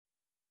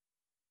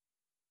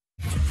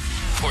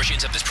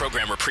Portions of this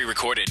program are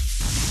pre-recorded.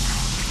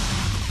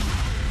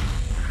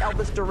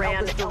 Elvis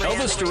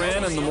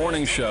Duran and the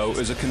Morning Show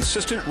is a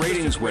consistent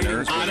ratings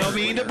winner. I don't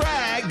mean to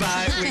brag,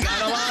 but we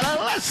got a lot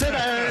of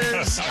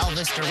listeners.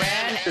 Elvis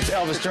Duran. It's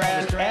Elvis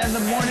Duran and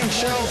the Morning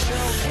Show.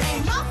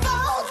 Ain't my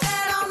fault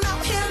that I'm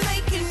out here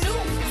making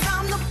news.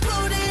 I'm the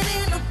put it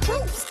in the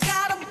proofs.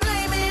 Gotta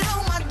blame it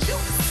on my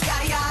juice.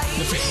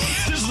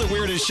 This is the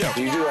weirdest show.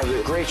 You do have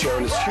a great show,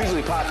 and it's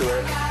hugely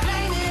popular.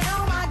 Blame it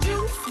on my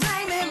juice.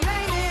 Blame it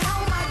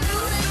on my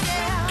juice.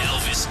 Yeah.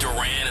 Elvis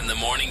Duran and the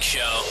Morning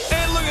Show.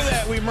 And look at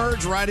that. We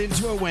merge right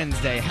into a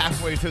Wednesday,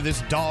 halfway through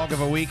this dog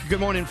of a week. Good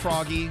morning,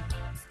 Froggy.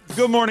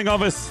 Good morning,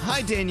 Elvis.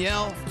 Hi,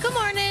 Danielle. Good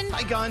morning.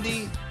 Hi,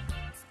 Gandhi.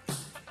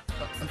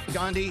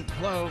 Gandhi.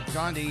 Hello.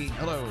 Gandhi.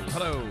 Hello.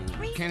 Hello.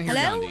 Can't hear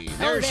Hello? Gandhi. Oh,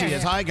 There she there.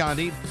 is. Hi,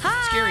 Gandhi.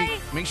 Hi. Scary.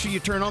 Make sure you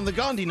turn on the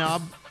Gandhi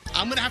knob.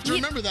 I'm going to have to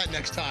remember that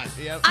next time.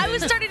 Yep. I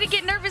was starting to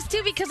get nervous,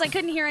 too, because I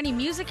couldn't hear any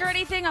music or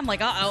anything. I'm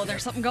like, uh-oh,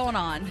 there's something going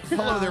on.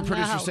 Hello there,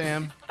 Producer no.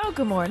 Sam. Oh,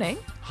 good morning.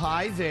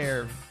 Hi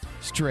there,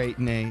 Straight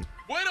Nate.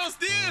 Buenos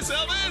dias,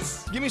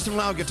 Elvis. Give me some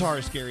loud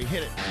guitar, Scary.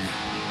 Hit it.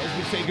 As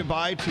we say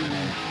goodbye to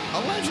a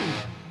legend,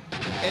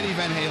 Eddie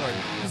Van Halen.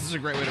 This is a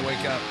great way to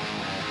wake up.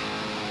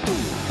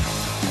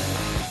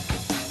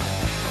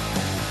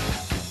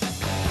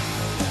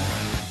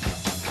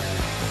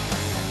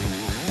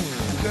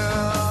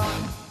 Girl,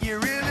 you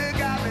really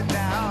got me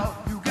now.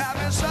 You got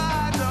me so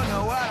I don't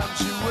know what I'm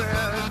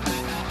doing.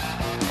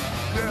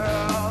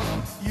 Girl,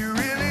 you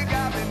really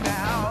got me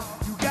now.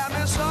 You got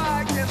me so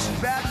I can't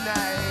sleep at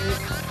night.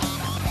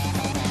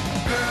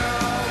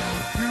 Girl,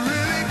 you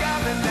really got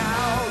me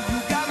now. You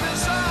got me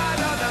so I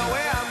don't know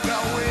where I'm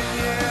going,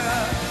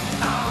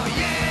 yeah. Oh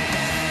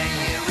yeah,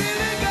 you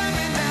really got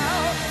me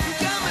now. You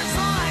got me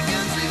so I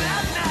can't sleep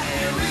at night.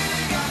 You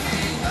really got me.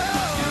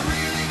 Oh, you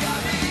really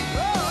got me.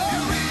 Oh, you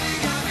really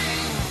got me.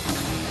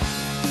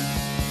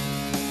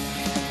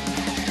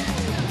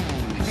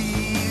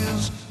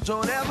 Please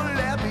don't ever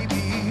let me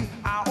be.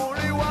 I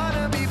only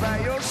wanna be by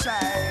your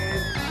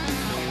side.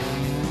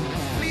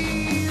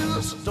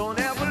 Please don't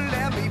ever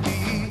let me be.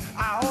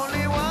 I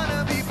only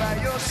wanna be by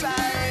your side.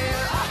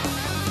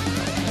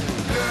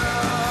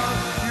 Girl,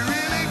 you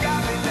really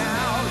got me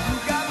now. You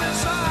got me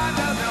so I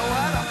don't know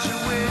what I'm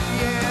doing,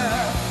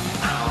 yeah.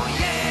 Oh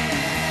yeah,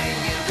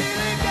 you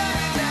really got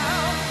me now.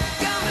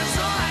 Got me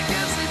so I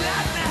can't sleep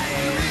at night.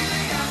 You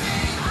really got me.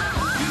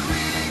 You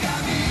really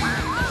got me.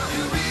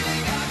 You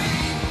really got me.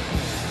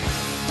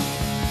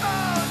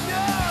 Oh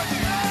no,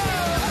 no.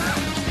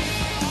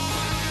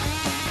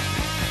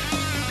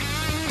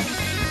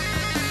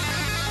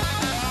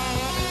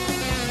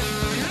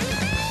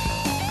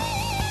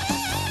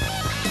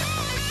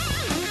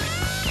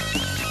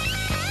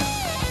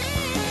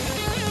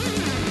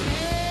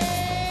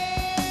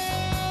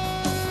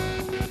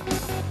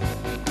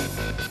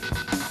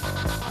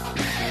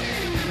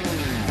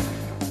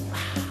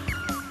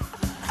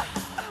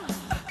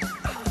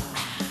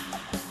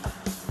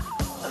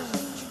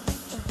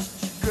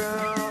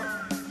 Girl,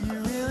 you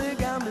really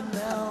got me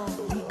now.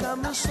 You got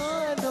me so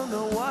I don't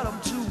know what I'm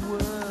doing.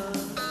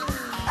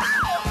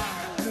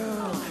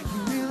 Girl, you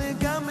really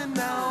got me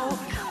now.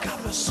 You got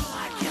me so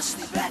I can't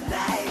sleep at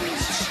night.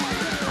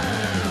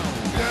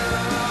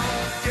 Girl,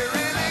 you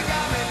really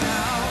got me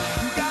now.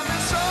 You got me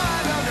so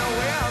I don't know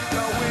where I'm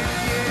going,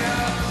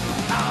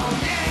 yeah. Oh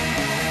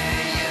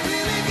yeah, you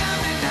really got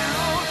me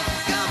now.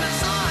 Got me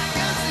so I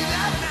can't sleep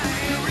at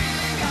night. You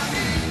really got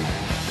me.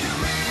 You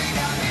really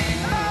got me.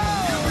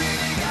 Oh, you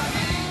really got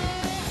me.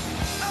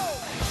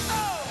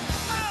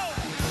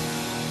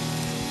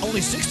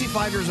 Only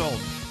 65 years old.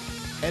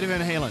 Eddie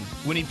Van Halen.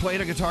 When he played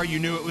a guitar, you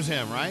knew it was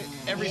him, right?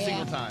 Every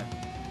single time.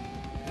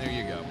 There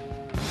you go.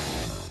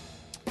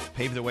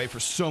 Paved the way for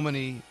so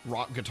many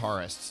rock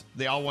guitarists.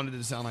 They all wanted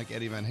to sound like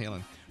Eddie Van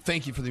Halen.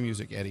 Thank you for the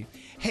music, Eddie.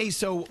 Hey,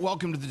 so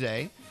welcome to the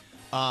day.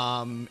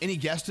 Any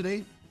guests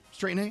today,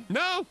 Straight Nate?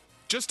 No,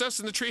 just us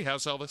in the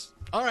treehouse, Elvis.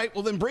 All right,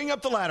 well then bring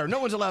up the ladder. No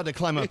one's allowed to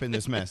climb up in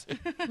this mess.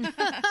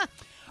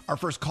 Our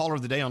first caller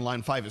of the day on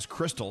line 5 is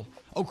Crystal.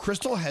 Oh,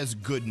 Crystal has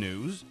good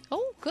news.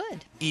 Oh,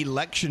 good.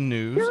 Election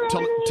news.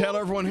 Tell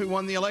everyone who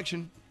won the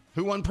election.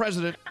 Who won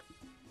president?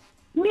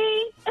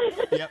 Me.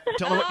 Yep.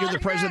 Tell them what you're the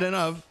president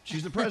of.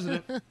 She's the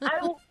president.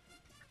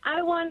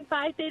 I won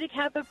Phi Theta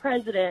Kappa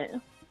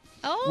president.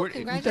 Oh,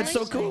 congratulations. That's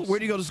so cool. Where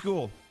do you go to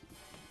school?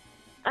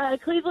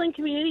 Cleveland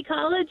Community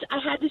College. I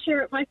had to share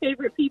it with my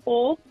favorite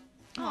people.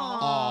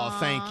 Oh,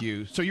 thank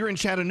you. So you're in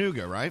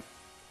Chattanooga, right?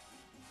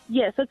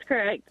 Yes, that's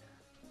correct.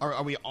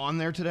 Are we on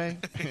there today?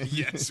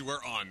 Yes,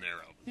 we're on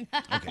there.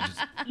 Okay.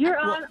 You're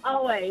on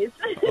always.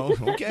 Oh,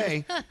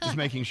 okay. Just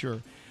making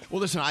sure. Well,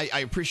 listen, I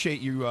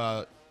appreciate you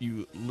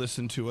you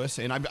listen to us,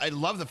 and I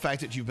love the fact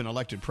that you've been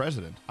elected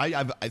president.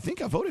 I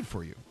think I voted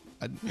for you.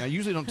 I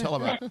usually don't tell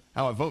about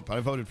how I vote, but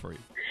I voted for you.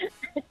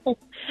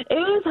 It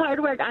was hard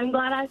work. I'm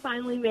glad I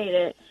finally made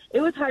it.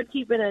 It was hard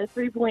keeping a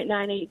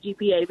 3.98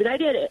 GPA, but I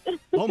did it.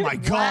 Oh, my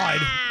God.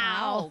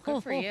 Wow.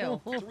 Good for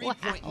you.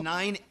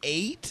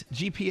 3.98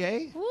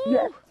 GPA?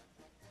 Yes.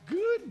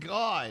 Good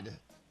God.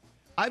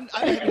 I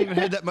haven't even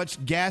had that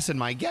much gas in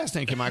my gas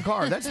tank in my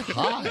car. That's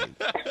high.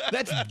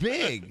 That's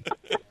big.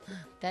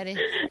 That is.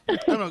 I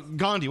don't know,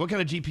 Gandhi, what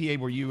kind of GPA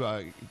were you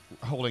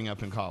holding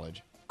up in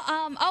college?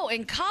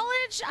 In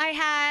college, I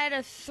had a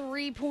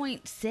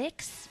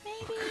 3.6,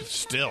 maybe.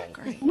 Still.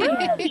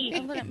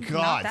 Yeah.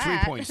 God,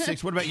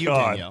 3.6. What about you,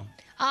 God. Danielle?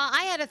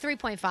 I had a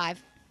 3.5.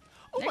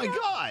 Oh, my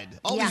God.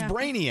 All these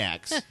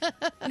brainiacs.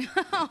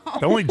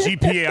 The only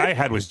GPA I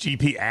had was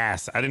GP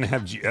ass. I didn't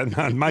have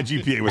my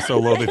GPA was so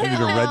low they didn't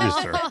even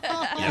register.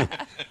 Yeah.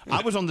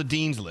 I was on the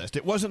dean's list.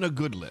 It wasn't a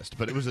good list,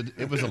 but it was a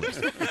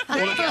list.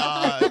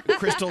 Well, look,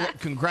 Crystal,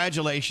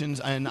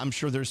 congratulations, and I'm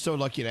sure they're so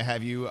lucky to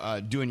have you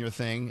doing your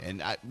thing,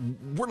 and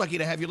we're lucky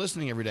to have you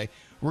listening every day.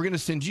 We're going to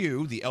send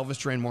you the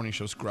Elvis Duran Morning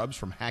Show scrubs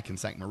from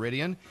Hackensack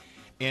Meridian,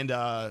 and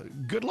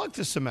good luck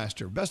this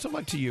semester. Best of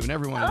luck to you and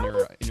everyone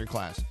in your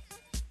class.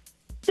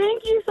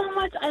 Thank you so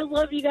much. I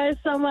love you guys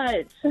so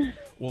much.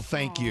 Well,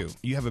 thank you.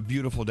 You have a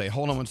beautiful day.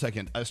 Hold on one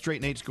second. Straight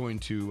Nate's going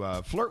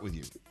to flirt with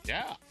you.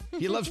 Yeah.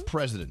 He loves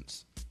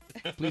presidents.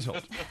 Please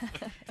hold.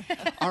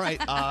 All right,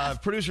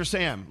 producer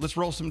Sam, let's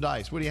roll some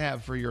dice. What do you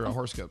have for your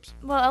horoscopes?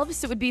 Well,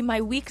 Elvis, it would be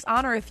my week's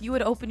honor if you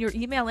would open your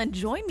email and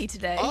join me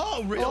today.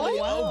 Oh, really?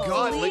 Oh,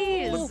 God.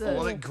 Please.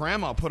 Let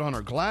Grandma put on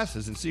her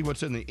glasses and see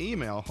what's in the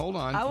email. Hold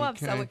on. Oh, I'm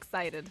Okay. so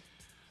excited.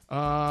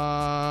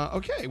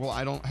 Okay, well,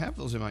 I don't have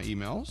those in my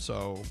email,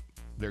 so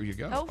there you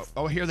go.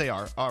 Oh, here they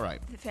are. All right.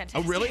 Fantastic.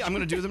 Oh, really? I'm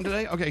going to do them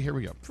today? Okay, here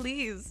we go.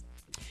 Please.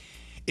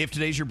 If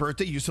today's your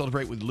birthday, you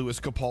celebrate with Louis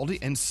Capaldi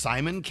and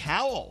Simon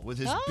Cowell with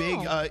his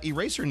big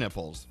eraser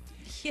nipples.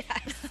 Yes.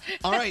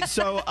 All right,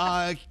 so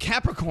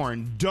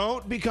Capricorn,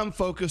 don't become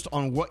focused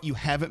on what you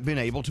haven't been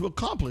able to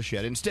accomplish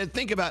yet. Instead,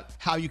 think about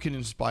how you can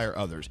inspire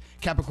others.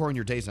 Capricorn,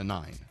 your day's a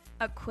 9.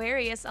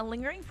 Aquarius, a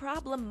lingering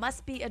problem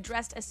must be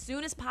addressed as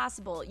soon as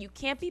possible. You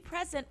can't be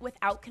present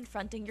without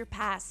confronting your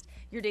past.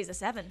 Your day's a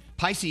 7.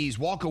 Pisces,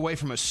 walk away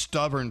from a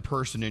stubborn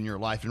person in your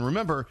life. And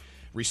remember,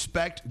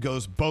 respect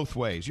goes both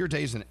ways. Your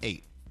day's an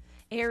 8.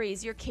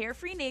 Aries, your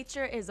carefree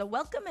nature is a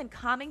welcome and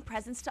calming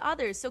presence to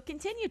others, so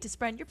continue to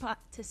spread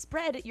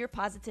your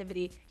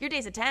positivity. Your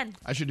day's a 10.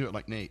 I should do it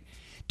like Nate.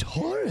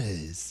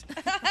 Taurus.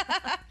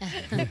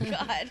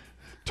 God.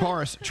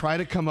 Taurus, try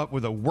to come up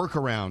with a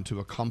workaround to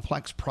a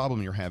complex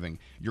problem you're having.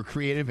 Your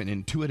creative and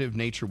intuitive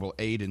nature will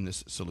aid in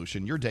this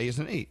solution. Your day is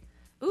an 8.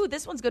 Ooh,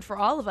 this one's good for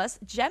all of us.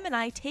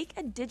 Gemini, take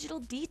a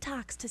digital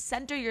detox to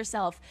center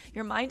yourself.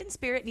 Your mind and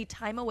spirit need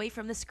time away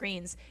from the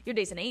screens. Your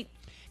day's an 8.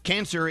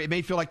 Cancer, it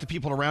may feel like the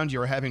people around you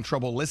are having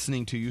trouble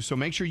listening to you, so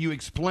make sure you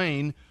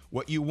explain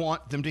what you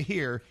want them to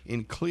hear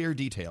in clear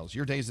details.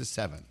 Your day's a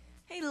 7.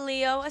 Hey,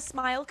 Leo, a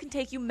smile can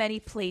take you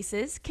many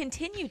places.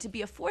 Continue to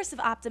be a force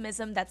of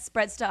optimism that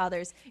spreads to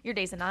others. Your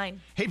day's a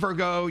 9. Hey,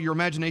 Virgo, your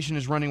imagination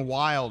is running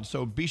wild,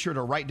 so be sure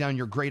to write down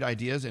your great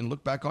ideas and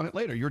look back on it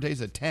later. Your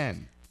day's a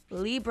 10.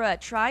 Libra,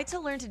 try to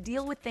learn to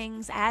deal with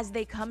things as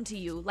they come to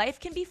you. Life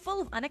can be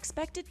full of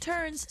unexpected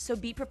turns, so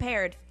be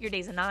prepared. Your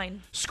day's a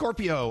 9.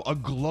 Scorpio, a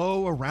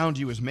glow around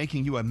you is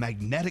making you a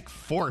magnetic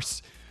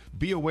force.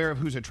 Be aware of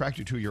who's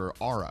attracted to your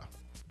aura.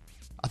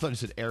 I thought it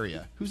said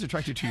area. Who's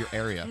attracted to your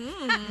area?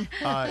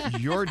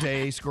 Your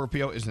day,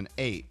 Scorpio, is an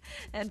 8.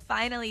 And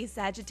finally,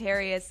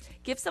 Sagittarius,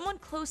 give someone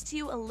close to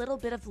you a little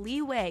bit of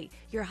leeway.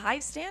 Your high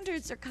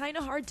standards are kind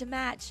of hard to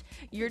match.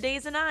 Your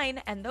day's a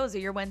 9, and those are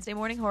your Wednesday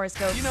morning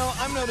horoscopes. You know,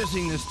 I'm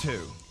noticing this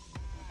too.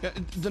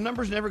 The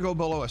numbers never go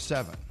below a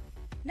 7.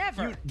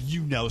 Never.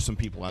 You know some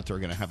people out there are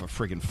going to have a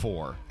friggin'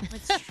 4.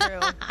 It's true.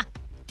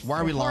 Why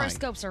are we lying?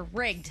 Horoscopes are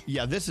rigged.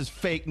 Yeah, this is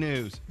fake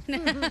news. You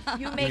make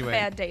Anyway.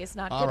 bad days,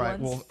 not All good right,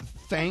 ones. well,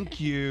 thank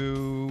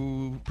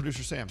you,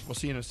 Producer Sam. We'll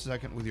see you in a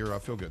second with your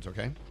feel goods,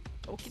 okay?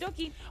 Okie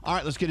dokie. All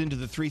right, let's get into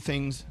the 3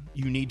 things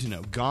you need to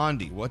know.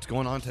 Gandhi, what's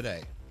going on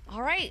today?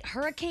 All right,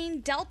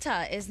 Hurricane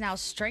Delta is now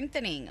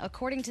strengthening.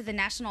 According to the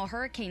National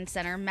Hurricane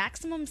Center,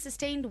 maximum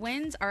sustained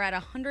winds are at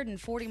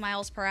 140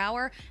 miles per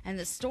hour, and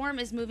the storm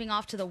is moving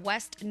off to the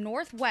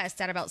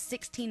west-northwest at about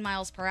 16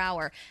 miles per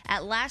hour.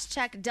 At last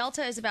check,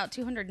 Delta is about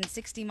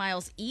 260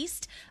 miles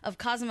east of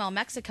Cozumel,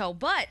 Mexico,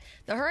 but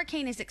the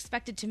hurricane is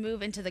expected to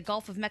move into the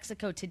Gulf of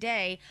Mexico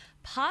today,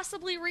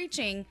 possibly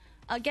reaching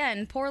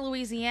again, poor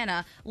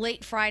Louisiana,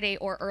 late Friday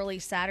or early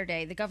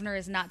Saturday. The governor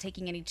is not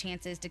taking any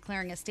chances,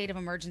 declaring a state of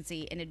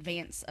emergency in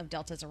advance of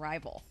Delta's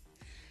arrival.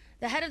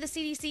 The head of the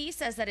CDC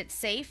says that it's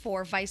safe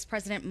for Vice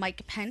President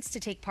Mike Pence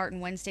to take part in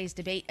Wednesday's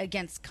debate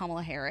against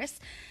Kamala Harris.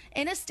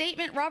 In a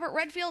statement, Robert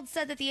Redfield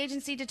said that the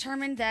agency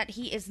determined that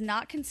he is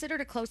not considered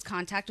a close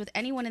contact with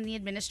anyone in the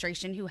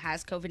administration who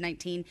has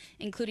COVID-19,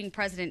 including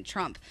President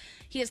Trump.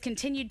 He has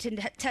continued to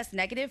test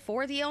negative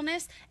for the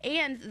illness,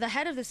 and the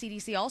head of the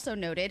CDC also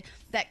noted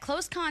that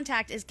close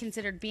contact is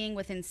considered being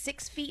within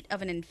 6 feet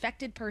of an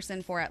infected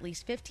person for at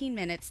least 15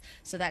 minutes,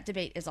 so that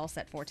debate is all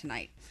set for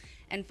tonight.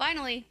 And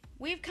finally,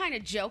 we've kind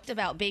of joked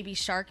about Baby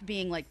Shark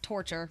being like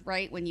torture,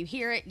 right? When you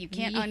hear it, you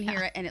can't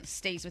unhear it, and it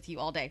stays with you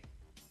all day.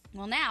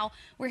 Well, now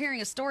we're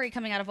hearing a story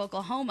coming out of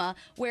Oklahoma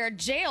where a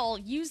jail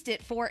used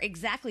it for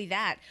exactly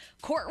that.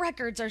 Court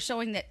records are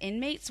showing that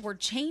inmates were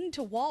chained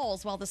to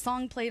walls while the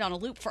song played on a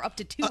loop for up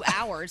to 2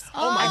 hours.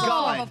 Oh, my as a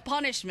God. form of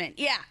punishment.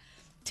 Yeah.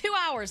 2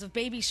 hours of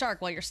Baby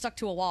Shark while you're stuck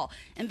to a wall.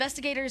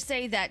 Investigators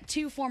say that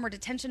 2 former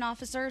detention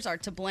officers are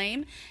to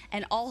blame,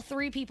 and all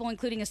 3 people,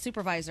 including a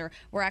supervisor,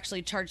 were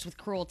actually charged with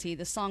cruelty.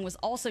 The song was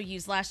also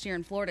used last year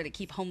in Florida to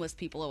keep homeless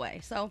people away.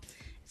 So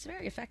it's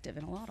very effective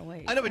in a lot of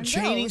ways. I know, but And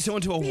chaining those-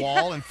 someone to a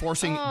wall and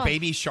forcing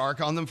Baby Shark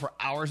on them for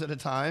hours at a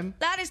time.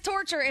 That is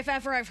torture, if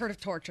ever I've heard of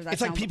torture. That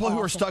It's like sounds people who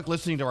are awful. stuck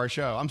listening to our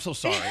show. I'm so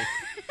sorry.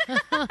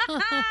 But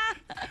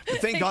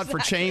thank God for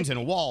chains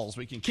and walls.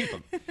 We can keep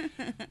them.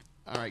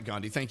 All right,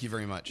 Gandhi, thank you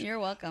very much. You're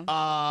welcome.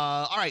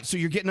 All right, so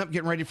you're getting up,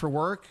 getting ready for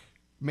work,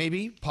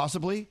 maybe,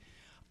 possibly.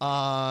 Go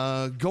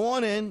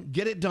on in,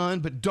 get it done,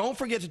 but don't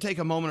forget to take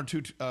a moment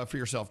or two for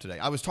yourself today.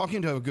 I was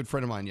talking to a good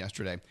friend of mine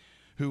yesterday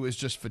who is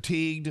just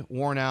fatigued,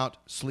 worn out,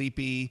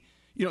 sleepy.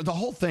 You know, the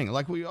whole thing,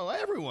 like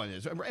everyone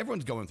is.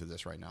 Everyone's going through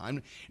this right now.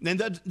 And then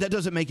that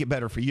doesn't make it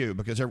better for you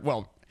because,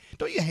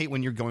 don't you hate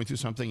when you're going through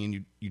something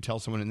and you tell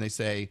someone and they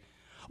say,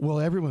 well,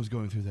 everyone's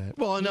going through that.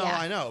 Well, no, Yeah.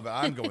 I know, but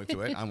I'm going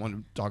through it. I want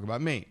to talk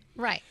about me.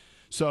 Right.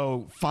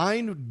 So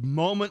find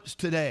moments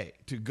today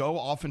to go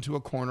off into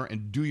a corner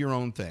and do your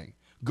own thing.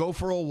 Go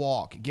for a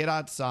walk. Get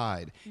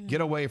outside. Get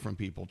away from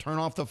people. Turn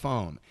off the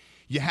phone.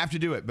 You have to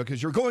do it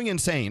because you're going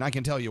insane. I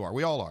can tell you are.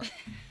 We all are.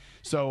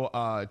 So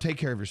take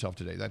care of yourself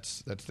today.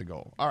 That's the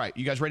goal. All right.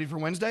 You guys ready for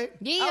Wednesday?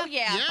 Yeah. Oh,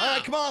 yeah. All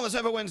right. Come on. Let's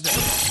have a Wednesday.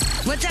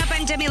 What's up?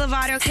 I'm Demi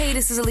Lovato. Hey,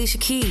 this is Alicia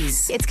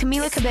Keys. It's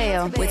Camila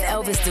Cabello with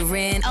Elvis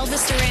Duran.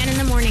 Elvis Duran in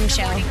the Morning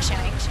Show.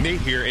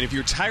 Nate here, and if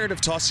you're tired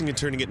of tossing and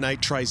turning at night,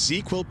 try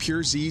ZQL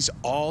Pure Z's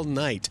all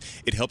night.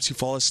 It helps you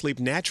fall asleep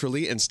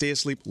naturally and stay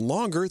asleep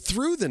longer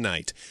through the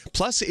night.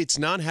 Plus, it's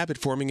non-habit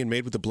forming and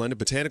made with a blend of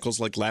botanicals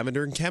like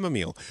lavender and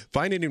chamomile.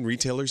 Find it in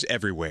retailers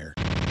everywhere.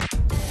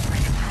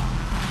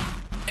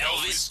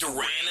 Elvis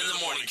Duran in the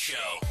Morning Show.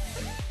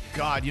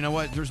 God, you know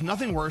what? There's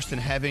nothing worse than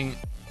having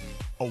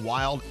a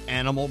wild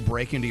animal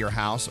break into your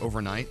house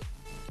overnight.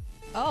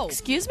 Oh.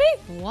 Excuse me?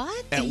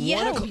 What? At,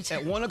 Yeah.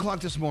 1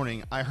 o'clock this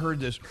morning, I heard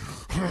this.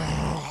 I'm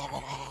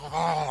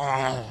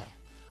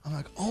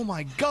like, oh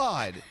my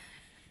God.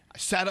 I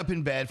sat up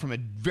in bed from a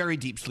very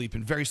deep sleep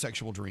and very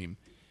sexual dream.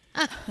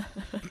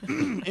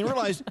 And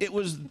realized it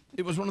was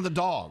one of the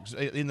dogs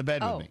in the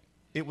bed Oh. with me.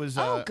 It was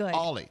good.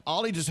 Ollie.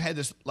 Ollie just had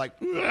this like.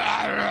 I'm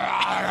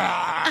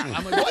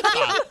like, what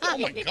the? Oh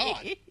my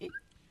God.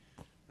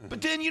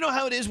 But then you know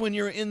how it is when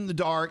you're in the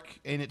dark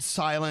and it's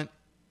silent,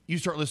 you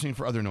start listening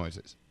for other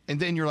noises. And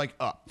then you're like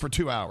up for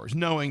 2 hours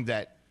knowing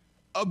that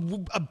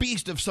a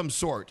beast of some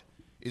sort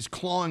is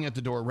clawing at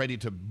the door ready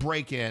to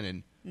break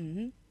in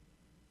and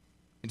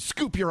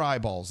scoop your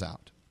eyeballs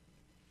out.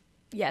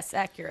 Yes,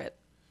 accurate.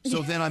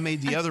 So then I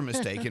made the other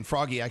mistake, and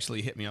Froggy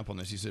actually hit me up on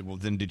this. He said, well,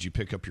 then did you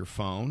pick up your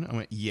phone? I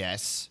went,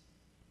 yes,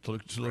 to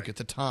look at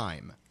the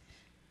time.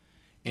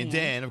 And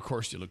then, of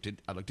course, I looked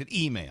at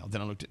email.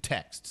 Then I looked at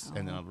texts.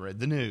 And then I read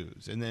the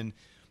news. And then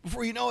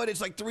before you know it,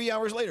 it's like 3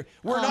 hours later.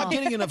 We're not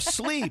getting enough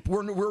sleep.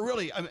 We're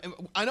really,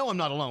 I know I'm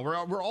not alone.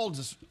 We're all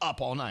just up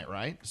all night,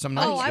 right? Some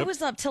nights. Oh, I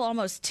was up till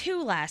almost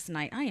 2 last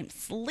night. I am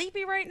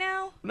sleepy right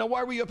now. Now,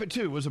 why were you up at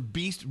 2? Was a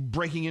beast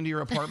breaking into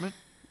your apartment?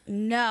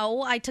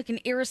 No, I took an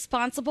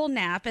irresponsible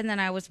nap and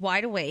then I was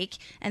wide awake.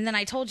 And then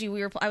I told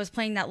you I was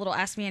playing that little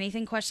Ask Me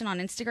Anything question on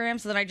Instagram.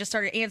 So then I just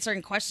started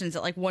answering questions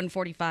at like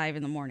 1:45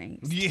 in the morning.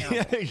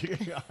 Yeah.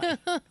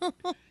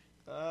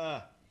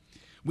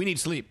 We need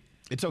sleep.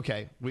 It's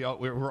okay.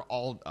 We're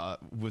all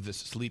with this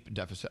sleep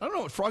deficit. I don't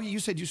know. Froggy, you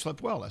said you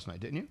slept well last night,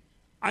 didn't you?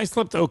 I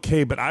slept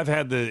okay, but I've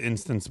had the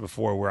instance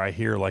before where I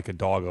hear like a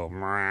dog go,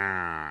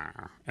 "Meow,"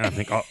 and I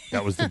think, oh,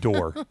 that was the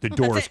door. The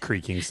door is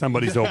creaking.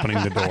 Somebody's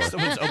opening the door.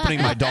 Someone's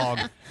opening my dog.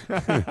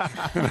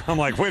 And I'm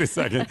like, wait a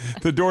second.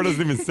 The door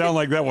doesn't even sound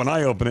like that when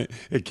I open it.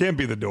 It can't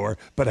be the door.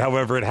 But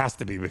however, it has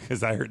to be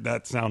because I heard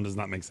that sound does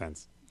not make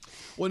sense.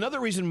 Well, another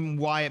reason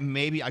why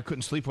maybe I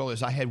couldn't sleep well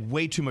is I had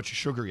way too much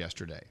sugar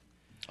yesterday.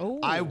 Oh.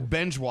 I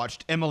binge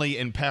watched Emily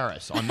in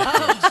Paris on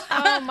Netflix.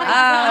 Oh my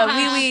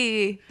God.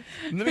 Oui.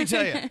 Let me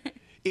tell you,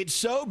 it's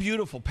so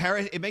beautiful.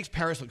 Paris, it makes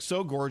Paris look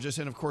so gorgeous,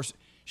 and of course,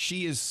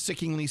 she is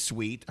sickeningly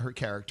sweet, her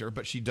character,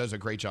 but she does a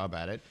great job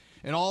at it.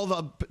 And all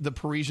the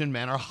Parisian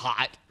men are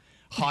hot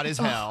as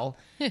hell,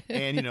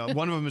 and you know,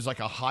 one of them is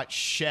like a hot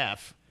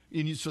chef,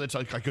 and so it's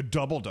like a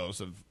double dose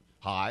of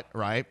hot,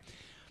 right?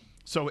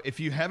 So if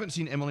you haven't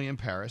seen Emily in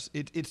Paris,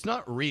 it's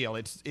not real.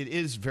 It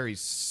is very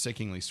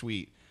sickeningly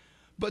sweet,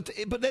 but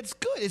that's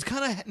good. It's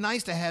kind of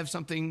nice to have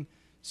something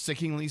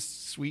sickeningly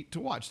sweet to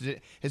watch.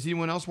 Has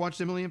anyone else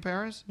watched Emily in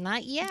Paris?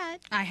 Not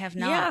yet. I have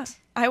not. Yeah,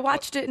 I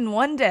watched it in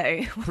one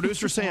day.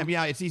 Producer Sam,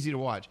 yeah, it's easy to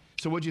watch.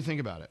 So what'd you think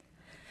about it?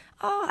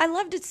 Oh, I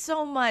loved it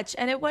so much.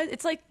 And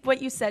it's like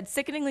what you said,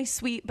 sickeningly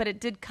sweet, but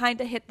it did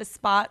kind of hit the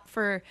spot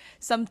for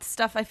some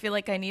stuff I feel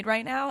like I need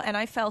right now. And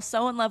I fell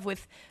so in love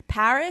with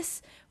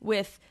Paris,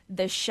 with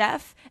the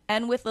chef,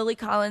 and with Lily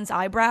Collins'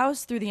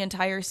 eyebrows through the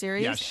entire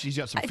series. Yeah, she's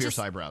got some fierce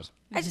eyebrows.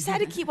 I just had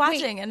to keep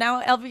watching, and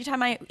now every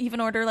time I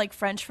even order like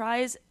French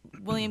fries,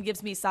 William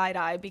gives me side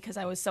eye because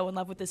I was so in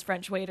love with this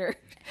French waiter.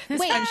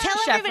 Wait, tell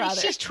everybody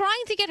she's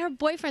trying to get her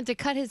boyfriend to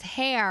cut his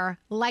hair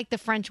like the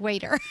French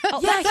waiter.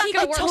 Yeah, he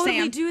could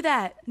totally do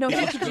that. No,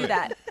 he could do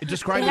that.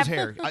 Describe his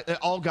hair.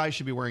 All guys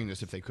should be wearing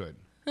this if they could.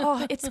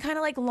 Oh, it's kind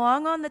of like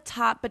long on the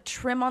top, but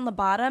trim on the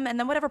bottom. And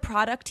then whatever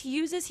product he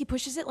uses, he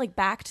pushes it like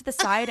back to the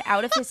side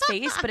out of his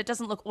face, but it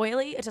doesn't look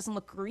oily. It doesn't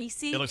look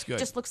greasy. It looks good. It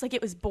just looks like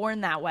it was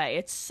born that way.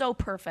 It's so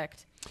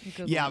perfect.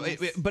 Yeah,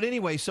 but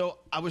anyway, so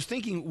I was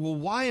thinking, well,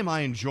 why am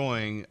I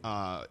enjoying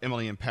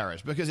Emily in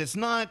Paris? Because it's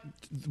not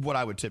what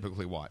I would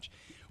typically watch.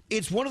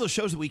 It's one of those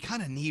shows that we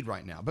kind of need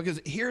right now,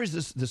 because here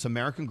is this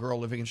American girl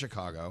living in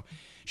Chicago.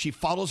 She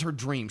follows her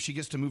dream. She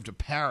gets to move to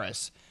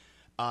Paris.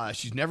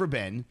 She's never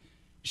been.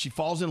 She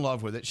falls in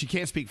love with it. She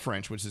can't speak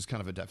French, which is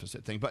kind of a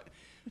deficit thing, but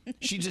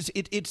she just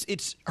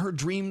it's her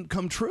dream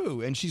come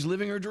true, and she's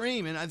living her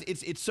dream, and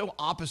it's so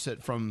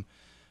opposite from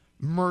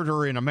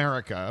Murder in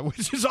America,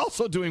 which is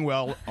also doing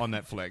well on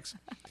Netflix.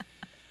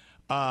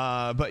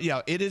 But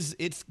yeah,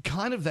 it's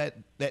kind of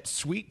that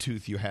sweet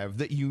tooth you have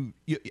that you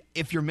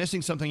if you're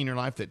missing something in your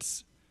life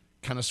that's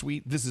kind of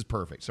sweet, this is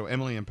perfect. So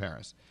Emily in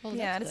Paris. Well,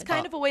 yeah, and it's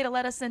kind of a way to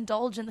let us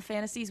indulge in the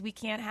fantasies we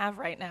can't have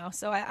right now.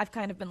 So I've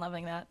kind of been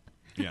loving that.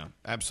 Yeah,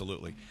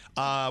 absolutely.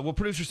 Well,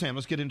 producer Sam,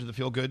 let's get into the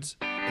feel goods.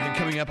 And then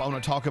coming up, I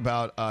want to talk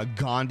about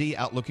Gandhi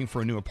out looking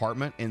for a new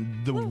apartment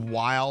and the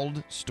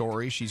wild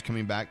story she's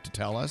coming back to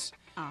tell us.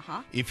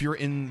 Uh-huh. If you're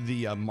in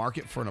the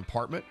market for an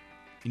apartment,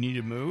 you need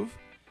to move,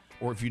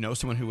 or if you know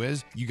someone who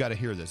is, you got to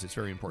hear this. It's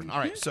very important. All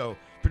right, so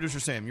producer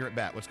Sam, you're at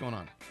bat. What's going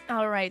on?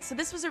 All right, so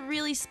this was a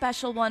really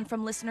special one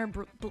from listener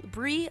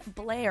Bree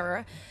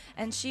Blair,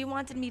 and she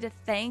wanted me to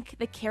thank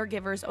the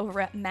caregivers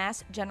over at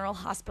Mass General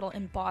Hospital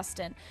in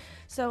Boston.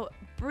 So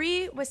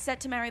Bree was set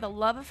to marry the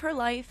love of her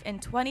life in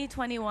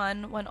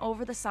 2021 when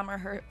over the summer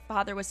her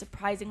father was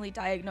surprisingly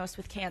diagnosed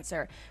with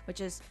cancer, which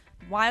is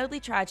wildly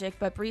tragic,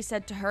 but Bree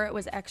said to her it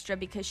was extra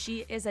because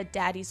she is a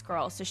daddy's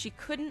girl, so she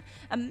couldn't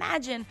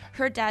imagine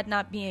her dad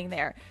not being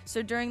there.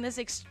 So during this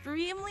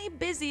extremely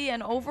busy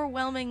and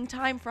overwhelming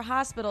time for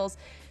hospitals,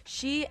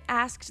 she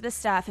asked the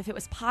staff if it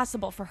was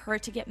possible for her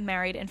to get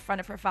married in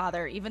front of her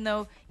father, even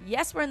though,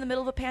 yes, we're in the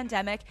middle of a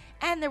pandemic,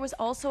 and there was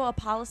also a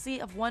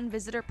policy of one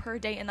visitor per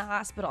day in the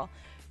hospital.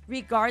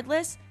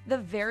 Regardless, the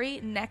very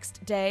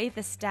next day,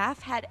 the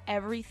staff had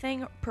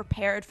everything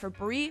prepared for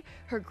Bree,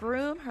 her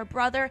groom, her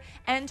brother,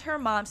 and her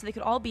mom, so they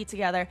could all be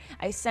together.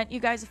 I sent you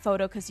guys a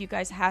photo because you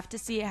guys have to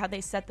see how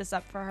they set this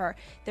up for her.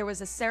 There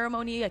was a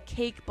ceremony, a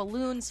cake,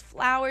 balloons,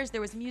 flowers.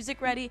 There was music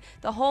ready.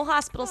 The whole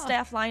hospital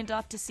staff lined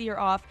up to see her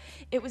off.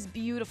 It was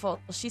beautiful.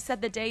 She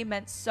said the day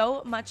meant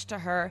so much to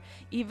her.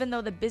 Even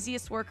though the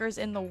busiest workers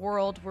in the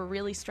world were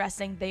really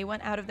stressing, they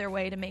went out of their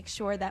way to make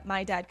sure that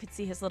my dad could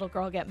see his little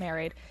girl get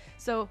married.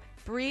 So,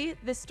 Bree,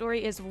 this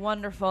story is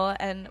wonderful,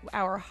 and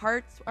our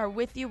hearts are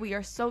with you. We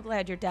are so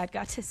glad your dad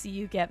got to see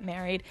you get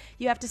married.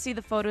 You have to see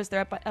the photos.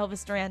 They're up at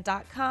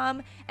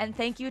ElvisDuran.com. And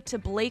thank you to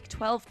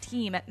Blake12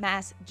 team at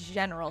Mass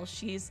General.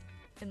 She's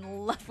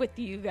in love with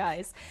you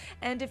guys.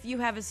 And if you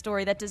have a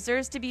story that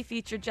deserves to be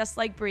featured just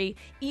like Bree,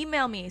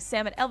 email me,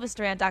 Sam at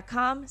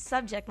ElvisDuran.com,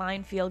 subject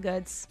line feel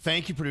goods.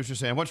 Thank you, producer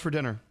Sam. What's for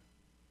dinner?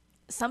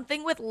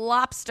 Something with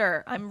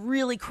lobster. I'm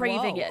really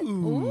craving it.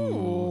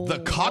 Ooh, the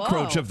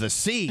cockroach of the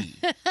sea.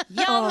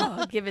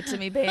 Oh, give it to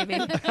me, baby.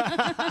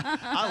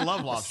 I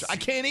love lobster. I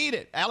can't eat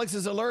it. Alex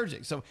is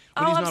allergic. So when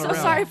Oh, he's I'm not so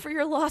around, sorry for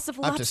your loss of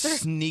I have to lobster.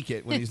 sneak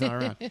it when he's not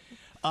around.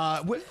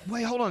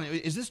 Wait, hold on.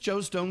 Is this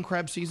Joe's stone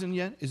crab season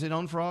yet? Is it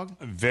on Frog?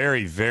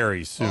 Very,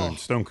 very soon. Oh.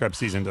 Stone crab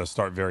season does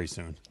start very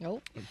soon.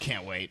 Nope.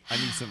 Can't wait.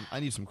 I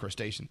need some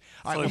crustacean.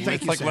 All right, So well, thank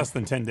it's you, like Sam. less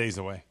than 10 days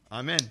away.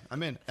 I'm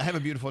in. Have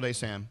a beautiful day,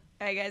 Sam.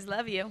 All right, guys,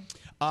 love you.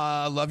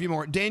 Love you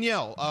more.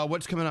 Danielle,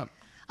 what's coming up?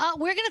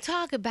 We're going to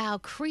talk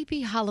about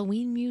creepy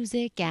Halloween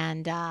music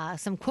and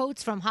some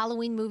quotes from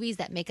Halloween movies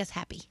that make us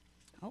happy.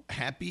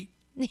 Happy,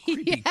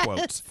 creepy Yes.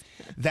 quotes.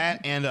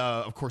 That and,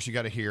 of course, you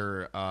got to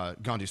hear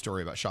Gandhi's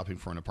story about shopping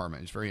for an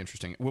apartment. It's very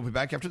interesting. We'll be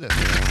back after this.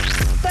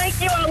 Thank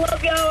you. I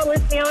love y'all. I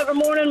listen to y'all every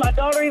morning. My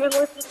daughter even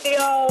listens to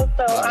y'all.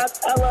 So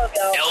I love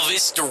y'all.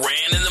 Elvis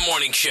Duran in the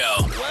Morning Show.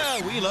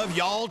 Well, we love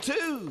y'all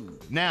too.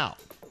 Now,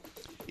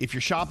 if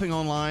you're shopping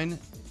online,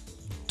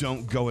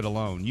 don't go it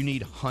alone. You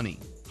need Honey.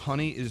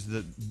 Honey is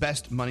the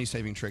best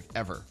money-saving trick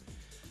ever.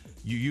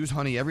 You use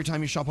Honey every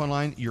time you shop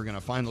online. You're going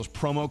to find those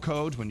promo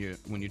codes when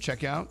you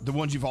check out. The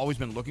ones you've always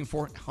been looking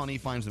for, Honey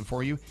finds them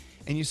for you,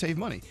 and you save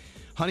money.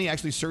 Honey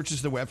actually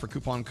searches the web for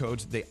coupon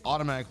codes. They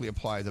automatically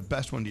apply the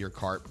best one to your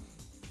cart.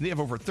 They have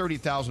over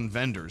 30,000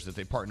 vendors that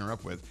they partner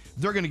up with.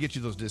 They're going to get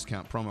you those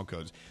discount promo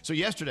codes. So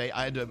yesterday,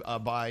 I had to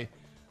buy...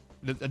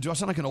 Do I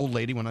sound like an old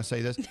lady when I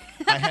say this?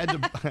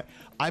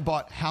 I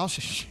bought house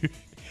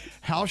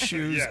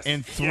shoes Yes.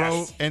 and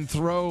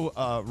throw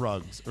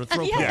rugs or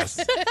throw Yes.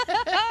 pillows.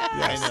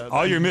 Yes.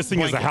 All you're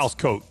missing is a house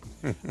coat.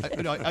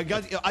 I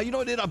got. You know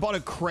what I did? I bought a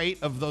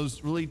crate of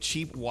those really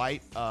cheap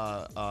white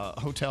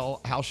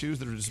hotel house shoes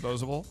that are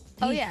disposable.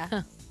 Oh,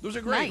 yeah. Those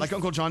are great. Nice. Like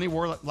Uncle Johnny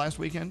wore last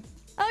weekend.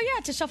 Oh,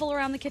 yeah, to shuffle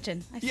around the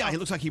kitchen. Yeah, he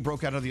looks like he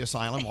broke out of the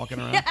asylum walking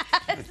around.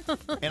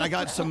 And I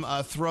got some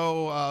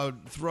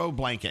throw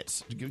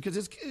blankets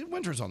because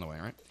winter's on the way,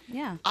 right?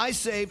 Yeah. I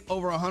saved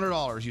over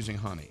 $100 using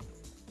Honey.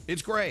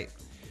 It's great.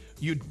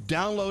 You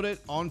download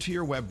it onto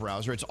your web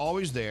browser. It's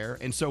always there.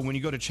 And so when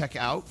you go to check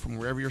out from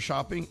wherever you're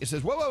shopping, it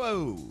says,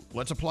 whoa,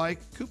 let's apply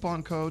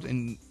coupon code.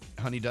 And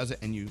Honey does it,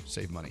 and you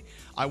save money.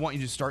 I want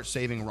you to start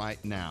saving right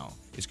now.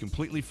 It's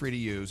completely free to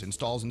use,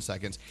 installs in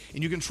seconds,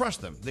 and you can trust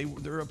them.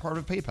 They're a part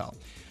of PayPal.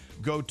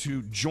 Go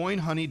to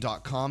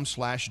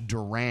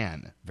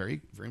joinhoney.com/Duran.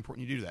 Very, very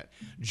important you do that.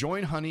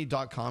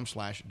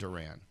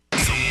 Joinhoney.com/Duran.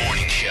 The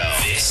Morning Show.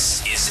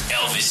 This is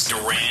Elvis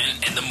Duran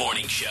and the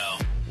Morning Show.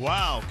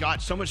 Wow,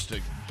 got so much to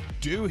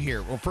do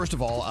here. Well, first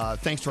of all,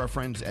 thanks to our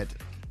friends at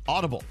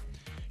Audible.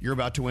 You're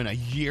about to win a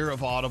year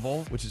of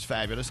Audible, which is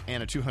fabulous,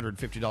 and a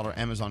 $250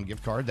 Amazon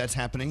gift card. That's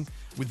happening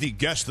with the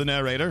Guess the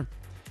Narrator.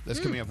 That's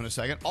coming up in a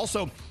second.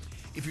 Also,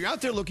 if you're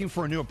out there looking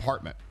for a new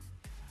apartment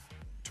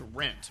to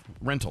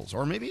rentals,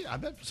 or maybe I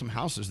bet some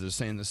houses that are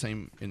saying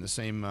in the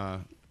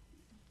same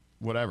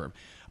whatever.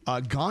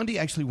 Gandhi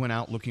actually went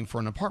out looking for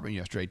an apartment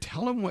yesterday.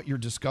 Tell him what you're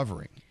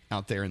discovering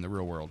out there in the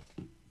real world.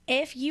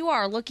 If you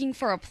are looking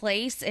for a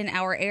place in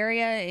our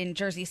area in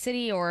Jersey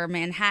City or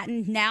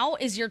Manhattan, now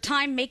is your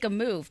time. Make a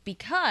move,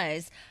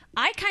 because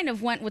I kind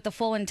of went with the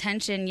full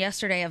intention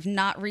yesterday of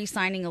not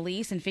re-signing a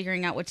lease and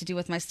figuring out what to do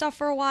with my stuff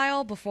for a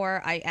while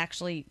before I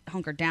actually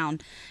hunkered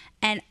down.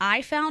 And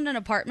I found an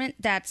apartment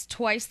that's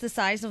twice the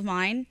size of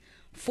mine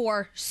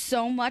for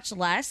so much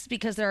less,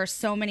 because there are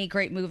so many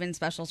great move-in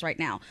specials right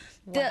now.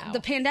 The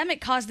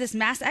pandemic caused this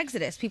mass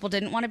exodus. People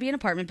didn't want to be in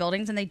apartment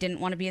buildings, and they didn't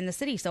want to be in the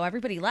city, so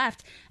everybody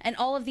left. And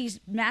all of these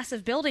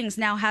massive buildings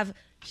now have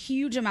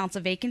huge amounts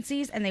of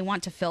vacancies, and they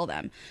want to fill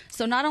them.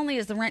 So not only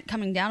is the rent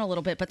coming down a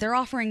little bit, but they're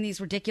offering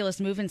these ridiculous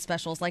move-in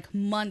specials, like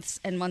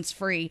months and months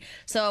free.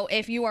 So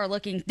if you are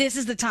looking, this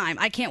is the time.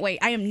 I can't wait.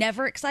 I am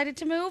never excited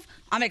to move.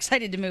 I'm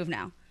excited to move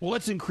now. Well,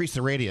 let's increase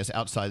the radius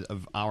outside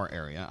of our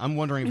area. I'm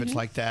wondering if it's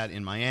like that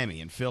in Miami,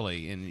 in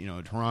Philly,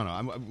 in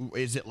Toronto.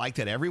 Is it like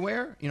that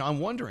everywhere? I'm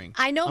wondering.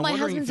 I know my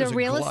wondering husband's if a there's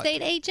real glut.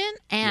 estate agent,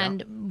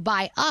 and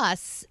by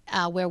us,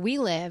 where we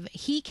live,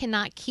 he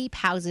cannot keep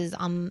houses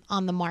on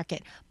the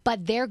market.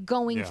 But they're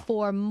going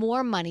for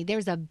more money.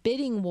 There's a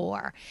bidding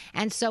war.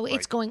 And so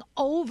it's going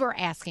over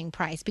asking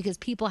price because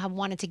people have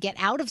wanted to get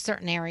out of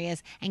certain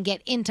areas and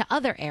get into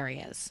other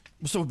areas.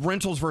 So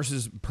rentals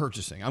versus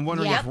purchasing. I'm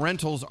wondering if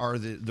rentals are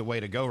the way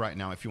to go right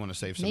now if you want to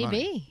save some money.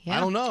 Maybe, yeah. I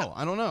don't know.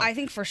 I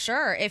think for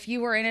sure, if you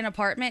were in an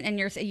apartment and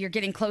you're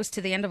getting close to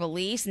the end of a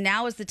lease,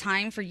 now is the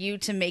time for you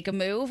to make a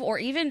move or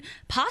even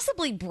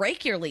possibly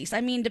break your lease.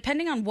 I mean,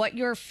 depending on what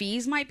your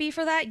fees might be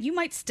for that, you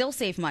might still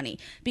save money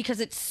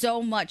because it's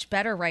so much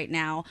better right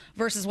now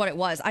versus what it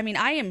was. I mean,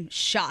 I am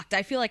shocked.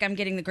 I feel like I'm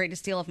getting the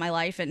greatest deal of my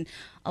life, and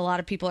a lot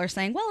of people are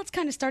saying, well, it's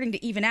kind of starting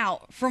to even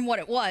out from what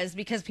it was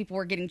because people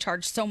were getting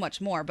charged so much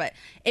more. But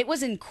it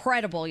was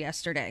incredible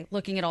yesterday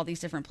looking at all these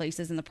different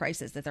places and the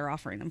prices that they're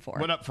offering them for.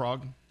 What up,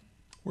 Frog?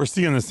 We're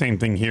seeing the same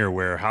thing here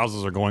where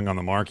houses are going on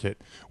the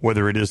market,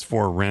 whether it is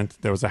for rent.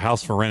 There was a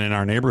house for rent in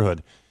our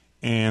neighborhood,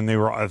 and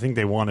I think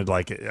they wanted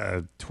like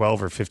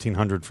 $1,200 or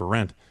 $1,500 for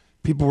rent.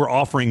 People were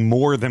offering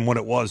more than what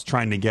it was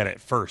trying to get it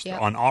first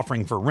on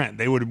offering for rent.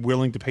 They were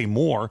willing to pay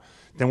more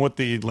than what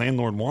the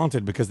landlord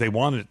wanted because they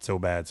wanted it so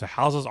bad. So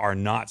houses are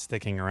not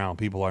sticking around.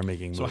 People are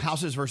making moves. So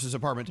houses versus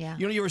apartments. Yeah.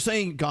 You were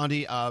saying,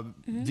 Gandhi,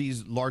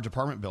 these large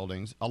apartment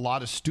buildings, a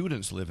lot of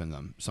students live in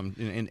them.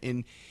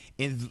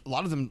 And a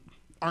lot of them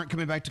aren't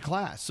coming back to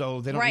class, so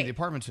they don't need the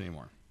apartments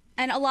anymore.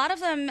 And a lot of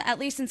them, at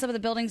least in some of the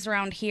buildings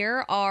around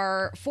here,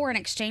 are foreign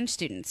exchange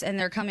students, and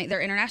they're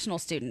international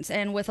students.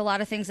 And with a lot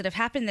of things that have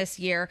happened this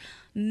year,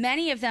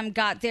 many of them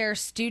got their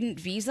student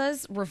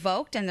visas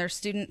revoked, and their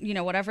student,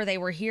 whatever they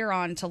were here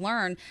on to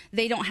learn,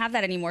 they don't have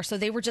that anymore. So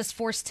they were just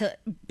forced to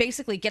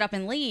basically get up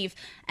and leave.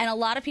 And a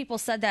lot of people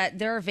said that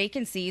there are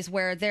vacancies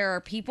where there are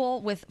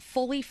people with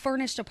fully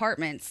furnished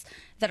apartments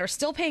that are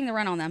still paying the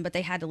rent on them, but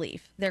they had to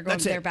leave. They're going.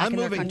 They're back in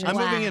their country. I'm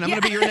moving in. I'm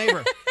going to be your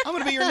neighbor. I'm going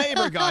to be your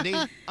neighbor, Gandhi.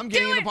 I'm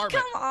getting an apartment.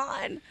 Come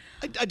on.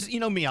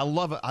 You know me. I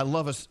love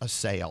a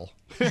sale.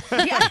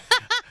 I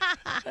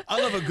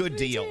love a good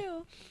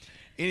deal.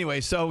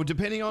 Anyway, so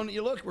depending on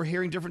we're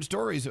hearing different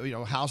stories.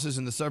 Houses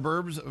in the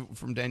suburbs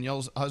from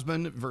Danielle's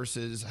husband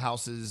versus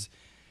houses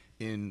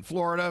in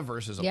Florida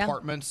versus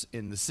apartments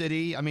in the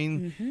city. I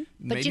mean,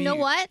 but you know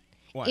what?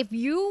 What? If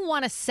you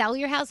want to sell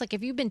your house, like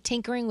if you've been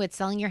tinkering with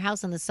selling your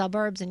house in the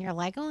suburbs and you're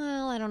like, oh,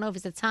 well, I don't know if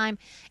it's the time.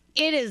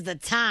 It is the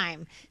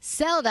time.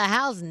 Sell the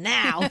house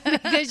now.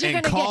 Because you're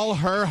and call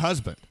her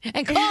husband.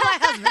 And call my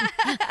husband.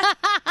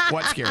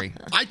 What's scary?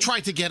 I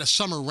tried to get a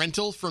summer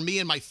rental for me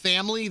and my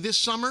family this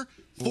summer.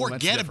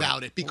 Forget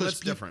about it because that's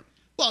different.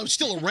 Well, it's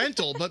still a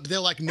rental, but they're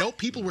like, nope,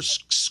 people were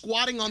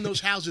squatting on those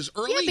houses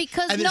early. Yeah,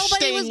 because and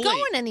nobody was late.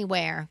 going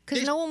anywhere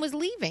because no one was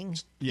leaving.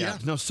 Yeah.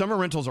 No, summer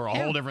rentals are a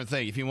whole different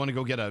thing. If you want to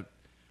go get a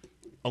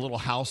little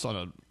house on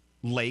a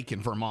lake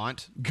in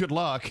Vermont, good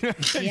luck.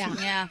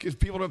 Yeah. Because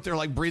people are up there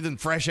like breathing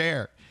fresh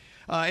air.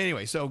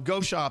 Anyway, so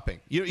go shopping.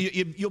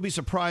 You'll be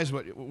surprised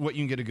what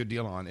you can get a good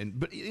deal on.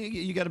 But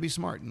you got to be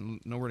smart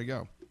and know where to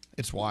go.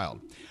 It's wild.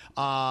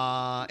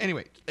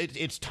 Anyway,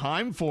 it's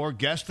time for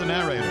Guess the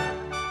Narrator.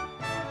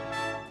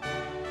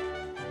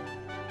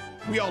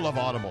 We all love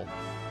Audible.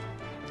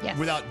 Yes.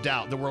 Without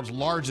doubt, the world's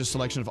largest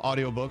selection of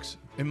audiobooks.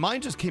 And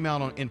mine just came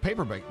out in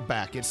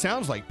paperback. It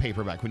sounds like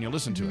paperback when you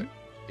listen to it.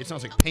 It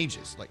sounds like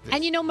pages like this.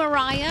 And you know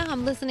Mariah,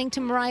 I'm listening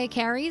to Mariah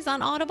Carey's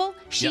on Audible.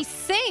 She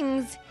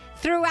sings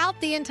throughout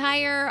the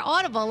entire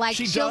Audible. Like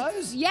she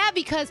does? Yeah,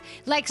 because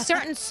like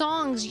certain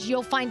songs,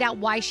 you'll find out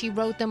why she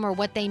wrote them or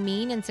what they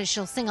mean. And so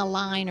she'll sing a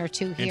line or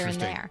two here and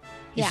there.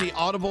 You see,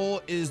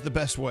 Audible is the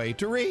best way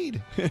to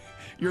read.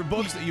 Your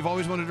books that you've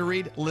always wanted to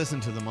read, listen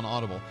to them on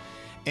Audible.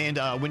 And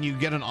when you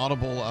get an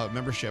Audible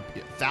membership,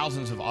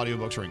 thousands of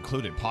audiobooks are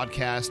included.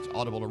 Podcasts,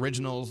 Audible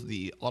Originals,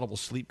 the Audible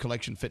Sleep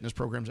Collection, fitness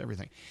programs,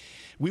 everything.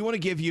 We want to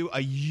give you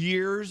a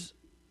year's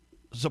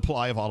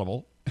supply of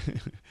Audible.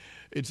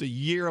 It's a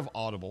year of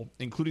Audible,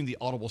 including the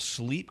Audible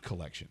Sleep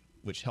Collection,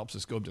 which helps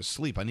us go to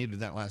sleep. I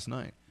needed that last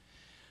night.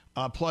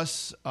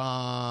 Plus,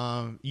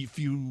 if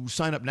you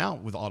sign up now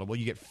with Audible,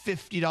 you get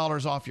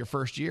 $50 off your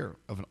first year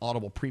of an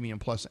Audible Premium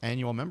Plus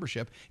annual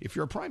membership if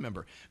you're a Prime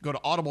member. Go to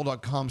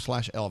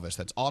audible.com/Elvis.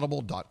 That's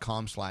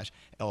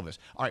audible.com/Elvis.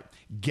 All right,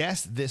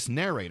 guess this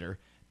narrator,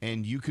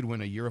 and you could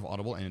win a year of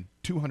Audible and a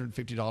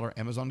 $250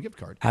 Amazon gift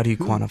card. How do you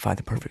quantify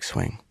the perfect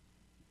swing?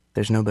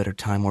 There's no better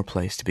time or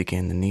place to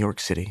begin than New York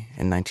City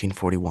in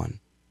 1941,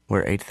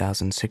 where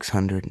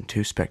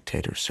 8,602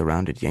 spectators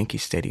surrounded Yankee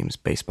Stadium's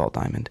baseball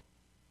diamond.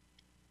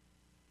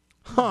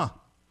 Huh.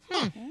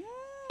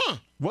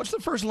 What's the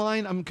first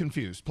line? I'm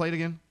confused. Play it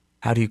again.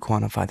 How do you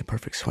quantify the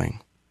perfect swing?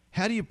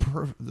 How do you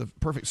the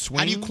perfect swing?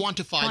 How do you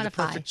quantify the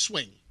perfect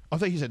swing? I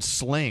thought you said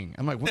sling.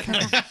 I'm like, what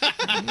kind of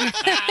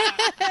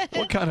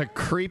what kind of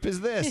creep is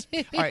this?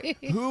 All right,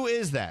 who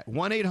is that?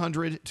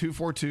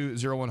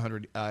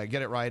 1-800-242-0100.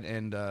 Get it right,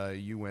 and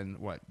you win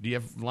what? Do you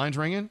have lines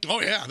ringing? Oh,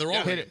 yeah, they're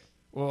all hit it.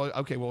 Well,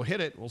 okay, we'll hit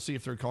it. We'll see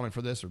if they're calling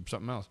for this or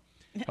something else.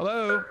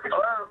 Hello?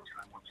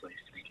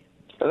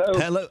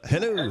 Hello?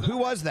 Hello? Who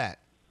was that?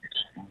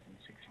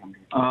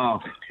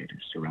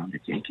 Spectators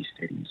surrounded Yankee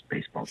Stadium's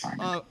baseball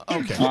diamond.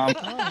 Okay.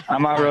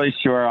 I'm not really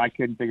sure. I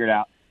couldn't figure it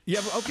out.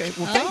 Yeah, okay.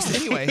 Well, thanks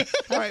anyway.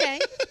 All right.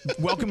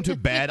 Welcome to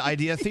Bad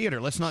Idea Theater.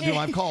 Let's not do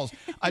live calls.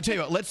 I tell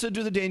you what, let's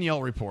do the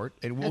Danielle report,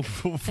 and we'll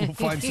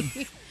find some.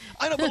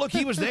 I know, but look,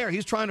 he was there.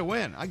 He's trying to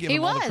win. I give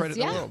him all the credit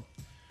in the world.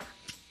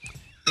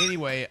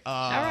 Anyway,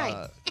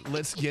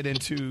 let's get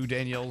into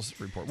Danielle's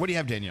report. What do you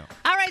have, Danielle?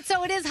 All right,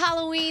 so it is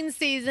Halloween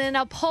season.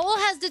 A poll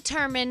has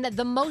determined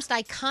the most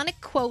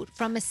iconic quote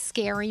from a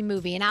scary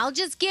movie. And I'll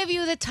just give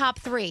you the top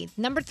three.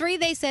 Number 3,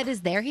 they said,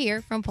 is They're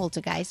Here from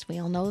Poltergeist. We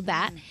all know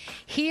that.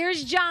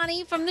 Here's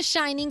Johnny from The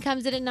Shining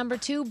comes in at number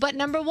 2. But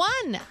number 1,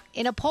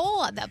 in a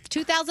poll of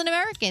 2,000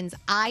 Americans,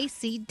 I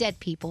See Dead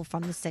People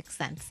from The Sixth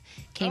Sense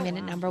came in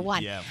at number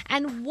 1. Yeah.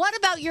 And what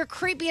about your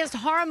creepiest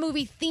horror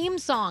movie theme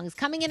songs?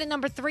 Coming in at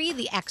number 3,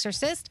 The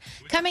Exorcist.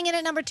 Coming in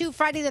at number 2,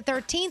 Friday the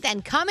 13th.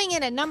 And coming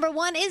in at number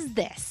 1 is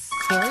this.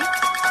 Scary? I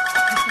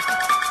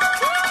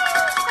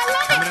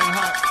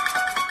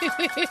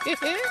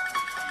love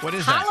it. What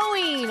is that?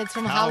 Halloween. It's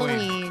from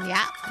Halloween.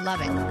 Yeah,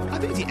 love it. I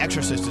think The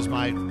Exorcist is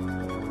my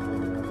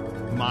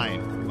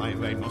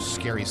most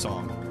scary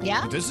song.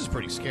 Yeah? This is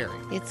pretty scary.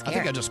 It's I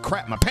think scary. I just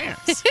crapped my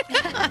pants.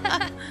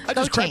 I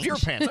just crapped your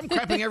pants. I'm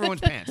crapping everyone's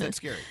pants. That's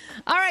scary.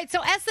 All right, so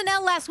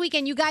SNL last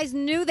weekend, you guys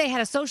knew they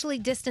had a socially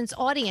distanced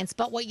audience,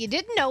 but what you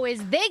didn't know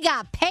is they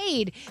got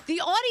paid. The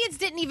audience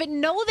didn't even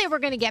know they were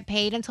going to get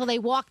paid until they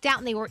walked out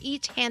and they were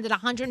each handed a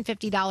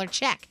 $150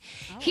 check.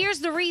 Here's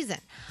the reason.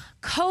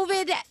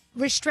 COVID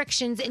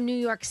restrictions in New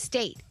York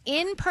State.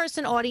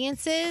 In-person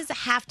audiences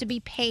have to be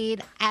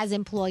paid as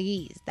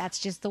employees. That's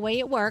just the way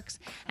it works.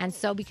 And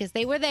so because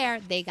they were there,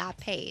 they got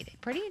paid.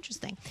 Pretty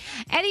interesting.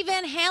 Eddie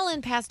Van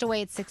Halen passed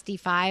away at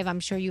 65.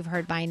 I'm sure you've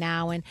heard by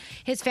now. And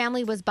his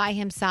family was by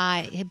his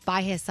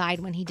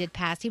side when he did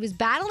pass. He was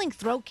battling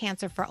throat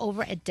cancer for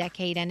over a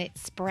decade, and it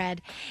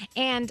spread.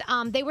 And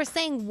they were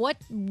saying what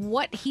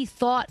he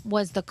thought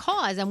was the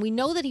cause. And we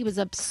know that he was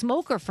a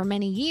smoker for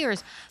many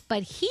years,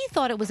 but he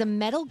thought it was a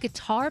metal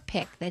guitar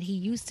pick that he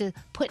used to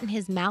put in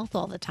his mouth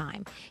all the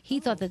time. He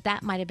thought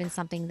that might have been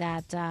something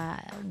that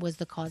was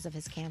the cause of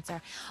his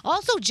cancer.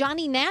 Also,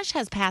 Johnny Nash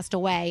has passed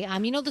away.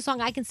 You know the song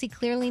I Can See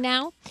Clearly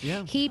Now?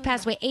 Yeah. He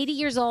passed away, 80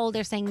 years old.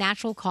 They're saying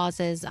natural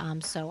causes.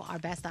 So our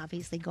best,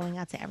 obviously, going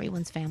out to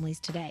everyone's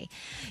families today.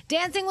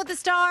 Dancing with the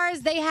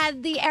Stars, they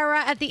had the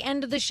era at the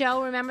end of the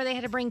show. Remember, they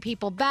had to bring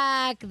people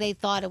back. They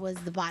thought it was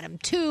the bottom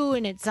 2,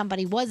 and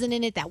somebody wasn't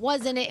in it that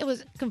wasn't it. It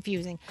was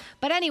confusing.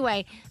 But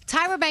anyway,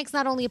 Tyra Banks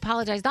not only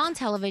apologized on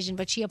television, television,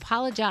 but she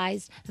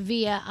apologized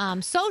via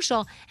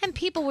social, and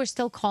people were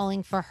still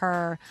calling for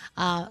her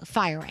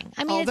firing.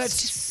 I mean,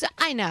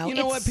 I know. You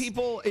know what,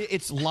 people?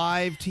 It's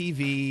live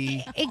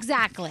TV.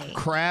 Exactly.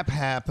 Crap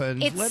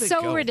happens. It's Let it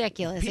so go.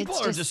 ridiculous. People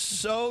It's are just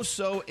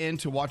so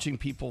into watching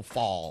people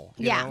fall.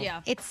 you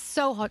know? It's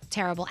so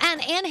terrible.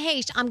 And Anne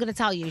Heche, I'm going to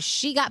tell you,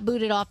 she got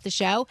booted off the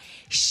show.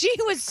 She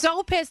was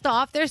so pissed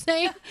off. They're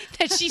saying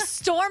that she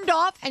stormed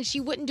off and she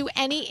wouldn't do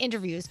any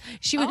interviews.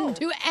 She wouldn't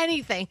do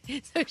anything.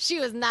 So she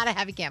was not a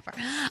happy camper.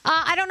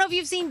 I don't know if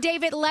you've seen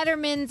David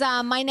Letterman's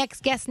My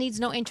Next Guest Needs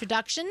No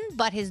Introduction,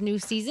 but his new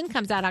season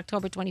comes out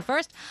October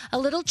 21st. A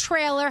little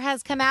trailer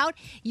has come out.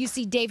 You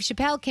see Dave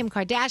Chappelle, Kim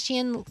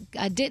Kardashian,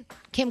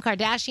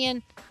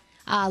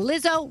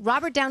 Lizzo,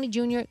 Robert Downey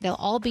Jr., they'll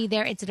all be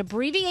there. It's an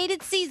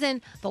abbreviated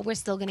season, but we're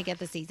still going to get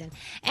the season.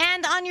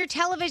 And on your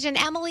television,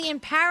 Emily in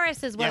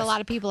Paris is what a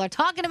lot of people are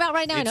talking about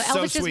right now. I know It's so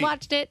Elvis just sweet.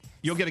 watched it.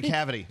 You'll get a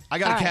cavity. I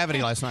got All a right.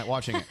 cavity last night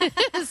watching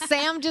it.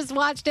 Sam just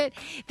watched it.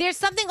 There's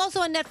something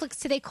also on Netflix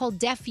today called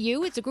Deaf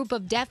U. It's a group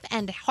of deaf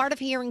and hard of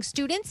hearing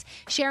students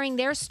sharing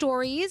their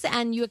stories,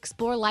 and you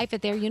explore life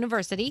at their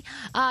university.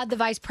 The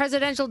vice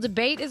presidential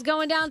debate is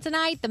going down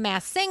tonight. The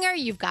Masked Singer.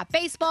 You've got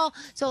baseball.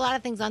 So a lot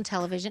of things on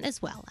television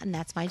as well. And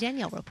that's my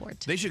Danielle report.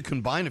 They should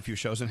combine a few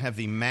shows and have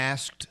the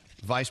masked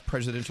vice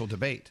presidential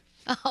debate.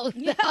 Oh,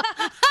 no.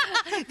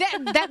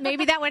 that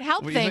maybe that would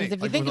help What do you things if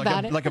you Like think with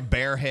about it. Like a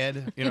bear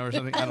head, or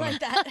something. I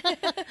don't know.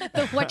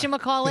 The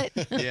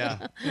whatchamacallit.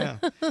 Yeah.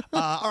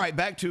 All right,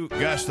 back to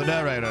Gus, the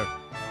narrator.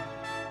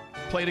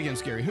 Play it again,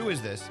 Scary. Who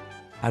is this?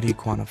 How do you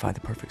quantify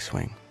the perfect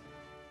swing?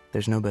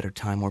 There's no better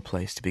time or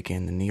place to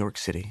begin than New York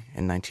City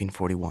in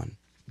 1941,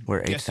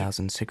 where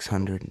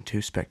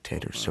 8,602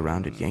 spectators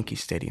surrounded Yankee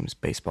Stadium's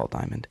baseball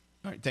diamond.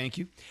 All right, thank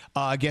you.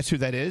 Guess who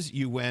that is?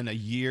 You win a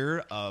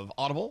year of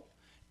Audible,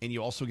 and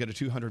you also get a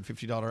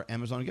 $250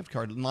 Amazon gift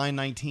card. Line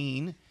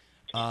 19.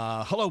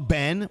 Hello,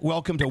 Ben.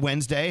 Welcome to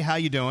Wednesday. How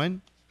you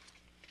doing?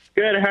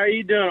 Good. How are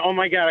you doing? Oh,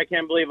 my God. I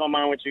can't believe I'm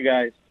on with you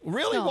guys.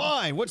 Really?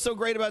 Why? What's so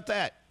great about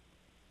that?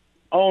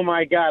 Oh,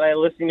 my God. I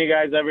listen to you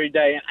guys every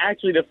day. And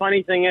actually, the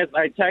funny thing is,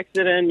 I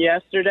texted in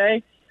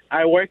yesterday.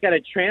 I work at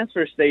a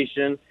transfer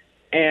station,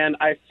 and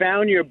I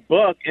found your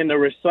book in the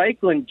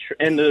recycling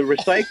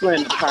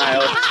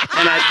pile,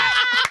 and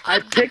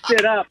I picked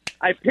it up.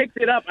 I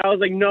was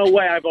like, no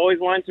way. I've always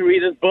wanted to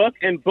read this book,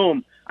 and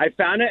boom. I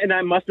found it, and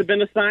I must have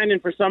been assigned,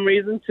 and for some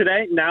reason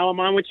today, now I'm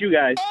on with you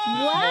guys.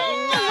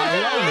 I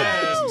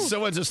love it.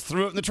 Someone just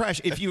threw it in the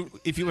trash. If you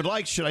would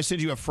like, should I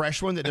send you a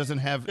fresh one that doesn't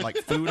have like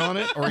food on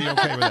it, or are you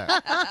okay with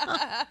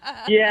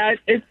that? Yeah,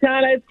 it's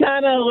kind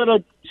of a little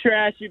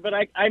trashy, but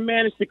I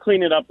managed to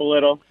clean it up a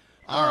little.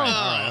 All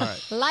right.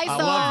 Lysol. I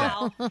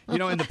love that.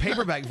 And the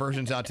paperback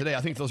version's out today.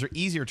 I think those are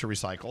easier to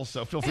recycle,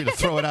 so feel free to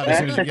throw it out as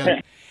soon as you get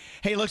it.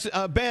 Hey, look,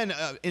 Ben,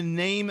 in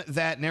Name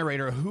That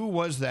Narrator, who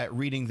was that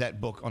reading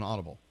that book on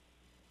Audible?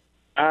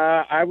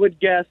 I would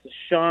guess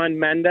Shawn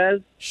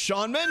Mendes.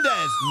 Shawn Mendes.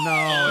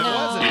 No, it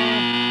wasn't.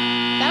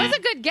 That was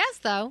a good guess,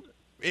 though.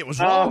 It was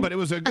wrong, but it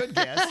was a good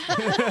guess.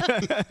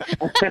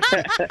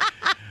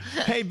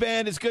 Hey,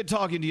 Ben, it's good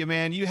talking to you,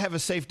 man. You have a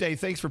safe day.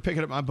 Thanks for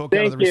picking up my book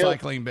out of the Thank you.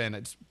 recycling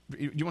bin.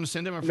 You want to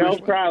send him a fresh No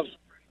one? problem.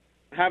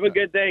 Have a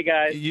good day,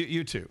 guys.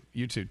 You too.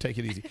 You too. Take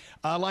it easy.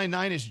 Line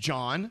 9 is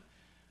John.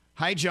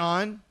 Hi,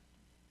 John.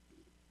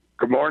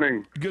 Good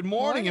morning. Good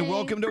morning, and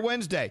welcome to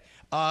Wednesday.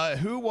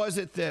 Who was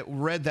it that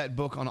read that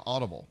book on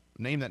Audible?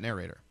 Name that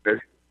narrator.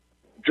 It's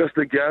just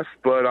a guess,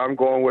 but I'm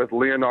going with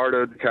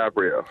Leonardo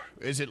DiCaprio.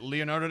 Is it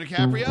Leonardo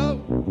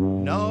DiCaprio?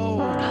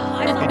 No.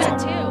 I thought that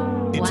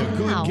too. It's a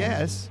good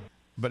guess,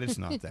 but it's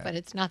not that. But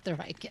it's not the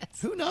right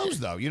guess. Who knows,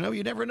 though? You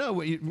never know.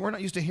 We're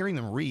not used to hearing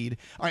them read.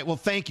 All right, well,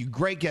 thank you.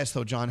 Great guess,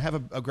 though, John. Have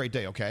a great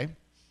day, okay?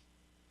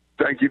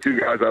 Thank you, too,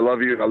 guys. I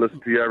love you, and I listen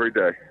to you every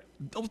day.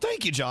 Oh,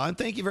 thank you, John.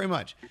 Thank you very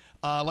much.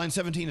 Line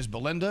 17 is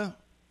Belinda.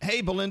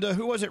 Hey, Belinda,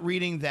 who was it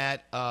reading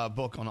that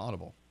book on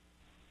Audible?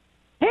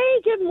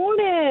 Hey, good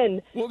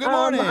morning. Well, good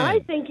morning. I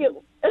think it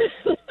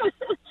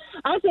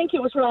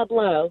was Rob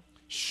Lowe.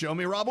 Show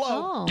me Rob Lowe.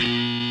 Oh.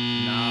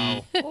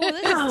 No. Oh,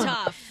 this is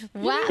tough.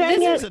 Wow.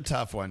 This is a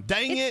tough one.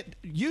 Dang it.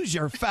 Use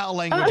your foul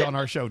language on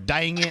our show.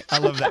 Dang it. I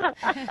love that.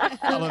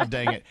 I love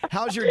dang it.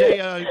 How's your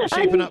day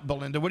shaping up,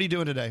 Belinda? What are you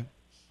doing today?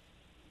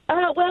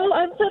 Well,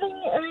 I'm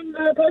sitting in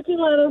the parking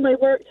lot of my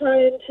work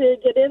trying to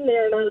get in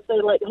there, and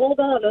they're like, hold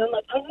on. And I'm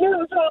like, I knew it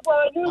was Rob Lowe.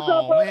 I knew it was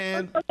Rob Lowe.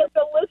 Man. I have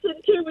to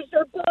listen to was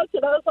your book.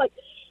 And I was like,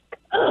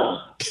 ugh.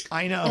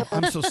 I know.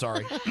 I'm so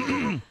sorry.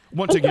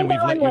 Once again,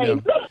 we've let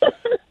you down.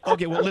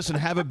 Okay, well, listen,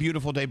 have a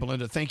beautiful day,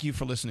 Belinda. Thank you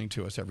for listening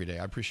to us every day.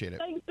 I appreciate it.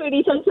 Thanks,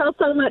 sweetie. Thanks y'all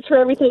so much for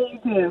everything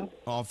you do.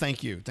 Oh,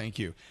 thank you. Thank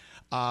you.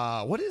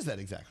 What is that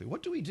exactly?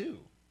 What do we do?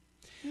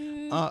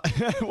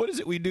 What is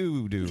it we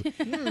do?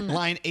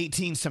 Line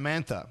 18,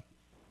 Samantha.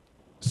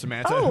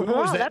 Samantha, Oh, who was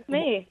wow, that? that's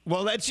me.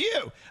 Well, that's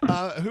you.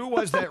 Who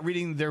was that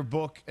reading their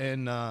book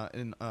on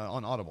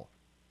Audible?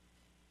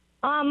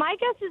 My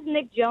guess is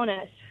Nick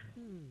Jonas.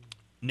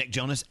 Nick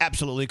Jonas,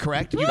 absolutely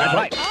correct. You got it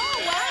right.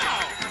 Oh,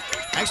 wow.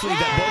 Actually,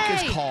 that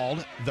book is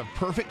called The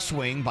Perfect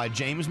Swing by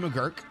James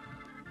McGurk.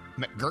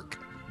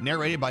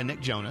 narrated by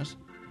Nick Jonas.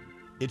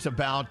 It's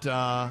about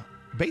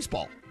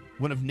baseball,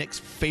 one of Nick's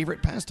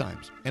favorite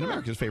pastimes and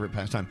America's favorite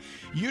pastime.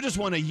 You just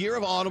won a year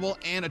of Audible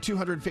and a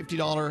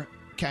 $250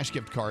 cash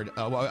gift card,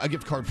 a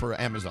gift card for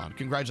Amazon.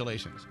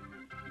 Congratulations.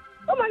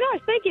 Oh my gosh,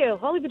 thank you.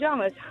 Holy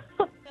pajamas.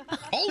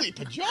 Holy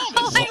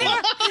pajamas.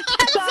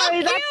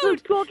 Sorry, that's the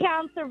school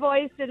counselor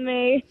voice in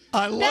me.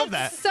 I love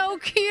That's so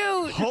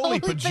cute.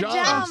 Holy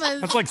pajamas.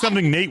 That's like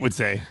something Nate would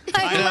say.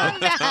 I know.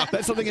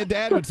 That's something a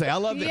dad would say. I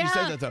love that you Yeah.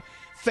 said that, though.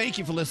 Thank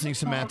you for listening,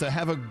 Samantha.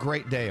 Have a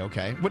great day,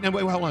 okay? Wait,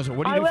 hold on a second.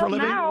 What do you I do for a will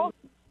living? now.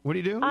 What do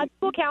you do?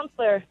 School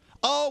counselor.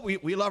 Oh,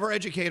 we love our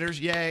educators.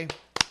 Yay.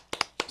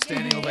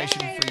 Standing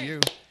ovation for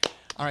you.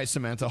 All right,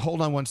 Samantha,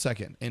 hold on one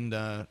second. And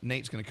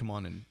Nate's going to come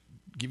on and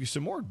give you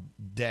some more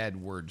dad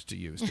words to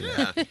use today.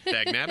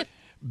 Dagnabbit?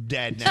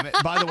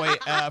 Dadnabbit. By the way,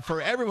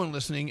 for everyone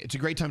listening, it's a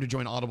great time to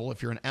join Audible.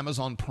 If you're an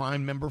Amazon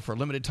Prime member for a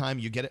limited time,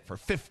 you get it for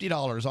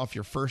 $50 off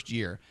your first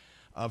year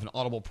of an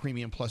Audible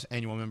Premium Plus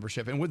annual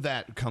membership. And with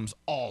that comes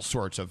all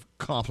sorts of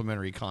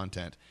complimentary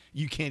content.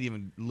 You can't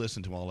even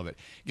listen to all of it.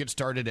 Get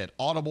started at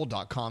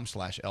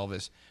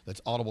audible.com/Elvis.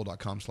 That's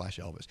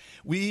audible.com/Elvis.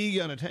 We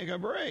gonna take a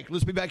break.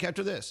 Let's be back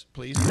after this,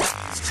 please.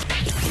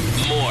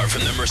 More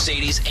from the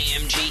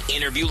Mercedes-AMG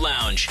Interview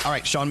Lounge. All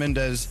right, Shawn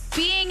Mendes.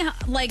 Being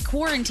like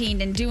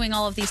quarantined and doing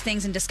all of these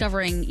things and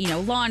discovering,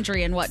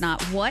 laundry and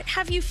whatnot, what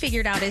have you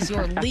figured out is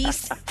your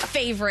least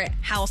favorite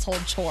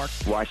household chore?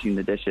 Washing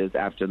the dishes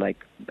after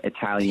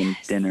Italian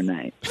dinner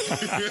night.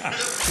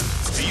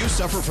 Do you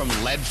suffer from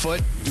lead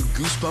foot? Do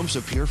goosebumps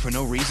appear for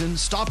no reason?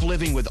 Stop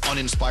living with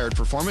uninspired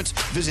performance.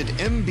 Visit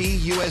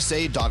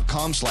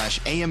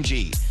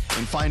mbusa.com/AMG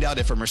and find out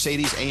if a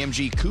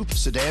Mercedes-AMG Coupe,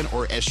 sedan,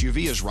 or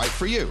SUV is right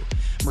for you.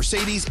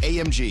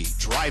 Mercedes-AMG,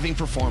 driving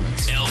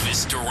performance.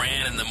 Elvis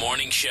Duran in the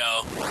Morning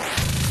Show.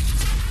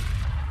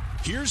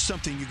 Here's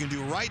something you can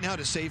do right now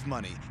to save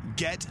money.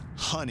 Get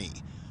Honey.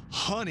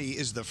 Honey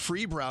is the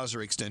free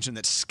browser extension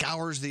that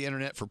scours the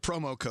internet for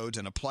promo codes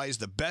and applies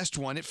the best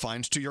one it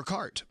finds to your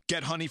cart.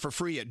 Get Honey for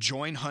free at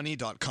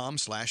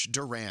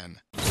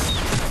joinhoney.com/Duran.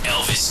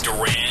 Elvis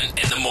Duran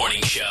and the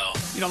Morning Show.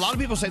 A lot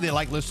of people say they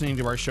like listening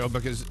to our show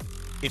because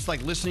it's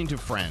like listening to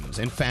friends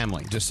and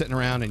family, just sitting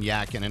around and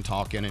yakking and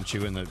talking and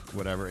chewing the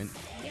whatever.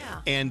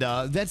 And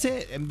that's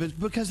it. And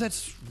because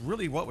that's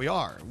really what we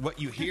are. What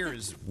you hear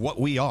is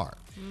what we are.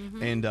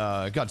 Mm-hmm. And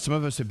God, some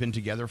of us have been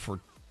together for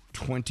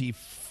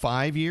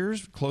 25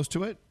 years, close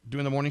to it,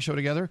 doing the morning show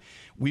together.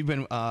 We've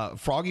been,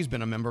 Froggy's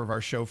been a member of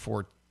our show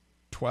for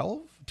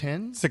 12,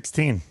 10?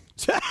 16.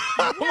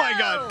 Oh, my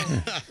God.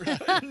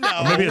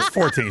 No. Or maybe it's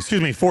 14.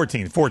 Excuse me,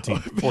 14. It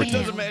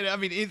doesn't matter. I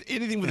mean,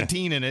 anything with a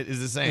teen in it is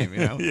the same,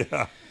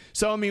 Yeah.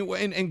 So, I mean,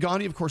 and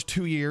Gandhi, of course,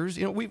 2 years.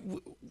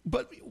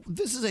 But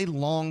this is a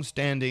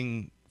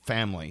long-standing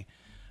family.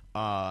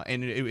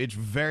 And it's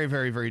very,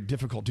 very, very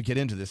difficult to get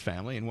into this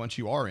family. And once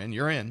you are in,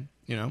 you're in,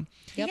 Yep.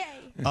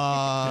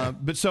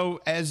 But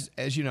so as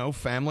you know,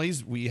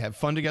 families, we have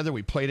fun together,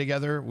 we play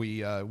together,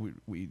 we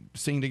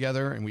sing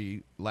together, and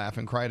we laugh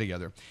and cry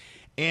together.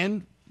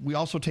 And we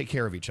also take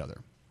care of each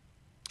other.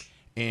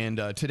 And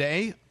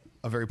today,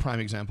 a very prime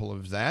example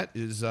of that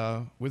is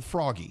with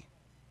Froggy.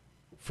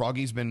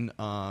 Froggy's been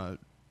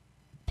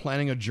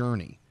planning a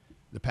journey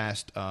the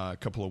past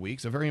couple of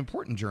weeks, a very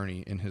important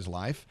journey in his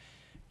life.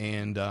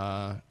 And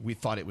we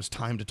thought it was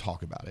time to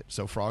talk about it.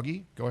 So,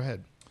 Froggy, go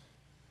ahead.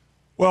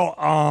 Well,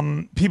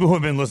 people who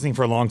have been listening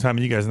for a long time,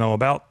 and you guys know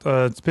about,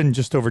 it's been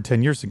just over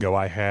 10 years ago,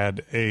 I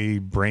had a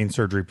brain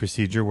surgery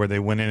procedure where they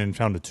went in and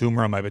found a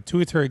tumor on my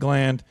pituitary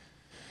gland.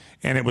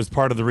 And it was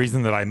part of the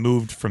reason that I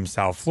moved from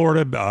South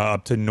Florida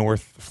up to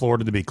North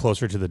Florida to be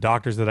closer to the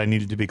doctors that I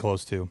needed to be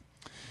close to.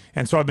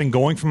 And so I've been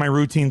going for my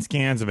routine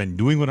scans. I've been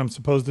doing what I'm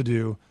supposed to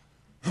do.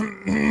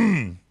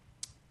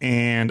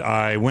 And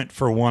I went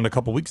for one a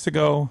couple weeks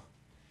ago,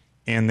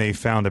 and they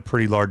found a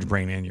pretty large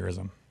brain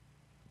aneurysm.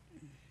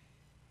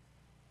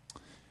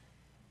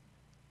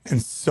 And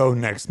so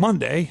next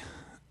Monday,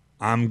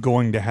 I'm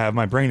going to have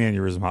my brain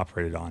aneurysm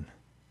operated on.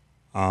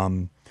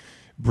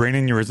 Brain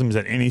aneurysms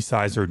at any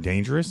size are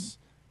dangerous,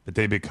 but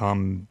they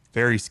become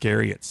very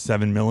scary at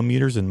 7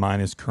 millimeters, and mine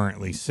is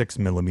currently 6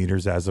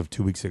 millimeters as of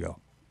 2 weeks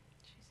ago.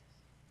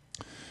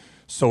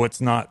 So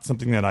it's not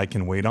something that I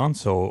can wait on.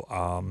 So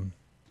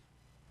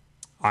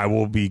I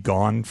will be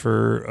gone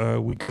for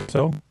a week or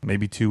so,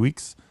 maybe 2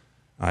 weeks.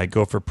 I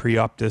go for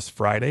pre-op this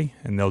Friday,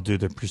 and they'll do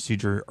the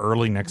procedure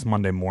early next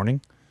Monday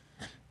morning.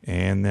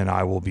 And then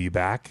I will be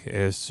back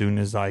as soon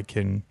as I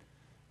can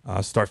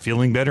start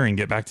feeling better and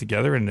get back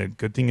together. And the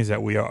good thing is that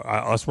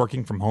us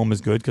working from home is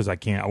good because I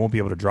won't be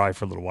able to drive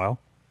for a little while.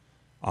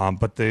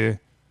 But the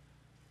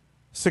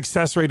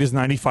success rate is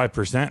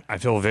 95%. I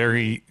feel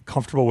very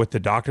comfortable with the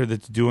doctor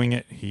that's doing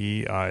it.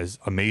 He is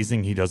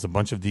amazing. He does a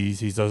bunch of these.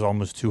 He does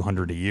almost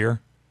 200 a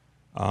year.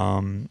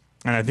 And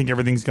I think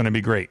everything's going to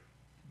be great.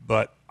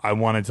 But I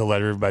wanted to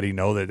let everybody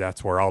know that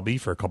that's where I'll be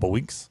for a couple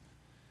weeks.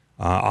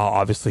 I'll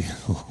obviously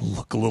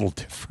look a little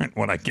different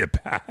when I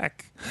get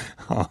back.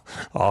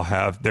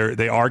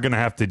 They are going to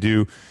have to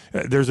do,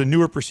 there's a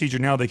newer procedure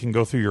now. They can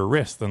go through your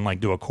wrist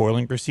and do a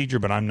coiling procedure,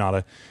 but I'm not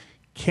a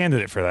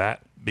candidate for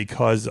that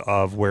because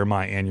of where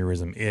my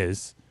aneurysm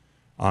is.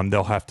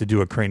 They'll have to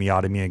do a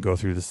craniotomy and go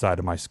through the side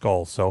of my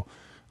skull. So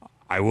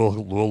I will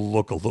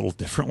look a little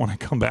different when I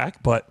come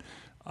back, but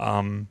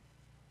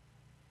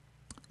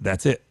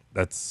that's it.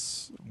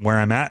 That's where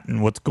I'm at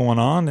and what's going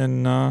on,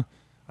 and I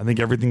think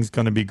everything's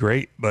going to be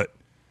great. But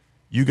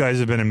you guys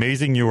have been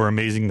amazing. You were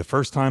amazing the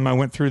first time I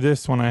went through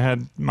this when I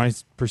had my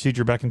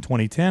procedure back in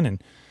 2010,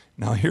 and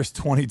now here's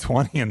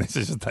 2020, and this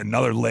is just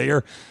another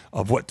layer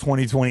of what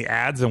 2020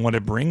 adds and what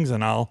it brings,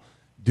 and I'll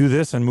do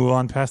this and move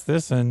on past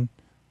this and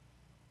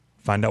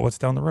find out what's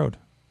down the road.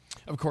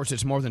 Of course,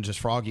 it's more than just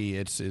Froggy.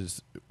 It's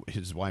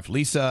his wife,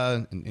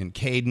 Lisa, and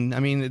Caden. I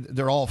mean,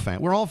 they're all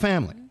we're all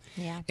family.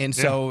 Yeah. And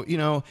so, you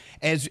know,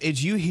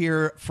 as you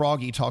hear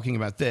Froggy talking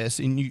about this,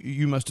 and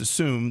you must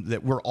assume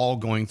that we're all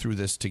going through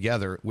this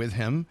together with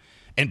him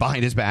and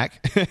behind his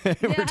back.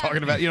 We're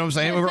talking about, you know what I'm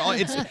saying? We're all,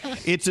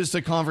 it's just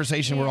a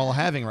conversation we're all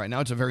having right now.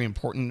 It's a very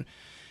important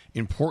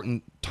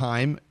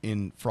time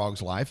in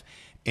Frog's life.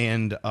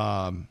 And,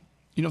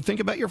 you know, think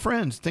about your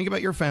friends. Think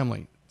about your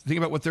family. Think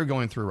about what they're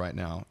going through right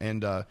now.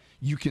 And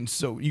you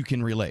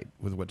can relate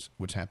with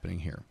what's happening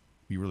here.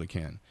 You really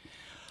can.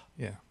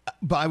 Yeah.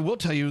 But I will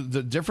tell you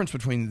the difference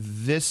between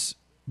this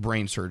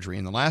brain surgery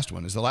and the last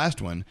one is the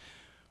last one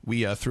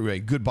we threw a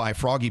goodbye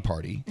Froggy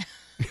party.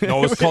 No,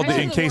 it was called the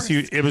in case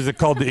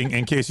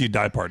you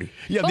die party.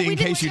 Yeah, the in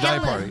case you die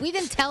party. We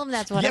didn't tell him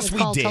that's what Yes, it was we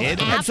called. did.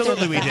 till after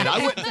Absolutely, we the did.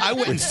 fact. I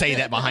wouldn't say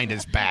that behind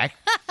his back.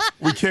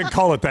 We can't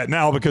call it that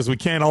now because we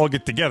can't all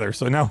get together.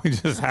 So now we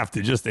just have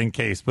to, just in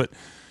case. But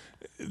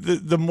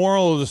the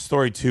moral of the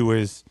story too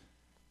is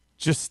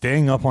just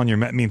staying up on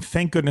your. I mean,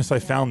 thank goodness I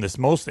found this.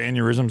 Most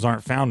aneurysms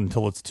aren't found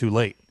until it's too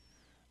late.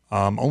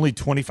 Only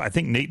 25. I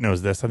think Nate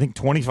knows this. I think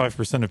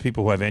 25% of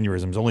people who have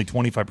aneurysms, only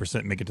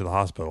 25% make it to the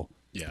hospital.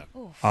 Yeah.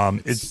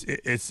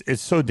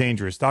 It's so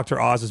dangerous. Dr.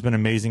 Oz has been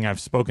amazing. I've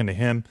spoken to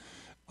him.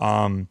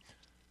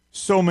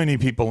 So many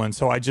people, and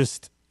so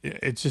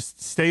it's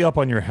just stay up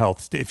on your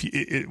health.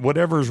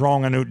 Whatever is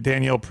wrong. I know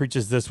Danielle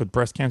preaches this with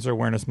Breast Cancer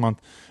Awareness Month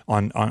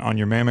on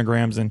your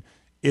mammograms, and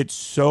it's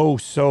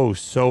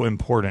so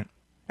important.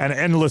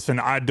 And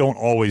listen, I don't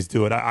always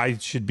do it. I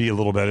should be a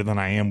little better than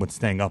I am with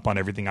staying up on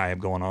everything I have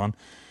going on.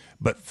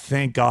 But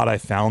thank God I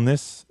found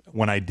this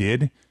when I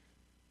did,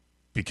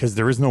 because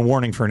there is no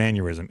warning for an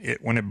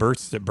aneurysm. When it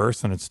bursts,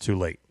 and it's too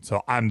late.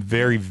 So I'm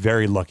very,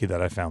 very lucky that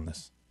I found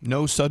this.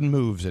 No sudden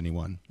moves,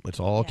 anyone.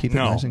 Let's all keep it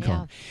nice and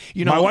calm.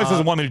 You know, my wife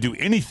doesn't want me to do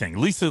anything.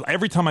 Lisa,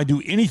 every time I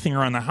do anything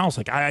around the house,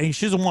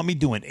 she doesn't want me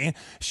doing.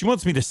 She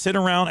wants me to sit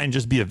around and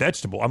just be a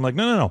vegetable. I'm like,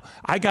 no.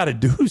 I got to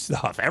do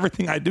stuff.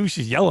 Everything I do,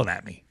 she's yelling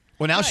at me.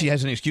 Well, now she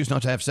has an excuse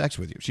not to have sex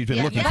with you. She's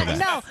been looking for that.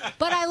 No,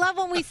 but I love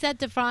when we said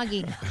to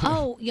Froggy,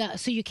 "Oh, yeah,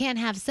 so you can't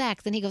have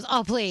sex," and he goes,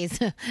 "Oh, please,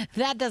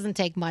 that doesn't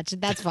take much.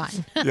 That's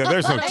fine." Yeah,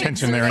 there's no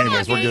tension there,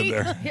 anyways. We're good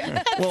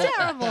there. That's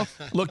terrible.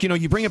 Look,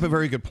 you bring up a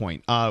very good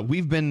point.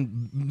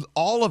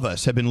 All of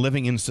us have been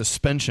living in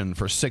suspension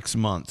for 6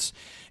 months.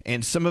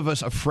 And some of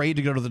us afraid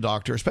to go to the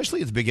doctor,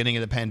 especially at the beginning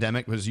of the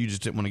pandemic, because you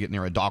just didn't want to get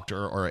near a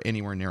doctor or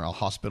anywhere near a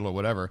hospital or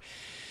whatever.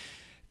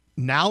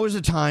 Now is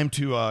the time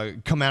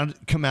to come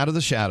out of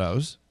the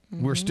shadows.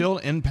 Mm-hmm. We're still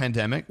in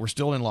pandemic. We're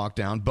still in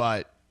lockdown,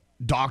 but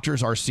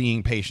doctors are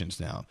seeing patients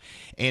now.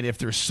 And if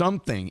there's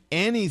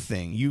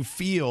anything you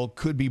feel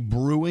could be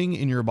brewing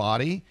in your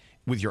body,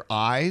 with your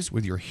eyes,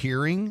 with your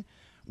hearing,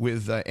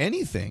 with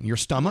anything, your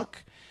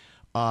stomach,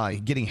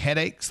 getting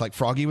headaches like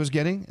Froggy was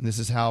getting, and this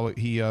is how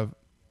he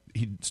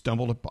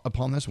stumbled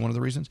upon this, one of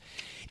the reasons.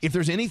 If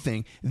there's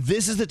anything,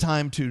 this is the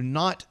time to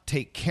not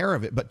take care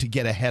of it, but to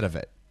get ahead of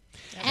it.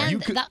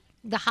 And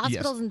the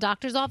hospitals and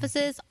doctors'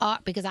 offices are,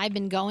 because I've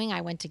been going,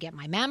 I went to get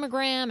my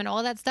mammogram and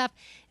all that stuff.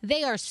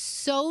 They are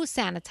so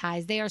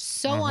sanitized. They are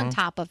so on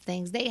top of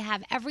things. They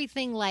have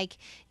everything like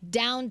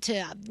down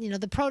to,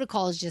 the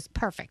protocol is just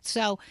perfect.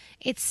 So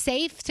it's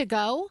safe to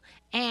go,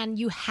 and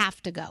you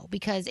have to go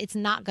because it's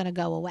not going to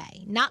go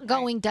away. Not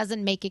going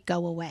doesn't make it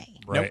go away.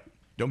 Right. Nope.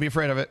 Don't be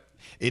afraid of it.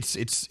 It's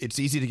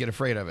easy to get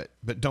afraid of it,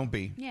 but don't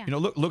be. Yeah.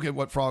 Look at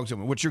what Frog's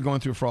doing. What you're going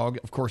through, Frog.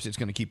 Of course, it's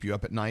going to keep you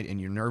up at night,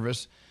 and you're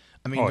nervous.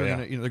 I mean,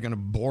 they're going to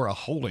bore a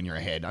hole in your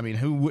head. I mean,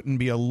 who wouldn't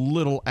be a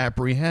little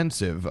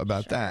apprehensive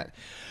about that?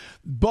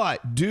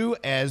 But do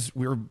as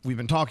we've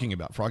been talking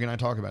about. Frog and I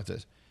talk about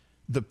this.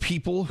 The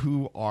people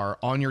who are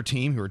on your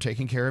team, who are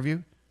taking care of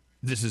you,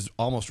 this is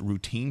almost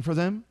routine for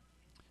them.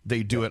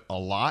 They do it a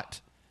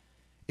lot.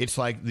 It's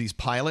like these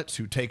pilots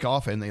who take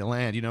off and they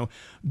land.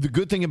 The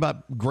good thing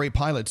about great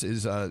pilots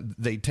is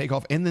they take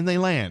off and then they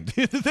land.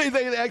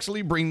 they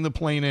actually bring the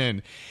plane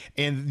in.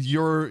 And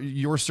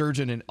your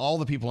surgeon and all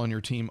the people on your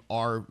team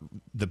are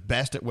the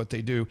best at what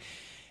they do.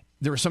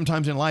 There are some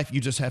times in life you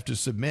just have to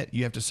submit.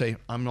 You have to say,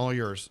 I'm all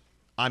yours.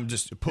 I'm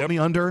just put me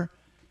under.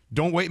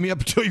 Don't wake me up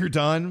until you're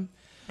done.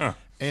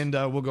 And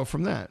we'll go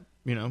from that,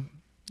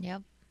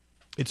 Yep.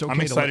 It's okay. I'm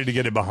excited to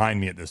get it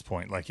behind me at this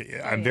point. Like,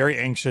 I'm very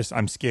anxious.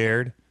 I'm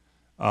scared.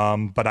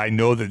 But I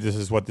know that this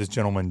is what this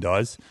gentleman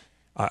does.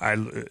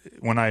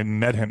 When I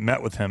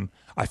met with him,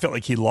 I felt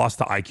like he lost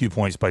the IQ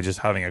points by just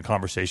having a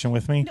conversation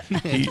with me.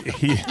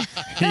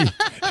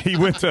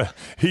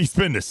 He's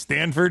been to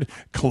Stanford,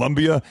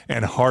 Columbia,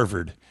 and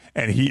Harvard.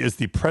 And he is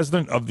the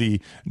president of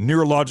the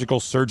Neurological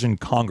Surgeon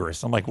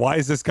Congress. I'm like, why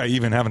is this guy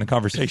even having a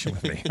conversation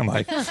with me? I'm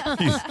like,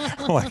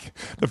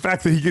 the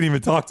fact that he can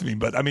even talk to me.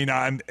 But I mean,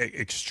 I'm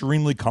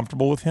extremely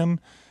comfortable with him.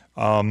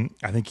 I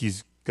think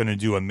he's going to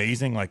do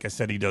amazing. Like I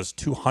said, he does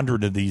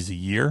 200 of these a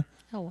year.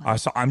 Oh, wow.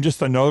 So I'm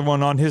just another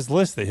one on his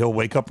list that he'll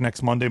wake up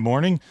next Monday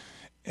morning.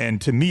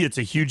 And to me, it's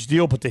a huge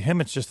deal. But to him,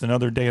 it's just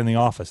another day in the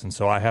office. And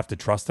so I have to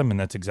trust him. And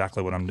that's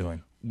exactly what I'm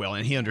doing. Well,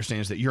 and he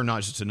understands that you're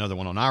not just another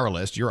one on our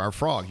list. You're our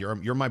frog.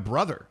 You're my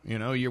brother. You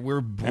know,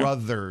 we're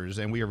brothers,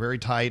 and we are very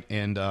tight.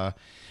 And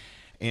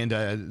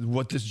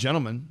what this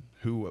gentleman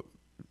who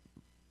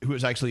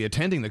is actually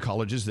attending the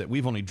colleges that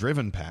we've only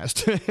driven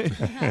past,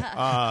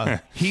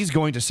 he's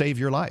going to save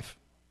your life.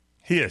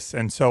 He is.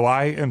 And so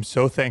I am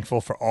so thankful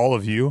for all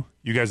of you.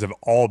 You guys have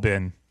all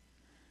been.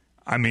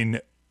 I mean,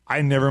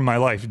 I never in my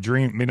life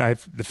dreamed. I mean,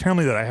 the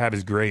family that I have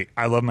is great.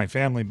 I love my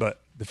family,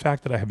 but the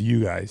fact that I have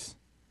you guys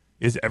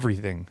is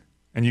everything.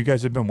 And you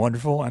guys have been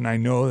wonderful. And I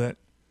know that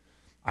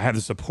I have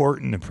the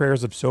support and the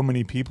prayers of so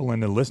many people,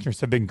 and the listeners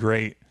have been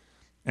great.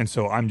 And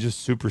so I'm just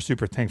super,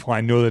 super thankful.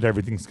 I know that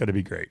everything's going to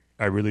be great.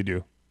 I really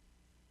do.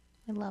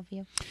 I love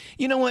you.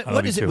 You know what? I love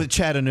What you is it too. with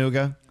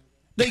Chattanooga?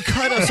 They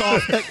cut us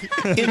off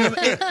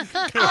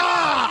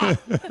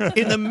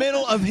in the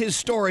middle of his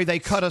story. They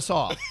cut us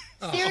off.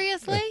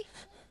 Seriously?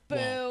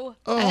 Boo.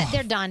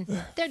 They're done.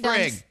 They're done.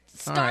 Frig.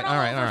 Start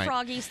all over,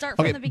 Froggy. Start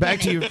from the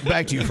beginning.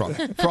 Back to you, Frog.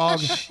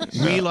 Frog,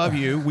 we love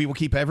you. We will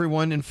keep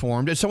everyone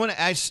informed. And someone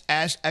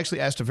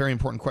actually asked a very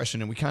important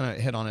question, and we kind of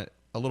hit on it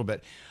a little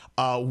bit.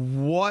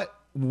 What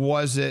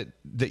was it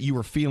that you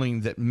were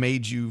feeling that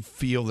made you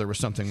feel there was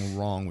something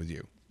wrong with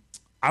you?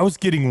 I was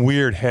getting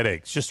weird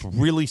headaches, just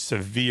really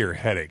severe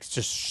headaches,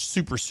 just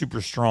super,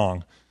 super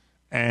strong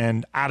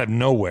and out of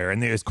nowhere.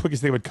 And as quick as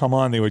they would come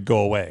on, they would go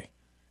away.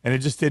 And it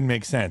just didn't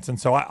make sense. And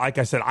so, like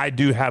I said, I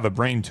do have a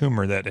brain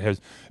tumor that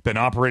has been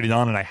operated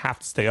on, and I have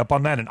to stay up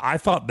on that. And I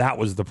thought that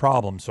was the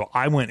problem. So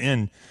I went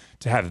in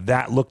to have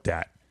that looked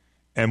at.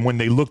 And when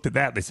they looked at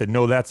that, they said,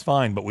 no, that's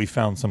fine, but we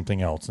found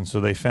something else. And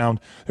so they found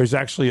there's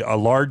actually a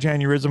large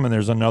aneurysm, and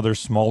there's another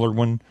smaller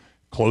one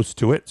close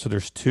to it. So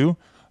there's two.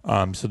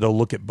 So they'll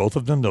look at both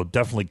of them. They'll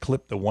definitely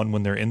clip the one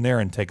when they're in there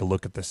and take a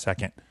look at the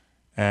second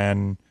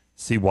and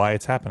see why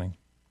it's happening.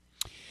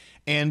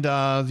 And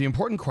the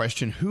important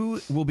question, who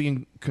will be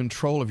in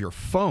control of your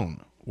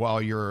phone while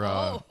you're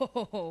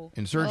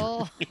in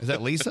surgery? Is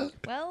that Lisa?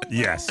 Well,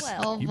 yes.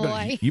 Oh,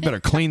 boy. You better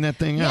clean that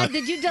thing Yeah, out.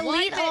 did you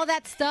delete all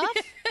that stuff?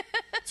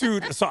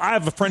 Dude, so I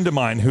have a friend of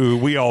mine who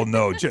we all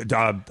know, Jeff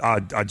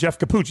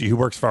Capucci, who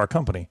works for our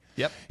company.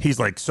 Yep. He's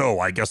like, so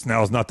I guess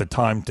now's not the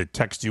time to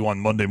text you on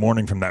Monday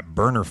morning from that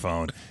burner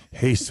phone.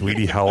 Hey,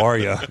 sweetie, how are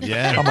you?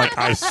 Yeah. I'm like,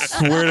 I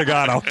swear to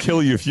God, I'll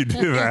kill you if you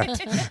do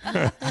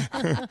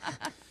that.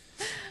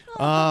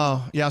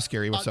 Oh, yeah,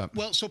 Scary. What's up?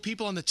 Well, so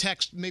people on the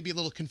text may be a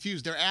little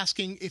confused. They're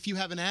asking, if you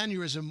have an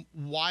aneurysm,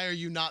 why are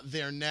you not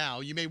there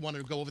now? You may want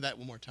to go over that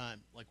one more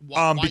time. Like,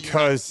 why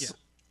because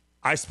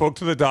I spoke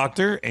to the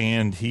doctor,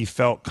 and he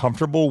felt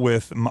comfortable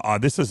with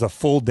this is a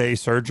full day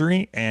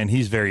surgery, and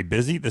he's very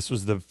busy. This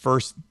was the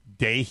first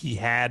day he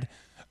had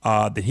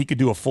that he could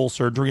do a full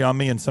surgery on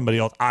me and somebody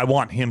else. I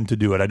want him to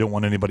do it. I don't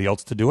want anybody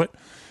else to do it.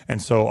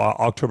 And so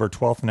October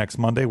 12th, next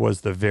Monday,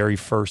 was the very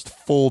first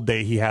full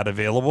day he had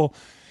available.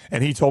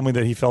 And he told me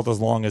that he felt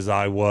as long as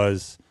I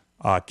was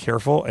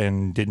careful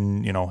and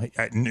didn't,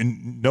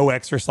 no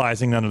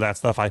exercising, none of that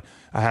stuff. I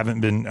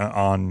haven't been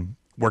on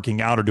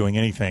working out or doing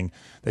anything,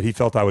 that he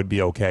felt I would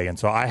be okay. And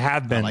so I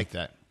have been like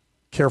that.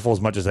 Careful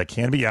as much as I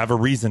can be. I have a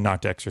reason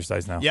not to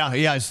exercise now. Yeah,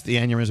 it's the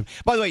aneurysm.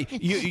 By the way,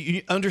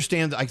 you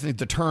understand, I think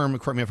the term,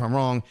 correct me if I'm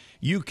wrong,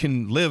 you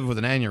can live with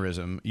an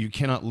aneurysm. You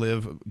cannot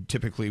live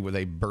typically with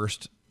a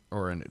burst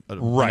or an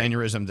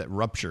aneurysm that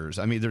ruptures.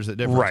 I mean, there's a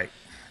difference. Right.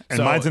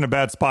 And mine's in a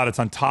bad spot. It's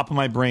on top of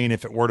my brain.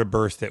 If it were to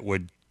burst, it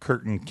would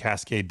curtain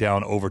cascade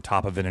down over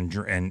top of it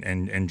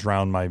and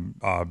drown my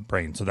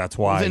brain. So that's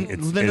why it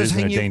is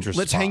in a dangerous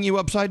Let's spot. hang you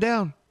upside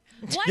down.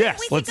 Why Yes,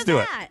 didn't we let's think do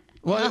of it. that?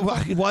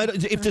 Why,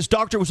 if this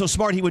doctor was so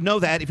smart, he would know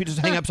that. If you just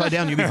hang upside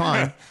down, you'll be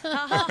fine.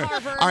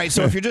 Harvard. All right.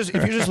 So if you're just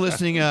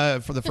listening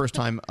for the first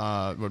time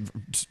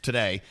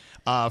today,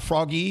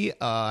 Froggy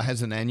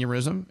has an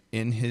aneurysm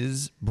in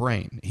his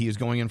brain. He is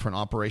going in for an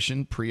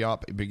operation.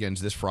 Pre-op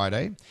begins this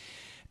Friday.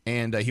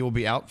 And he will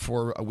be out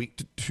for a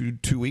week to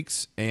 2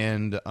 weeks.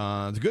 And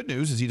the good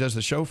news is he does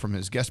the show from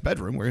his guest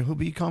bedroom where he'll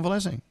be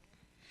convalescing.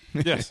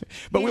 Yes,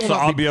 but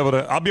I'll be able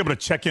to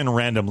check in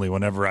randomly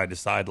whenever I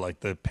decide like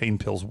the pain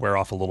pills wear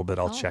off a little bit.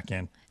 I'll check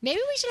in. Maybe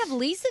we should have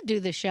Lisa do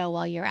the show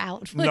while you're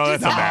out. No,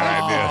 that's a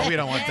bad idea. We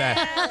don't want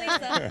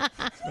that.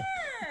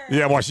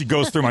 Yeah, while she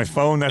goes through my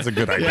phone, that's a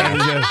good idea.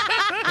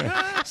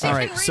 She All can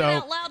right, read so it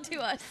out loud to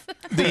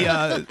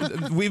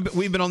us.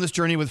 we've been on this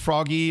journey with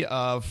Froggy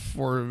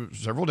for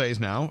several days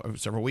now,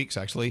 several weeks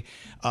actually.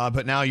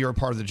 But now you're a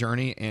part of the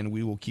journey, and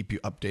we will keep you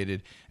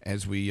updated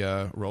as we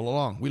roll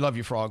along. We love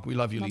you, Frog. We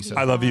love you, Lisa.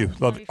 I love you.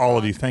 Love all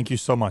of you. Thank you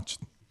so much.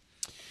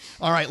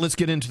 All right, let's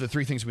get into the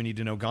three things we need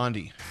to know.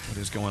 Gandhi, what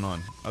is going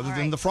on? Other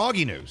than the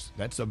Froggy news.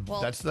 That's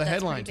the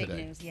headline pretty big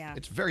today. news, yeah.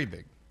 It's very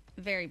big.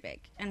 Very big.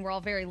 And we're all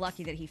very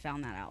lucky that he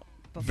found that out.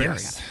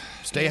 Yes.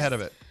 Stay ahead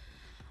of it.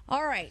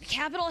 All right.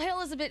 Capitol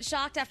Hill is a bit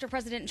shocked after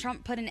President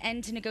Trump put an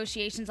end to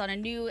negotiations on a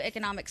new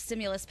economic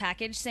stimulus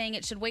package, saying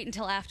it should wait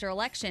until after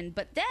election.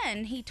 But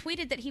then he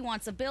tweeted that he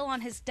wants a bill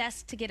on his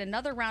desk to get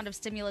another round of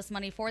stimulus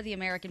money for the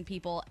American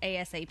people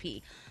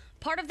ASAP.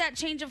 Part of that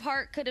change of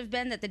heart could have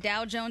been that the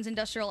Dow Jones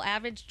Industrial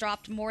Average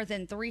dropped more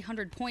than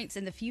 300 points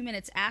in the few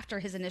minutes after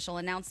his initial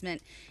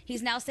announcement.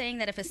 He's now saying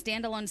that if a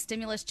standalone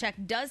stimulus check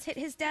does hit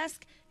his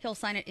desk, he'll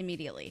sign it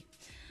immediately.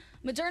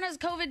 Moderna's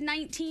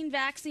COVID-19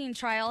 vaccine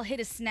trial hit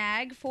a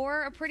snag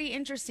for a pretty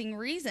interesting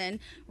reason.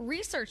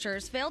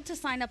 Researchers failed to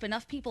sign up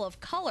enough people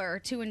of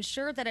color to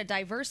ensure that a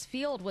diverse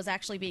field was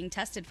actually being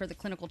tested for the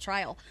clinical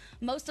trial.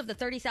 Most of the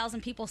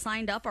 30,000 people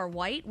signed up are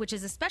white, which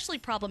is especially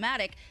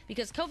problematic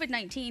because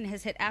COVID-19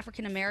 has hit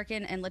African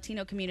American and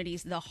Latino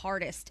communities the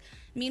hardest.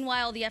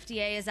 Meanwhile, the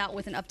FDA is out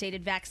with an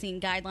updated vaccine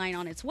guideline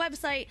on its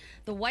website.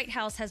 The White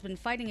House has been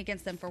fighting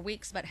against them for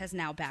weeks, but has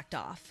now backed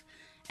off.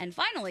 And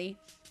finally,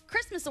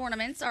 Christmas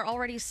ornaments are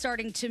already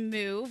starting to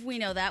move. We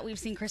know that. We've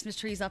seen Christmas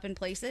trees up in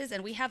places,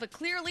 and we have a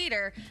clear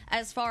leader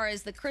as far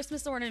as the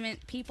Christmas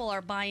ornament people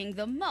are buying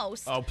the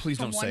most please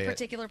from don't one say it.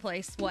 particular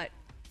place. What? What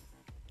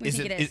do you Is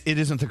think it? it is? It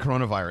isn't the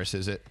coronavirus,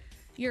 is it?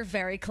 You're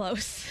very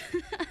close.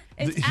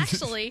 It's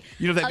actually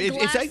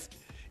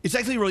it's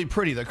actually really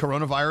pretty. The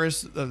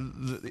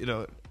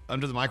coronavirus,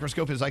 under the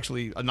microscope is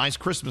actually a nice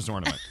Christmas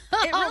ornament.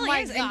 It really my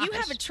is. And you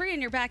gosh. have a tree in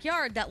your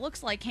backyard that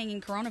looks like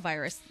hanging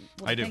coronavirus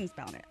little I do. things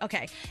on it.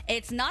 Okay.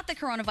 It's not the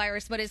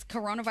coronavirus, but it's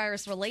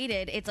coronavirus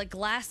related. It's a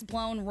glass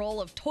blown roll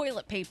of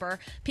toilet paper.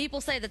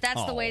 People say that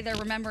that's the way they're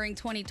remembering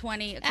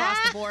 2020 across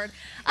the board.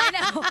 I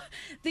know.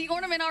 The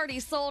ornament already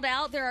sold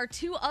out. There are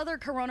 2 other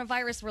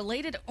coronavirus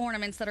related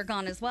ornaments that are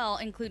gone as well,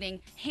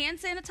 including hand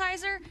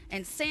sanitizer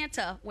and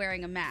Santa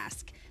wearing a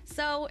mask.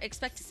 So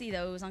expect to see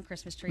those on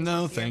Christmas trees.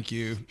 No, this year. thank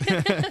you.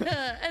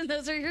 And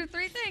those are your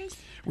 3 things.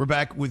 We're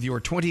back with your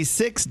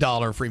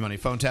 $26 free money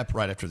phone tap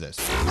right after this.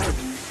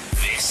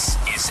 This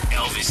is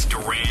Elvis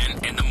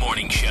Duran and the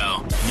Morning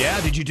Show.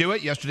 Yeah, did you do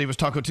it? Yesterday was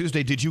Taco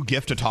Tuesday. Did you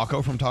gift a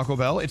taco from Taco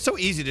Bell? It's so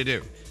easy to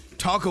do.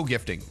 Taco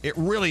gifting. It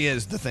really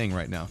is the thing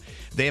right now.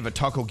 They have a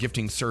taco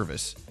gifting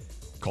service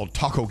called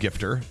Taco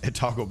Gifter at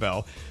Taco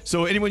Bell.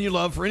 So anyone you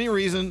love for any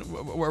reason,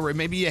 where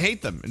maybe you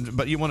hate them,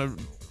 but you want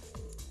to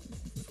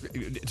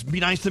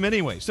be nice to them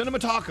anyway, send them a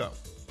taco.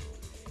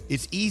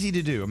 It's easy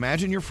to do.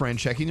 Imagine your friend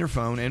checking their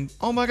phone and,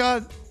 oh my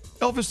God,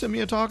 Elvis sent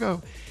me a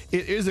taco.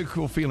 It is a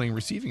cool feeling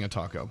receiving a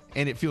taco,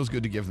 and it feels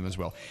good to give them as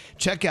well.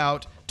 Check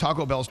out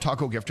Taco Bell's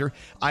Taco Gifter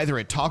either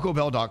at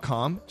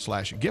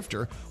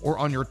tacobell.com/gifter or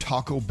on your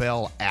Taco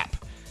Bell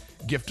app.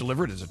 Gift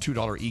delivered is a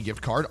 $2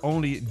 e-gift card,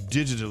 only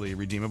digitally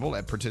redeemable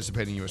at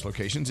participating U.S.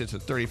 locations. It's a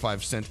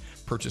 35-cent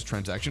purchase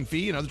transaction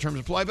fee and other terms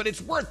apply, but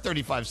it's worth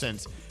 35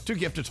 cents to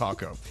gift a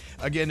taco.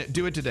 Again,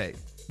 do it today.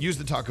 Use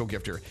the Taco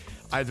Gifter,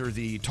 either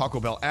the Taco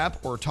Bell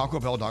app or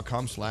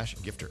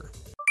tacobell.com/gifter.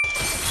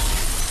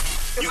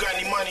 You got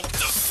any money? The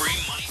free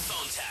money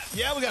phone tap.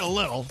 Yeah, we got a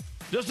little.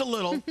 Just a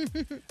little.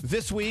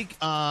 This week,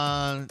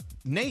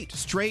 Nate,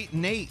 straight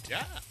Nate,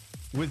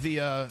 with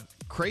the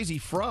crazy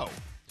fro.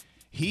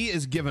 He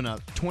is giving up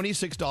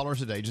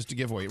 $26 a day just to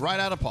give away, right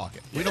out of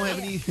pocket. We don't have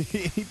any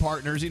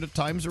partners.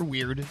 Times are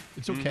weird.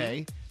 It's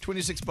okay.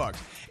 $26.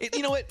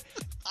 You know what?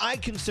 I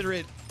consider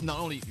it not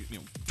only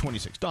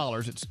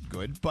 $26. It's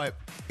good, but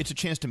it's a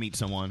chance to meet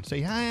someone.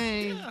 Say,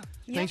 hey,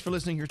 thanks for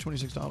listening. Here's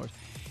 $26.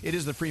 It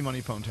is the free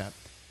money phone tap.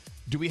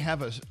 Do we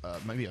have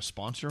maybe a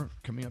sponsor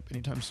coming up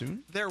anytime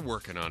soon? They're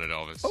working on it,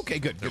 Elvis. Okay,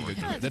 good.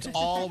 That's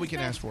all we can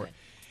ask for.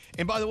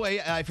 And by the way,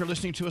 if you're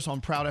listening to us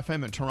on Proud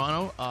FM in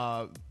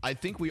Toronto, I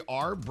think we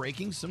are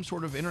breaking some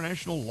sort of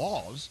international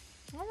laws.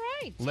 All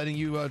right. Letting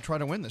you try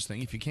to win this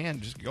thing. If you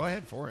can, just go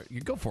ahead for it. You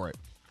go for it.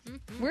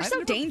 We're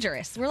so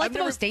dangerous. We're like the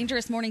most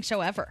dangerous morning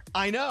show ever.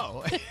 I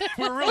know.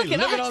 We're really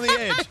living on the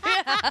edge.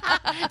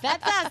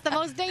 That's us, the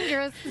most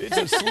dangerous. It's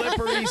a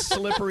slippery,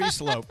 slippery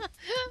slope.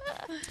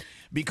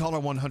 Be caller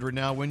 100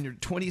 now. Win your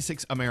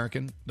 26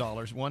 American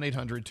dollars.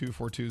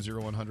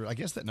 1-800-242-0100. I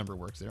guess that number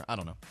works there. I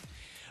don't know.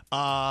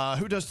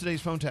 Who does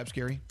today's phone tap,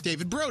 Scary?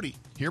 David Brody.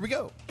 Here we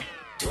go.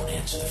 Don't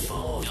answer the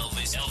phone.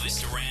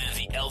 Elvis Duran,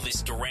 the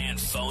Elvis Duran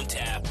phone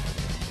tap.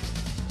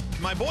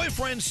 My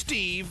boyfriend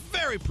Steve,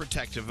 very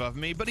protective of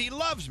me, but he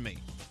loves me.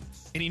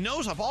 And he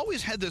knows I've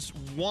always had this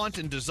want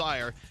and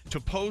desire to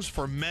pose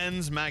for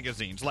men's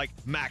magazines like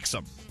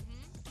Maxim.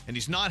 And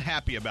he's not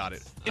happy about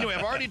it. Anyway,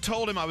 I've already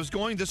told him I was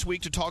going this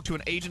week to talk to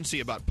an agency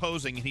about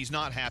posing, and he's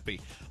not happy.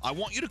 I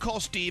want you to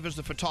call Steve as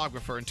the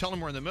photographer and tell him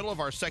we're in the middle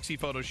of our sexy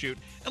photo shoot,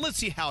 and let's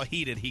see how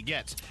heated he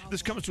gets.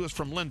 This comes to us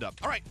from Linda.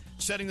 All right,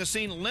 setting the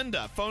scene,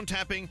 Linda phone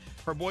tapping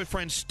her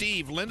boyfriend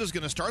Steve. Linda's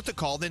going to start the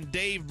call, then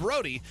Dave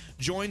Brody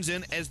joins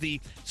in as the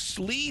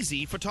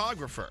sleazy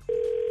photographer.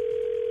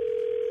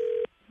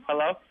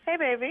 Hello? Hey,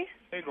 baby.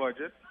 Hey,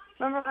 gorgeous.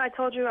 Remember I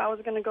told you I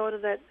was going to go to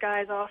that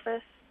guy's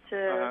office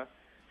to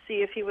see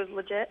if he was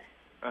legit?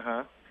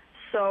 Uh-huh.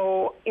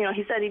 So,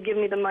 he said he'd give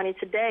me the money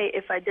today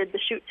if I did the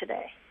shoot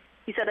today.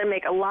 He said I'd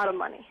make a lot of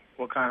money,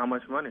 How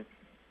much money?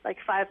 like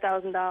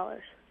 $5,000.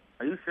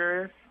 Are you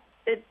serious?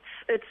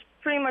 It's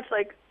pretty much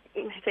like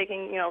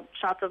taking,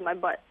 shots of my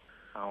butt.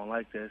 I don't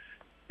like this.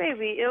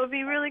 Baby, it would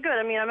be really good.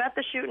 I mean, I'm at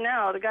the shoot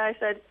now. The guy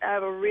said I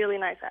have a really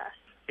nice ass.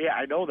 Yeah,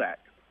 I know that.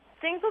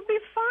 Things will be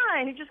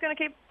fine. He's just going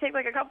to take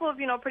like a couple of,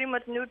 pretty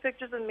much nude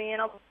pictures of me,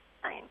 and I'll be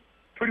fine.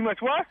 Pretty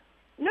much what?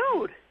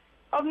 Nude.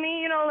 Of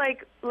me,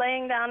 like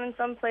laying down in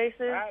some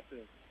places.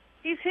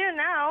 He's here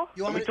now.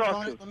 Let me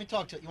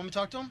talk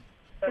to him?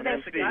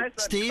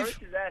 Steve?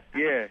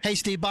 Yeah. Hey,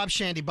 Steve, Bob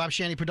Shandy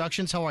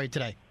Productions. How are you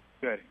today?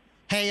 Good.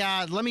 Hey,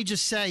 let me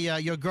just say,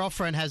 your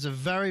girlfriend has a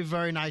very,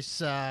 very nice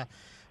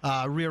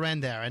rear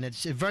end there, and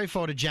it's very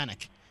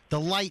photogenic. The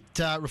light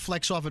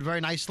reflects off it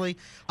very nicely.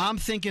 I'm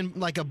thinking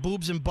like a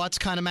boobs and butts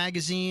kind of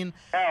magazine.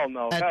 Hell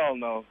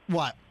no.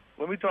 What?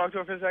 Let me talk to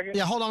her for a second.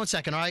 Yeah, hold on 1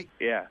 second, all right?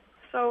 Yeah.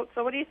 So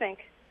what do you think?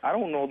 I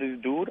don't know this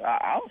dude.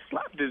 I'll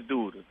slap this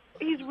dude.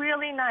 He's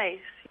really nice.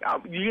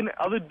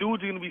 Other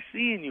dudes are going to be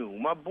seeing you.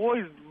 My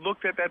boys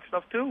looked at that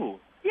stuff too.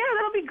 Yeah,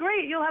 that'll be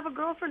great. You'll have a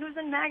girlfriend who's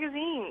in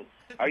magazines.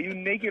 Are you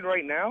naked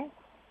right now?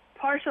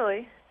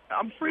 Partially.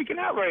 I'm freaking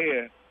out right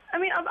here. I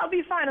mean, I'll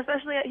be fine,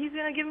 especially he's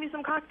going to give me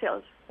some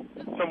cocktails.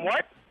 Some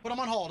what? Put him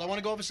on hold. I want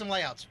to go over some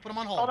layouts. Put him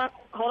on hold.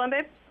 Hold on,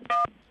 babe.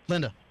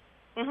 Linda.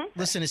 Mm-hmm.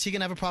 Listen, is he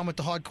gonna have a problem with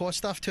the hardcore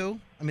stuff too?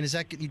 I mean, is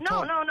that you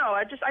No.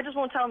 I just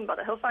won't tell him about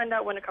it. He'll find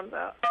out when it comes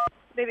out.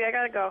 Baby, I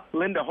gotta go.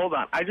 Linda, hold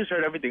on. I just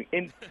heard everything.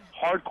 In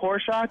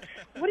hardcore shots?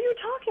 What are you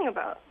talking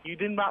about? You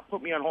did not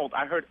put me on hold.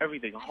 I heard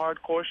everything.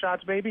 Hardcore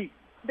shots, baby?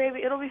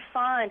 Baby, it'll be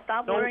fine.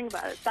 Stop worrying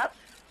about it. Stop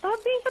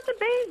being such a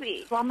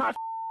baby. Well, I'm not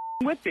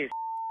with this.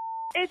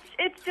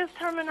 It's just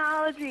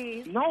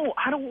terminology. No,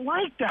 I don't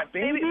like that,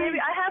 baby. Baby,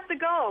 I have to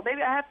go.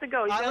 Baby, I have to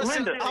go.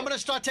 Listen, I'm gonna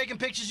start taking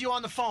pictures of you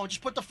on the phone.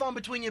 Just put the phone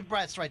between your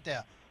breasts right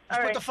there.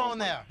 Just put the phone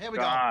there. Here we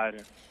go.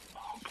 God,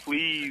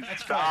 please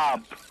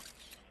stop.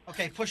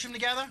 Okay, push them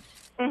together.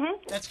 Mm-hmm.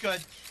 That's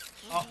good.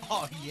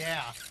 Oh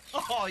yeah.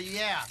 Oh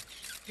yeah.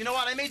 You know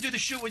what? I may do the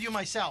shoot with you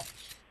myself.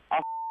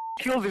 I'll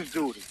kill this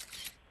dude.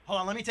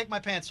 Hold on, let me take my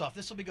pants off.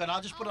 This will be good.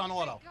 I'll just put it on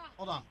auto.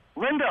 Hold on.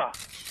 Linda.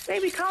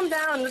 Baby, calm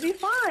down. It'll be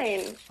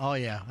fine. Oh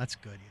yeah, that's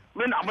good.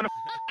 Yeah. Linda, I'm gonna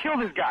kill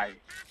this guy.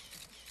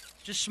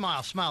 Just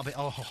smile,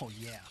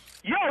 yeah.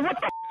 Yo, what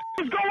the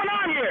is going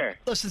on here?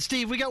 Listen,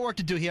 Steve, we got work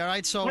to do here, all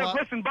right? So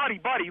listen, buddy,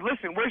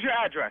 listen. Where's your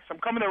address? I'm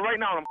coming there right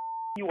now, and I'm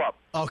you up.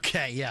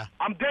 Okay, yeah.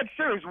 I'm dead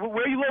serious.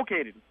 Where are you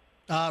located?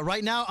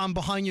 Right now, I'm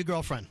behind your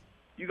girlfriend.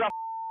 You got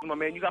my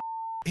man. You got.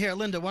 Here,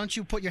 Linda, why don't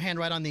you put your hand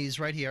right on these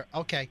right here?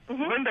 Okay.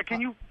 Mm-hmm. Linda, can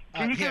you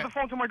give the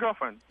phone to my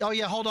girlfriend? Oh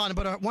yeah, hold on,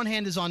 but one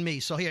hand is on me.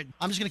 So here,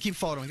 I'm just gonna keep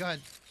photoing. Go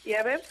ahead.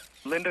 Yeah, babe.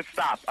 Linda,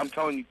 stop. I'm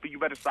telling you, you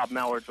better stop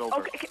now or it's over.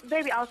 Okay,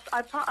 baby, I'll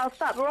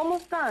stop. We're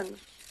almost done.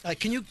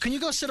 Can you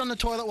go sit on the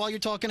toilet while you're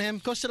talking to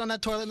him? Go sit on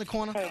that toilet in the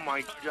corner. Oh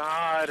my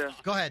God.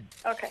 Go ahead.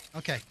 Okay.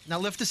 Okay. Now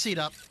lift the seat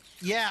up.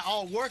 Yeah.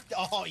 Oh, work.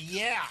 Oh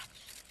yeah.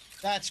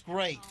 That's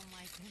great. Oh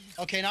my goodness.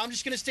 Okay. Now I'm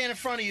just gonna stand in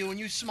front of you and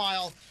you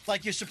smile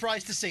like you're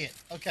surprised to see it.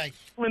 Okay.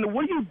 Linda,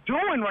 what are you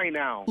doing right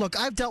now? Look,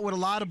 I've dealt with a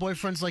lot of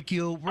boyfriends like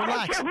you.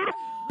 Relax. I don't care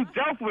who the you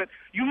dealt with.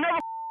 You never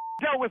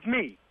dealt with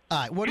me. All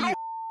right. What do you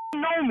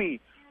don't know me?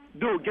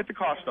 Dude, get the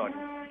car started.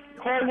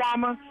 Call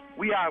Wama.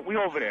 We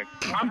over there.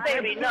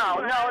 Baby,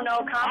 no,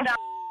 calm down.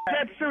 I'm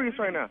dead serious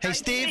right now. Hey,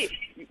 Steve.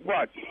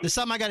 What? There's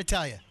something I got to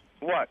tell you.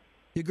 What?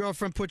 Your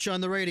girlfriend put you on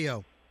the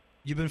radio.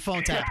 You've been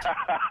phone tapped.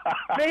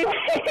 Baby,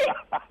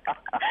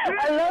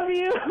 I love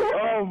you.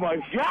 Oh my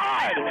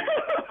God.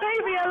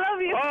 Baby, I love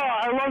you. Oh,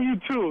 I love you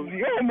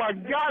too. Oh my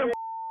God.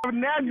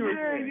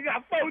 You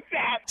got phone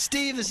tapped.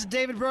 Steve, this is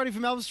David Brody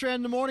from Elvis Duran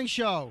in the Morning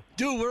Show.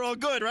 Dude, we're all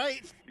good,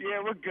 right?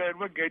 Yeah, we're good.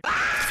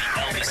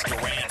 Elvis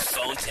Duran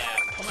phone tap.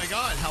 Oh my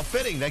God, how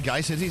fitting. That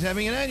guy says he's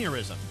having an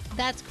aneurysm.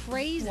 That's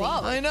crazy.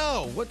 I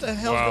know. What the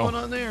hell's going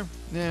on there?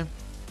 Yeah.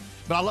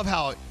 But I love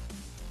how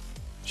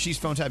she's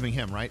phone tapping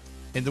him, right?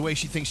 And the way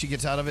she thinks she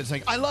gets out of it, it's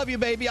like, I love you,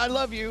 baby. I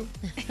love you.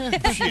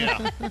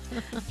 Yeah.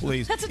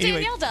 Please. That's what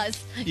Anyway, Danielle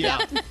does. Yeah.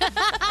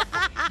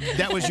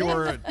 That was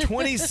your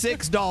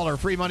 $26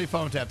 free money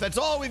phone tap. That's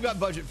all we've got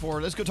budget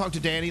for. Let's go talk to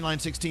Danny, line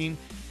 16.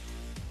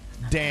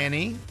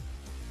 Danny.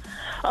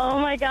 Oh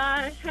my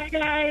gosh. Hi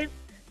guys.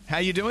 How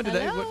you doing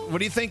today? What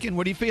are you thinking?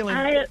 What are you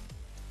feeling?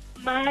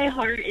 My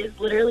heart is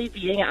literally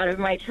beating out of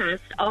my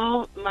chest.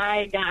 Oh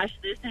my gosh.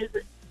 This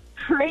is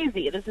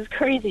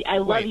crazy. I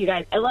love you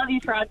guys. I love you,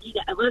 Froggy.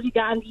 I love you,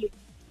 Gandhi.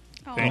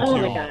 Thank oh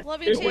you. My God.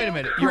 Love you too. Wait a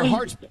minute.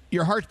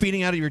 Your heart's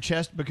beating out of your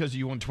chest because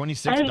you won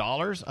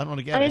 $26? I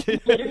don't get it. I'm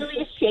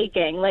literally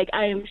shaking. Like,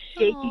 I'm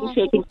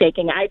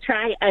shaking. I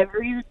try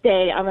every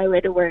day on my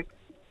way to work.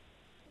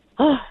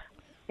 Oh,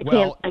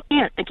 I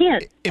can't.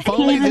 If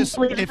only this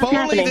would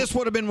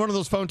have been one of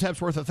those phone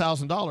taps worth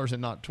 $1,000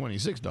 and not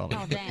 $26. Oh,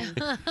 dang.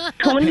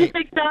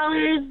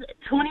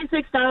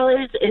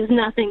 $26 is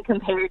nothing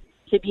compared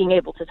to being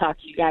able to talk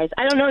to you guys.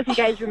 I don't know if you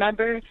guys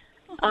remember.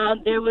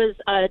 There was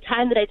a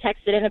time that I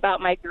texted in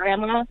about my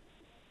grandma,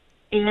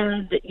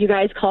 and you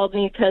guys called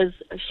me because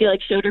she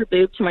showed her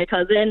boob to my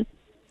cousin,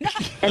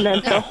 And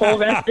then the whole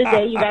rest of the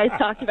day, you guys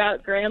talked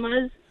about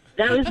grandmas.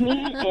 That was me,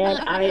 and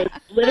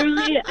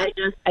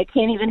I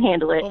can't even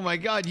handle it. Oh my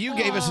God, you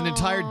gave us an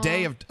entire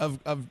day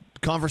of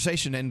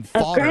conversation and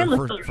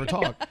fodder for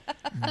talk.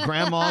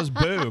 Grandma's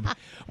boob.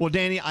 Well,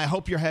 Danny, I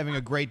hope you're having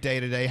a great day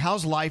today.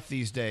 How's life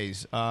these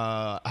days?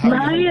 How are you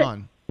holding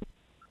on?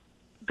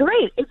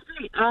 Great, it's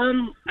great.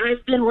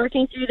 I've been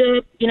working through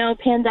the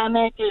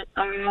pandemic. It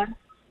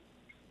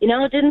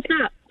didn't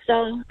stop.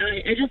 So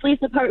I just lease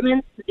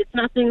apartments. It's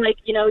nothing like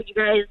you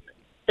guys.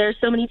 There's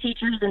so many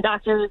teachers and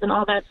doctors and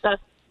all that stuff.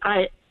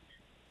 I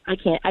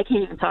can't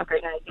even talk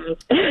right now, guys.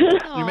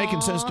 You're making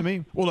sense to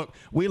me. Well, look,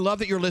 we love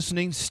that you're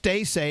listening.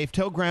 Stay safe.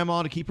 Tell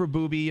Grandma to keep her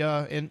boobie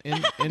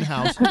in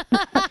house.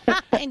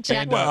 In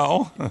check.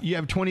 And, you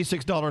have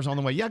 $26 on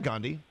the way. Yeah,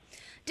 Gandhi.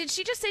 Did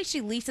she just say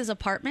she leases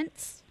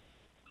apartments?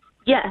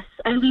 Yes,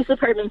 I lease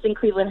apartments in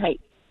Cleveland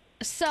Heights.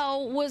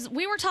 So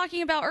we were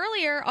talking about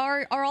earlier,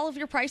 are all of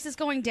your prices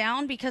going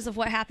down because of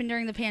what happened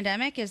during the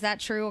pandemic? Is that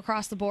true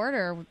across the board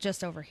or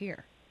just over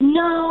here?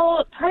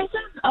 No, prices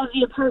of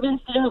the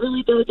apartments didn't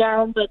really go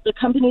down, but the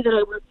company that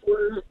I work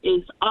for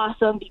is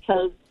awesome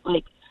because,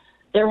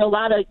 there were a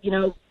lot of,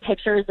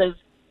 pictures of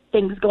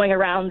things going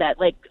around that,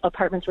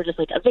 apartments were just,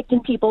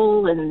 evicting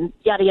people and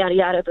yada, yada,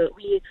 yada, but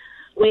we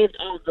waived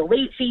all of the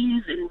late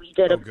fees and we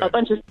did a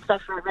bunch of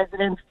stuff for our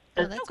residents.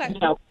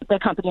 The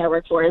company I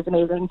work for is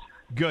amazing.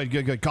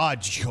 Good.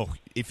 God,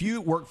 if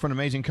you work for an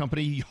amazing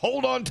company,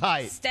 hold on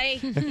tight. Stay.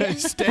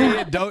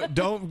 Stay.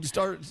 Don't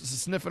start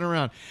sniffing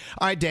around.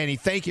 All right, Danny,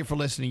 thank you for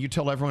listening. You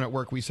tell everyone at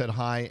work we said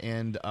hi,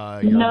 and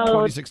you're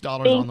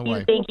 $26 on the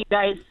way. Thank you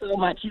guys so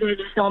much. You guys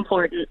are so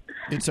important.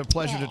 It's a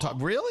pleasure to talk.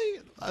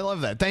 Really? I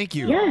love that. Thank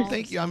you. Yes.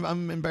 Thank you.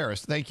 I'm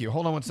embarrassed. Thank you.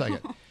 Hold on one second.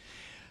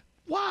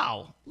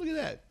 Wow. Look at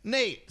that.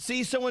 Nate,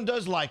 see, someone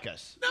does like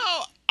us.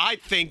 No, I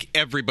think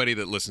everybody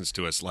that listens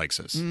to us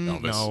likes us,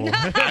 Elvis. No.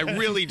 I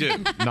really do.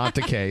 Not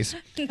the case.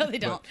 No, they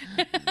don't.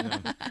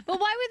 Well,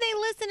 why would they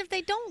listen if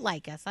they don't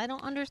like us? I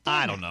don't understand.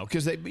 I don't know,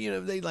 because they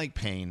like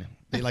pain.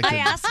 They like I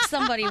asked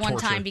somebody one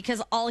torture. time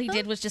because all he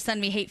did was just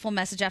send me hateful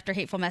message after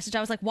hateful message.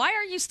 I was like, why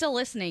are you still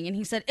listening? And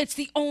he said, it's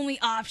the only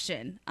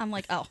option. I'm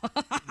like, oh.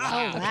 Oh,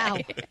 wow.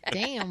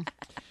 Damn.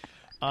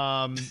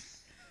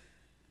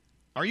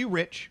 Are you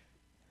rich?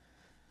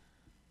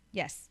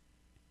 Yes.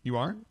 You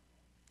are?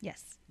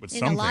 Yes. With In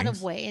some a lot things.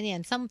 of ways. And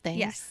in some things.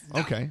 Yes.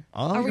 Okay.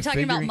 Are You're we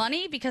talking about figuring-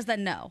 money? Because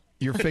then no.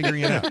 You're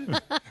figuring it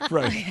out.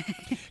 Right.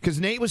 Because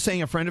Nate was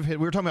saying a friend of his,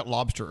 we were talking about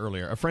lobster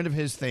earlier. A friend of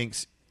his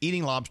thinks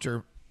eating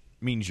lobster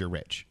means you're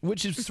rich,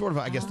 which is sort of,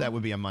 I guess that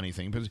would be a money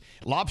thing. Because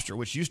lobster,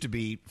 which used to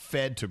be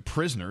fed to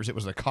prisoners, it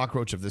was a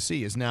cockroach of the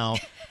sea, is now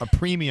a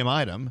premium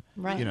item.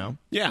 Right.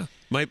 Yeah.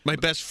 My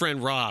best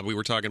friend Rob, we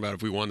were talking about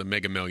if we won the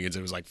Mega Millions,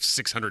 it was like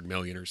 600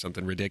 million or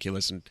something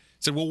ridiculous, and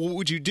said, well, what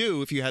would you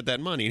do if you had that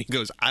money? And he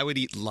goes, I would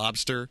eat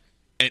lobster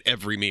at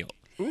every meal.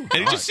 And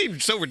it just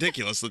seemed so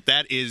ridiculous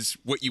that is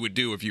what you would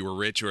do if you were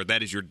rich, or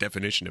that is your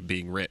definition of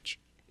being rich.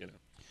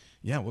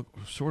 Yeah, what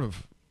sort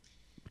of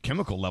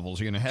chemical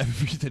levels are you going to have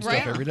if you eat that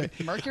stuff every day?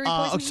 Mercury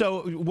poisoning?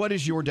 So what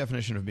is your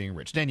definition of being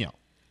rich? Danielle?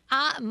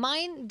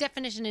 My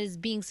definition is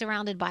being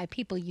surrounded by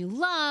people you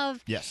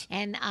love. Yes.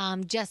 And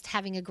just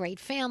having a great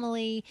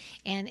family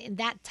and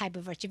that type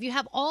of rich. If you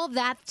have all of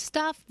that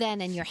stuff, then,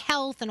 and your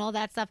health and all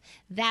that stuff,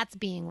 that's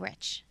being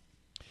rich.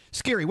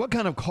 Scary, what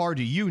kind of car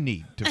do you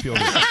need to feel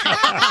rich? Well,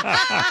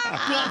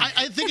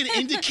 I think an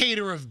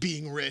indicator of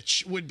being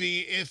rich would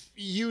be if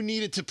you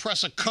needed to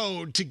press a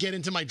code to get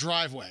into my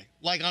driveway.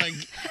 Like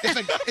if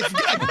a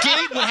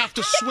gate would have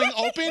to swing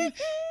open,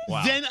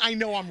 then I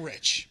know I'm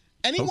rich.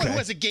 Anyone who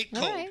has a gate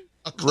code,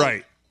 a code,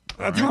 Right.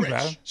 That's you're not rich.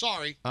 bad.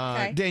 Sorry.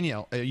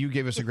 Danielle, you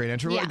gave us a great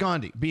answer. Yeah.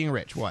 Gandhi, being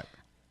rich, what?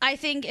 I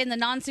think in the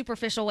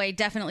non-superficial way,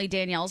 definitely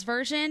Danielle's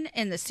version.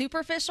 In the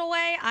superficial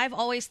way, I've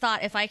always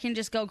thought if I can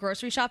just go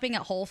grocery shopping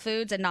at Whole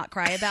Foods and not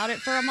cry about it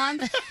for a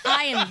month,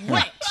 I am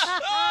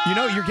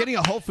rich. You're getting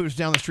a Whole Foods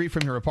down the street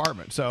from your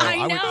apartment, so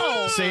I would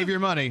know. save your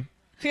money.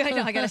 I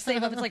know, I got to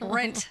save up. It's like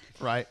rent.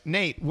 Right.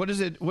 Nate, what is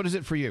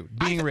it for you?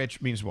 Being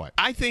rich means what?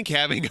 I think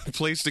having a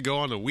place to go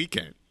on the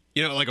weekend.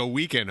 Like a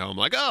weekend home.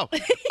 Like, I'm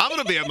going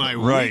to be at my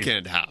Right.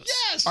 weekend house.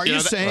 Yes. Are you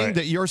saying Right.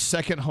 that you're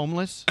second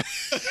homeless?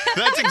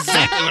 That's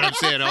exactly what I'm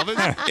saying,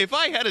 Elvis. If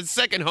I had a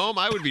second home,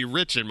 I would be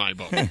rich in my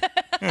book. I'm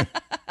going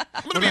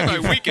to be at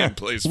my weekend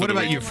place. What for the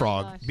about you, weekend.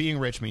 Frog? Being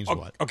rich means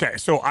what? Okay,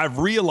 so I've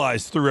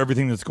realized through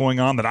everything that's going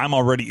on that I'm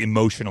already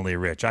emotionally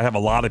rich. I have a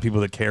lot of people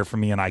that care for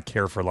me, and I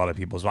care for a lot of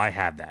people, so I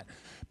have that.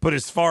 But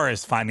as far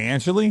as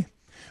financially,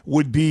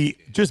 would be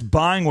just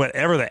buying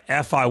whatever the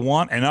F I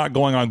want and not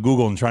going on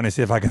Google and trying to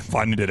see if I can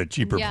find it at a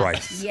cheaper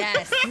price.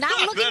 Yes. Not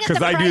looking at the Because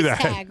price I do that.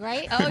 tag,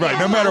 right? Oh, Right. yeah.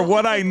 No matter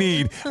what I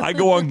need, I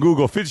go on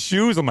Google. If it's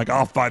shoes, I'm like,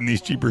 I'll find these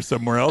cheaper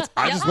somewhere else.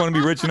 I just want to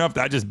be rich enough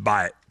that I just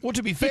buy it. Well,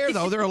 to be fair,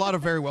 though, there are a lot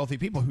of very wealthy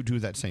people who do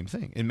that same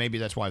thing, and maybe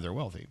that's why they're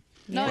wealthy.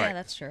 No, yeah,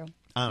 that's true.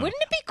 Wouldn't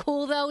it be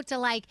cool though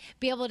to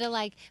be able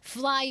to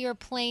fly your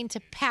plane to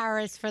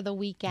Paris for the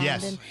weekend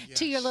Yes. and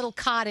to your little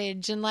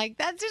cottage and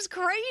that's just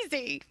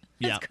crazy.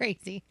 That's Yeah.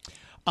 crazy.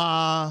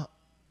 I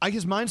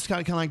guess mine's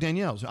kind of like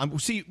Danielle's.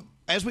 See,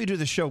 as we do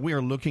the show, we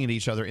are looking at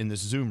each other in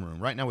this Zoom room.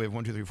 Right now we have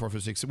 1, 2, 3, 4,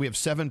 5, 6. We have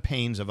 7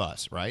 panes of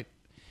us, right?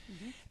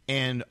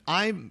 And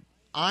I'm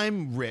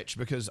rich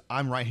because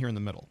I'm right here in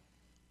the middle,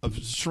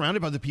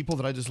 surrounded by the people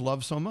that I just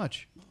love so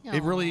much.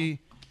 It really.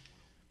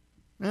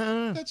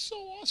 That's so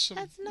awesome.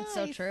 That's nice. That's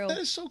so true. That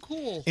is so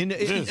cool. And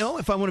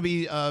if I want to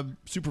be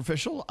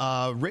superficial,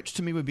 rich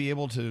to me would be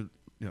able to,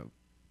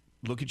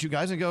 look at you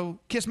guys and go,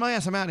 kiss my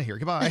ass, I'm out of here.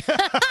 Goodbye.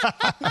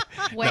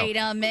 Wait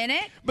a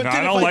minute. But No,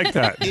 then I don't like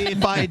that.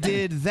 If I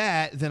did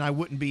that, then I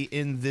wouldn't be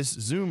in this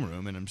Zoom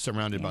room, and I'm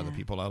surrounded by the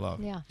people I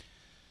love. Yeah.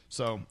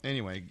 So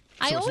anyway,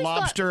 I it's always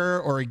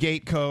lobster or a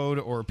gate code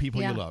or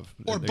people you love.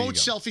 Or There you boat go.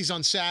 selfies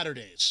on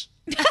Saturdays.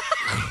 You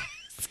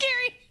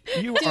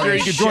Scary,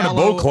 you could join a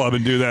boat club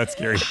and do that,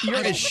 Scary. You're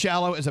as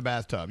shallow as a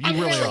bathtub. You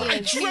really are. I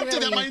dreamt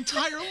of that my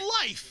entire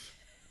life.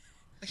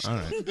 All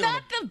right.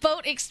 Not the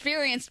boat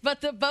experience,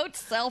 but the boat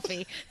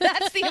selfie.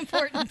 That's the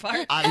important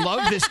part. I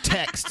love this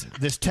text.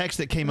 This text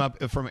that came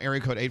up from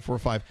area code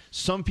 845.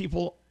 Some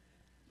people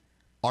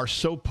are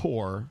so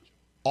poor,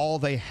 all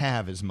they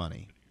have is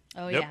money.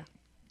 Oh, yeah.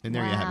 And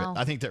there you have Wow. it.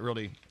 I think that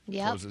really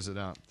closes it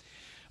out.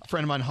 A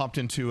friend of mine hopped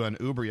into an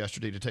Uber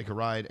yesterday to take a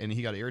ride, and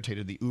he got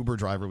irritated. The Uber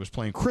driver was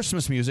playing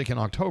Christmas music in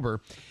October.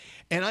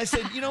 And I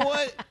said, you know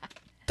what?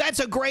 That's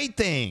a great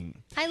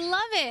thing. I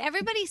love it.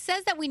 Everybody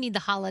says that we need the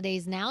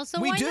holidays now,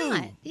 so we why do.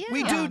 not? Yeah.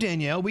 We do,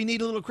 Danielle. We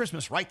need a little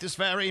Christmas right this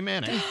very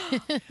minute.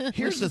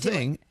 Here's the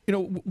thing.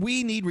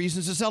 We need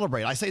reasons to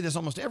celebrate. I say this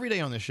almost every day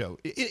on this show.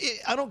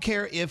 I don't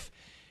care if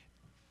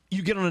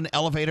you get on an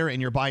elevator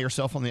and you're by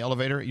yourself on the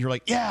elevator. You're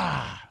like,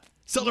 yeah,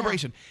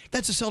 celebration. Yeah.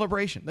 That's a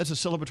celebration. That's a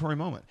celebratory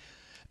moment.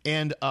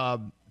 And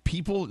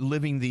people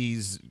living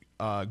these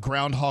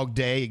Groundhog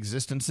Day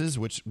existences,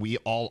 which we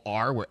all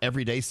are, where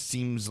every day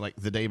seems like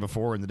the day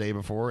before and the day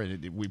before,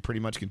 and we pretty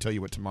much can tell you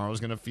what tomorrow is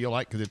going to feel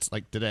like because it's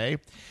like today.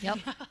 Yep.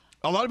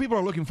 A lot of people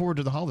are looking forward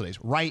to the holidays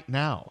right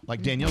now.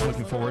 Like Danielle's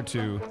looking forward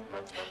to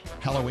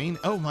Halloween.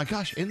 Oh my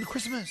gosh, and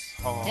Christmas.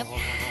 Yep.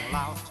 Oh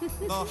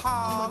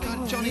my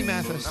God, Johnny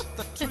Mathis.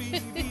 The tree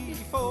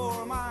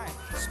before my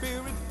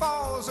spirit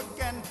falls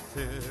again.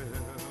 Fill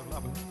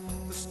up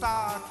the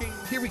stocking.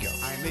 Here we go.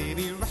 I may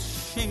be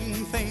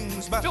rushing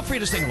things, but feel free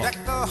to sing along.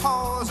 Deck the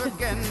halls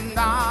again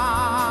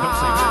down. Don't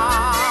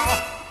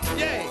sing.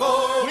 Yay!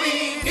 For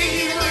we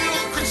need a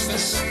little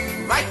Christmas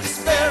right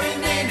this very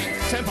minute.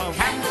 Tempo.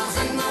 Candles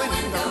in the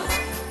window,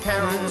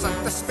 carols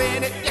at the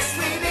spinet. Yes,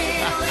 we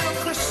need a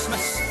little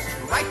Christmas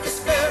right this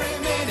very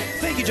minute.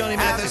 Thank you, Johnny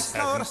Mathis.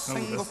 Not a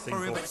single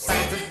furry, but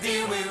Santa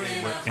dear, we're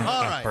in.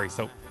 All right. Sorry,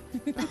 so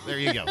there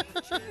you go.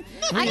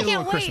 I need a little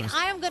can't wait. Christmas.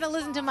 I am going to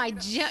listen to my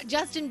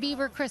Justin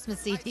Bieber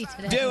Christmas CD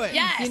today. Do it.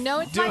 Yes. You know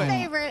it's Do my it.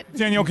 favorite.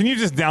 Danielle, can you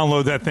just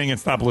download that thing and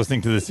stop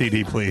listening to the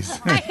CD, please?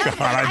 God,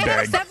 I I have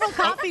beg. several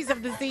copies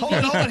of the CD. Hold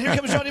on. Here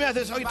comes Johnny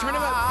Mathis. Oh, you turn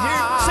him up.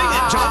 Here, sing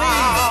it,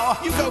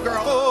 Johnny. You go,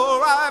 girl.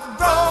 For I've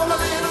grown a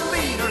little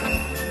leaner,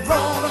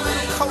 grown a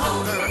little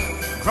colder,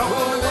 grown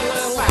a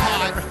little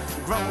sadder,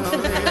 grown a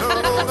little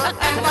older,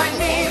 and I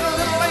need a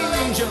little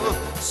angel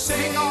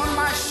sitting on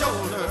my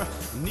shoulder.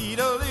 Need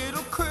a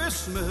little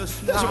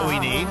Christmas now. That's what we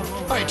need.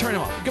 All right, turn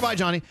him off. Goodbye,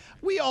 Johnny.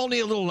 We all need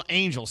a little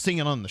angel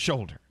singing on the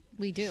shoulder.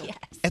 We do. Yes.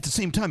 At the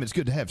same time, it's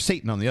good to have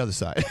Satan on the other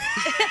side.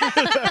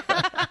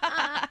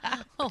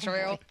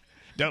 True.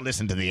 Don't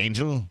listen to the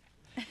angel.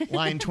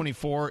 Line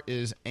 24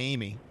 is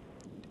Amy.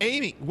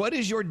 Amy, what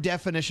is your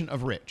definition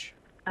of rich?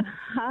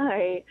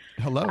 Hi.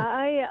 Hello.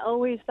 I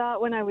always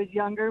thought when I was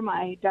younger,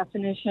 my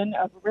definition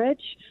of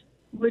rich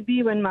would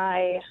be when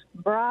my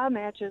bra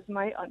matches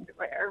my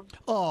underwear.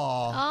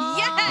 Oh.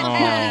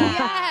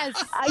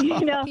 Yes. I'm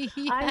going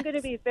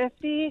to be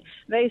 50.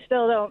 They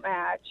still don't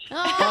match.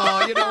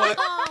 Oh, you know what?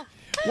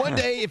 One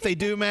day, if they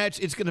do match,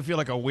 it's going to feel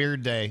like a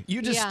weird day.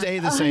 You just stay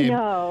the I same.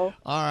 know.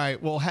 All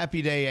right. Well,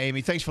 happy day,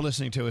 Amy. Thanks for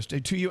listening to us.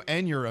 To you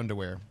and your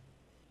underwear.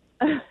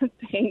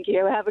 Thank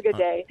you. Have a good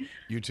day.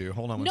 You too.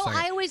 Hold on one No, second.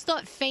 I always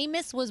thought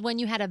famous was when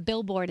you had a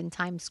billboard in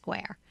Times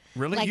Square.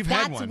 Really? Like You've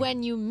had that's one.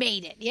 when you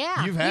made it.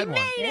 Yeah. You've had you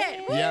one. made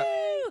it. Yeah.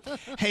 Woo!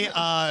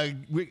 Hey,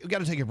 we got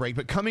to take a break,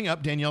 but coming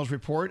up, Danielle's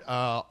report.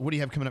 What do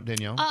you have coming up,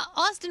 Danielle?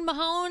 Austin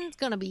Mahone's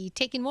going to be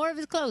taking more of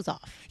his clothes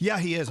off. Yeah,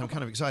 he is. I'm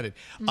kind of excited.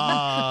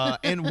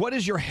 And what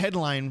is your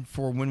headline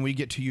for when we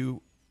get to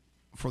you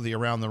for the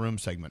Around the Room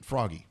segment?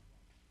 Froggy.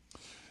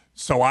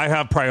 So I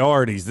have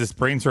priorities. This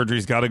brain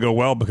surgery's got to go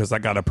well because I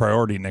got a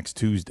priority next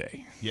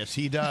Tuesday. Yes,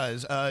 he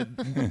does.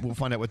 We'll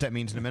find out what that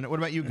means in a minute. What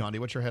about you, Gandhi?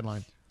 What's your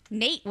headline?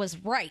 Nate was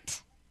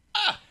right.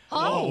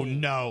 Oh,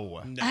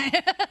 no.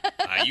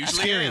 I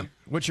usually Scary. am.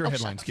 What's your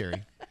headline,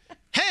 Scary?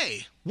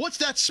 Hey, what's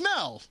that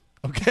smell?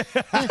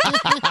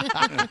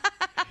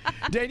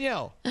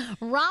 Danielle.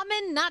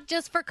 Ramen, not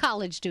just for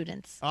college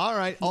students. All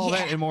right. All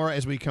that and more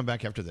as we come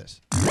back after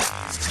this.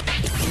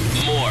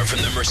 More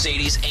from the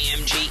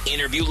Mercedes-AMG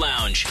Interview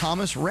Lounge.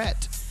 Thomas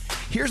Rhett.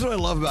 Here's what I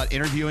love about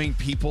interviewing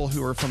people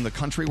who are from the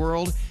country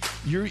world.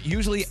 You're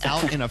usually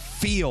out in a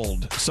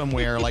field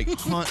somewhere, like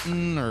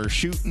hunting or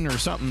shooting or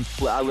something.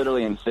 Well, I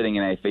literally am sitting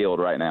in a field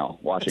right now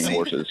watching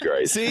horses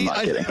graze. I'm not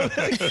kidding.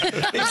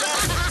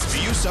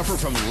 Do you suffer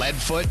from lead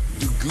foot?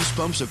 Do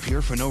goosebumps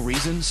appear for no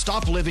reason?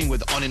 Stop living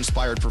with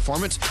uninspired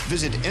performance.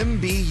 Visit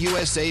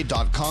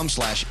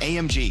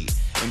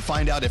mbusa.com/AMG and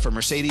find out if a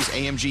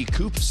Mercedes-AMG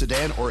Coupe,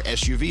 sedan, or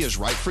SUV is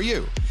right for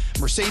you.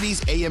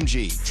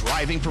 Mercedes-AMG,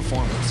 driving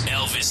performance.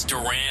 Elvis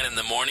Duran in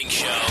the Morning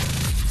Show.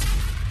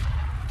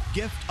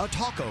 Gift a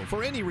taco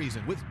for any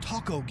reason with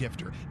Taco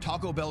Gifter,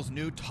 Taco Bell's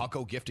new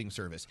taco gifting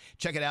service.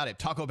 Check it out at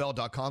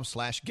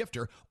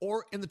tacobell.com/gifter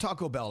or in the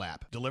Taco Bell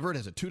app. Delivered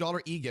as a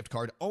 $2 e-gift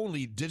card,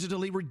 only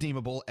digitally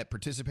redeemable at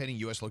participating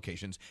U.S.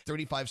 locations.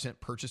 35-cent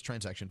purchase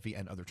transaction fee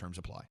and other terms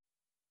apply.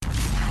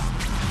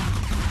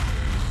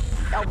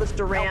 Elvis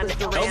Duran.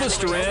 Elvis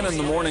Duran in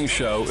the Morning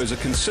Show is a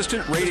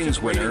consistent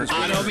ratings winner.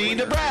 I don't mean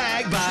to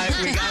brag, but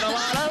we got a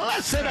lot of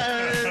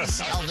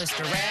listeners. Elvis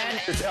Duran.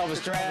 It's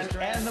Elvis Duran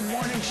and the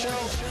Morning Show.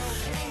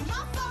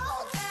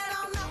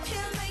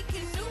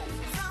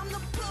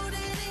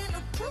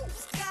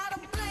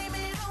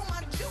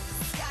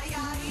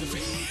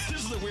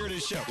 This is the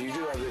weirdest show. You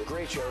do have a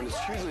great show, and it's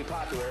hugely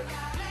popular.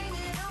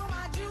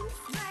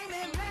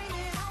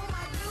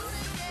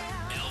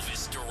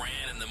 Elvis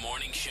Duran in the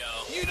Morning Show.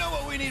 You know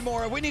what we need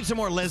more of? We need some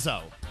more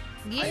Lizzo.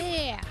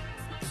 Yeah.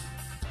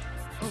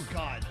 Oh,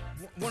 God.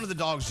 One of the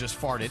dogs just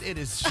farted. It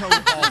is so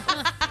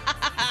awful.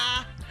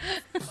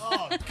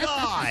 Oh,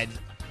 God.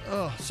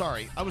 Oh,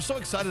 sorry. I was so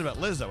excited about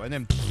Lizzo, and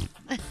then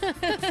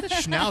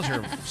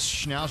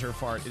schnauzer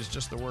fart is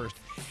just the worst.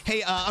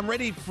 Hey, I'm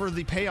ready for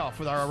the payoff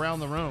with our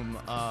Around the Room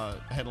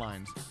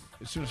headlines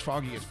as soon as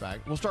Froggy gets back.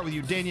 We'll start with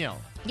you, Danielle.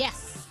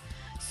 Yes.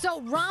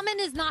 So ramen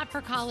is not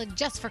for college,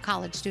 just for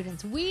college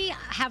students. We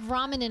have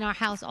ramen in our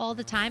house all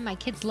the time. My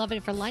kids love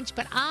it for lunch,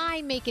 but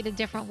I make it a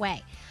different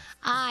way.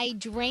 I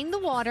drain the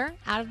water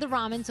out of the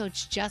ramen, so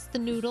it's just the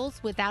noodles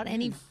without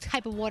any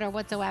type of water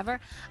whatsoever.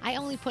 I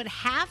only put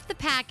half the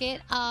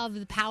packet of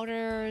the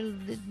powder,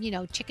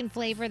 chicken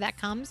flavor that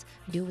comes.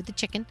 I do it with the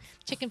chicken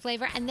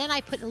flavor. And then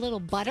I put a little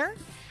butter,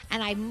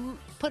 and I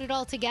put it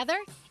all together.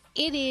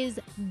 It is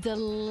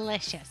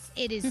delicious.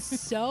 It is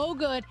so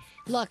good.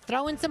 Look,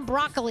 throw in some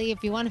broccoli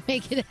if you want to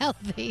make it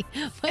healthy.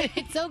 But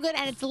it's so good,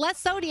 and it's less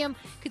sodium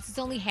because it's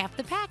only half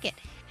the packet.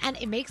 And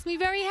it makes me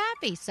very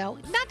happy. So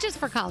not just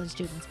for college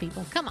students,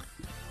 people. Come on.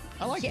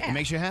 I like it. It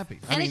makes you happy.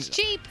 And it's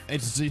cheap.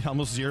 It's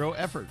almost zero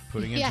effort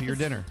putting into your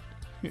dinner.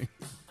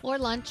 Or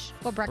lunch.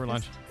 Or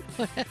breakfast.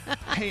 Or lunch.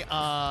 Hey,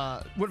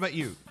 what about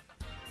you?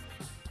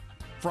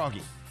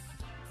 Froggy.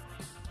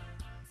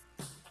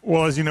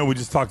 Well, as you know, we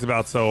just talked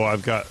about, so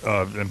I've got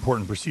an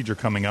important procedure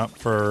coming up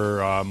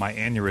for my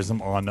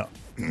aneurysm on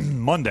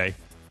Monday.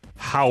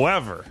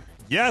 However,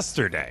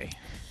 yesterday,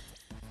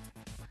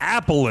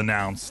 Apple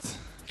announced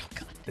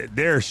that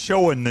they're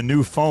showing the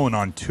new phone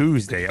on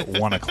Tuesday at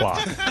 1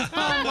 o'clock. Oh,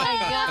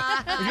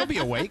 my God. You'll be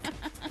awake.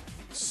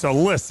 So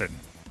listen,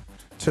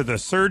 to the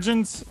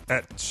surgeons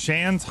at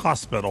Shands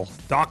Hospital,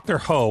 Dr.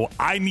 Ho,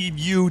 I need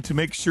you to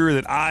make sure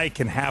that I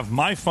can have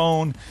my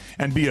phone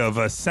and be of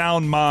a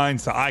sound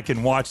mind so I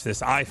can watch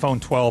this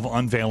iPhone 12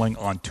 unveiling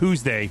on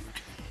Tuesday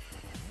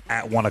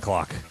at 1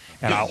 o'clock.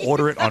 And I'll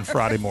order it on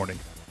Friday morning.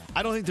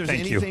 I don't think there's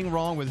anything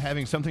wrong with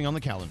having something on the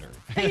calendar.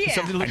 Yeah.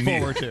 Something to look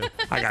forward to.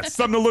 I got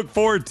something to look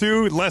forward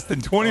to less than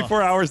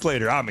 24 hours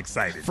later. I'm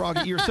excited.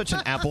 Froggy, you're such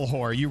an Apple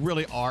whore. You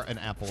really are an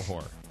Apple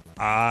whore.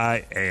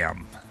 I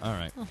am. All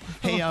right.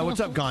 Hey, what's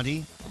up,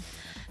 Gandhi?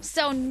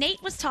 So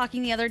Nate was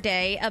talking the other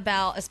day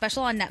about a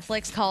special on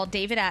Netflix called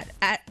David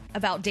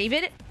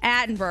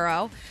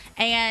Attenborough,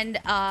 and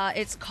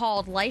it's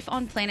called Life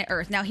on Planet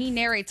Earth. Now, he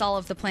narrates all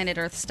of the Planet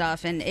Earth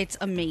stuff, and it's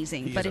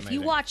amazing. But if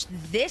you watch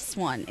this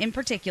one in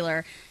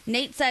particular,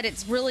 Nate said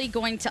it's really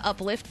going to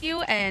uplift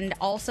you and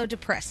also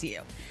depress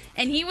you.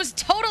 And he was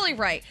totally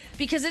right,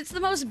 because it's the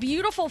most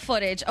beautiful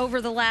footage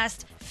over the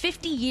last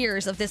 50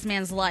 years of this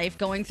man's life,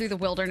 going through the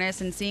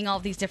wilderness and seeing all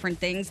of these different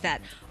things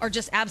that are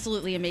just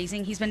absolutely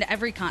amazing. He's been to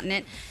every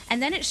continent.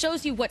 And then it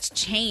shows you what's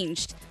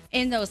changed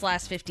in those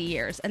last 50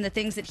 years and the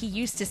things that he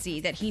used to see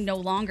that he no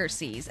longer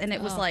sees. And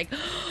it was like,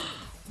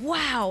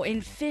 wow,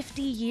 in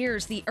 50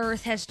 years, the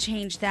earth has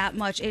changed that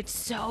much. It's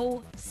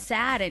so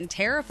sad and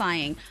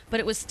terrifying,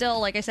 but it was still,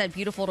 like I said,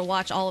 beautiful to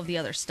watch all of the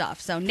other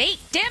stuff. So, Nate,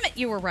 damn it,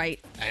 you were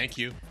right. Thank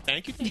you.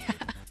 Yeah.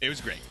 It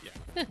was great. Yeah.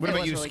 What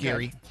about you, really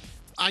Scary? Good.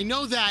 I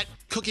know that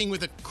cooking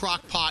with a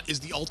crock pot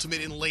is the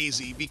ultimate in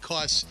lazy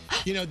because,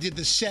 did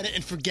the set it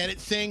and forget it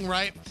thing,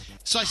 right?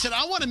 So I said,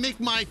 I want to make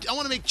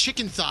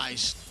chicken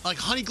thighs, like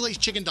honey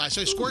glazed chicken thighs.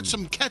 So I squirt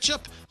some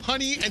ketchup,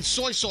 honey, and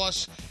soy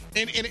sauce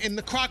in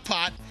the crock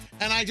pot,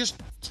 and I just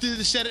did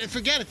the set it and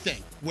forget it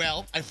thing.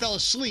 Well, I fell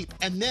asleep,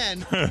 and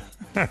then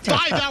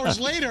 5 hours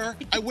later,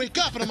 I wake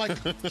up and I'm like,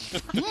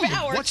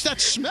 what's that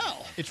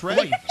smell? It's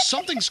ready. Like,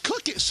 something's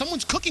cooking.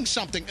 Someone's cooking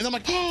something. And I'm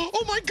like,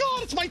 oh my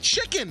God, it's my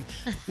chicken.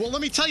 Well,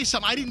 let me tell you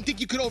something. I didn't think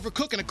you could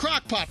overcook in a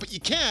crock pot, but you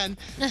can,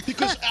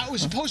 because I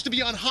was supposed to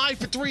be on high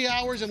for 3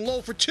 hours and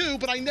low for 2,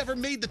 but I never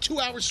made the 2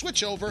 hour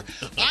switch over.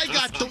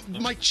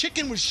 My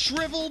chicken was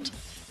shriveled.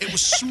 It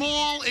was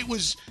small. It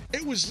was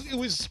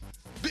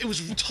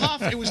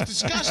tough. It was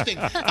disgusting.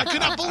 I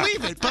could not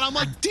believe it. But I'm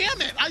like,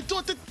 damn it! I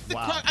thought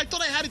I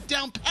thought I had it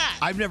down pat.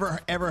 I've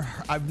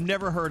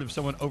never heard of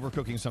someone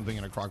overcooking something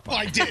in a crock pot. Oh,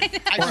 I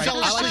did. I Or fell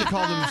I like asleep. to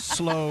call them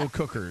slow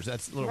cookers.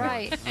 That's a little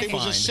Right. more It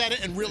was a fine. set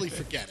it and really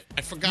forget it.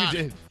 I forgot. You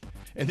did.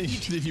 And then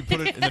you put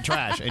it in the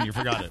trash and you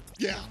forgot it.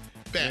 Yeah.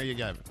 There you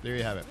go. There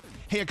you have it.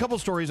 Hey, a couple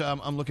stories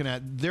I'm looking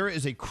at. There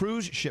is a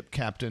cruise ship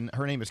captain.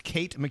 Her name is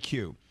Kate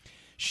McHugh.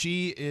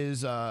 She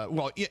is,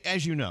 well,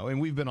 as you know,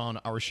 and we've been on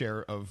our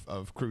share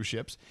of cruise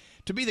ships.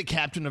 To be the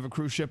captain of a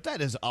cruise ship,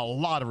 that is a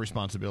lot of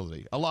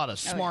responsibility, a lot of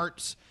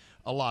smarts,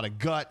 a lot of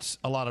guts,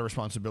 a lot of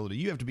responsibility.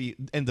 You have to be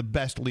and the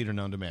best leader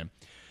known to man.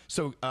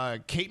 So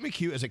Kate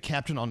McHugh is a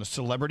captain on a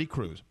celebrity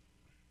cruise.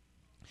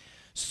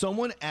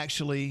 Someone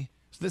actually,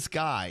 this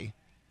guy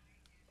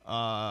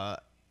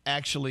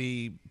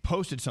actually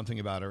posted something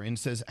about her and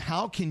says,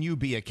 how can you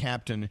be a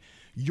captain?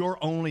 You're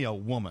only a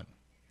woman.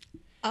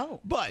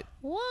 Oh. But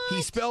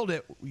he spelled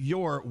it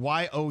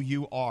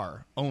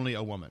Y-O-U-R, only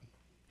a woman.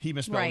 He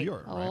misspelled Right.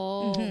 your, right?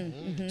 Oh.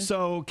 Mhm, mhm.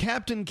 So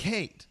Captain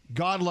Kate,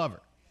 God love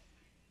her,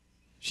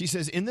 she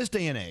says, in this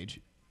day and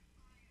age,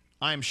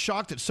 I am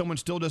shocked that someone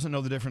still doesn't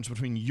know the difference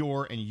between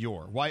your and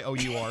your,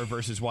 Y-O-U-R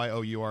versus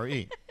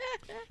Y-O-U-R-E.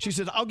 She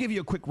says, I'll give you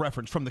a quick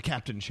reference from the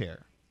captain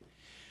chair.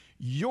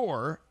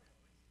 Your,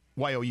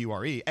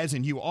 Y-O-U-R-E, as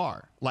in you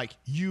are, like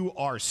you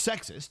are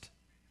sexist.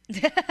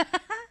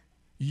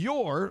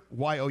 Your,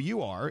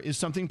 Y-O-U-R, is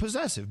something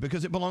possessive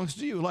because it belongs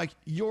to you, like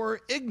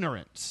your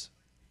ignorance.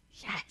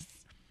 Yes.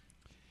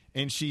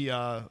 And she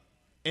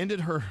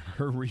ended her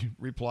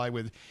reply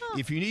with,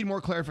 if you need more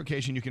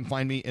clarification, you can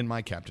find me in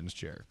my captain's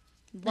chair.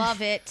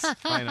 Love it.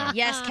 I know.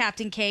 Yes,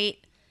 Captain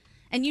Kate.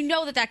 And you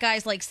know that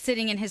guy's like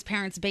sitting in his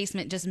parents'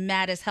 basement just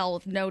mad as hell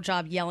with no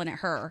job yelling at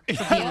her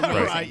for being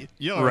amazing. Right.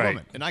 You're a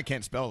woman, and I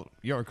can't spell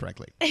your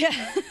correctly.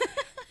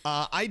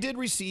 I did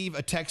receive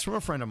a text from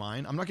a friend of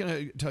mine. I'm not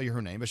going to tell you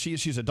her name, but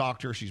she's a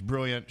doctor. She's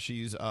brilliant.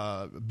 She's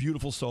a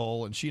beautiful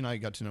soul, and she and I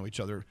got to know each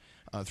other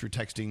through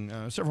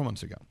texting several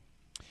months ago.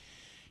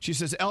 She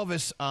says,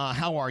 Elvis,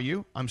 how are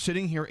you? I'm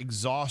sitting here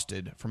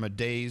exhausted from a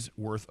day's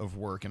worth of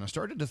work, and I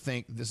started to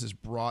think this has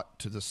brought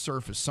to the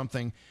surface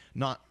something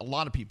not a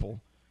lot of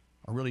people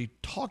are really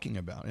talking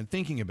about and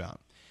thinking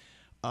about.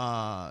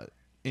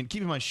 And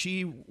keep in mind,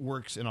 she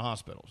works in a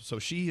hospital, so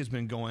she has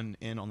been going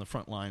in on the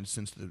front lines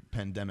since the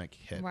pandemic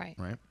hit. Right.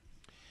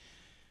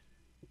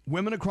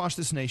 Women across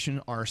this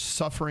nation are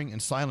suffering in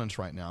silence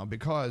right now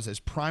because, as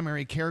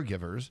primary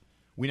caregivers,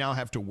 we now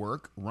have to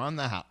work, run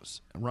the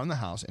house,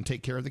 and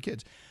take care of the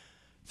kids.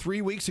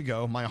 3 weeks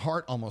ago, my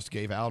heart almost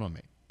gave out on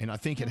me, and I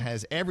think it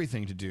has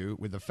everything to do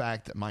with the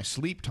fact that my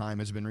sleep time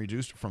has been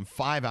reduced from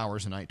 5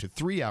 hours a night to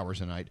 3 hours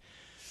a night,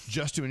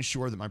 just to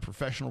ensure that my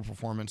professional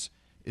performance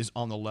is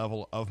on the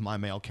level of my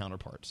male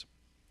counterparts.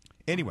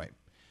 Anyway,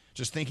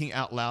 just thinking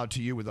out loud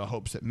to you with the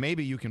hopes that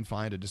maybe you can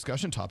find a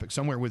discussion topic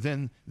somewhere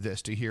within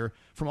this to hear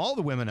from all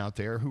the women out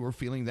there who are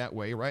feeling that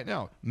way right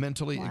now,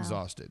 mentally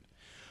exhausted.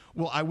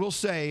 Well, I will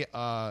say,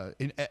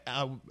 and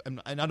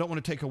I don't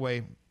want to take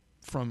away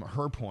from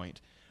her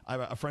point. I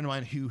have a friend of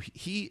mine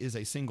he is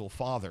a single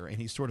father, and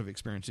he's sort of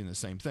experiencing the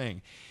same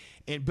thing.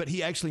 But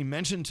he actually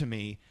mentioned to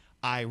me,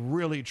 I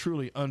really,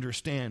 truly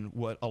understand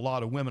what a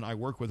lot of women I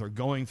work with are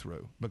going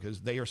through because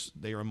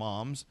they are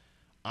moms.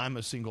 I'm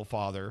a single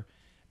father.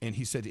 And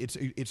he said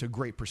it's a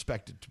great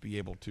perspective to be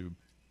able to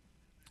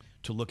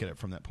look at it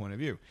from that point of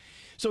view.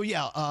 So,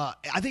 yeah,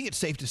 I think it's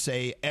safe to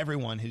say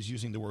everyone is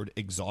using the word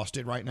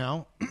exhausted right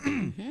now.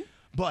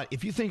 But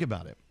if you think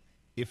about it,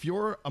 if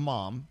you're a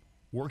mom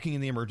working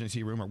in the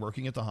emergency room or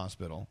working at the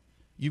hospital,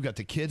 you've got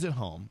the kids at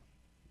home,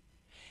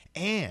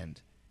 and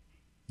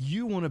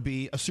you want to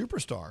be a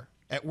superstar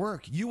at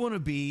work. You want to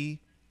be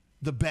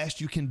the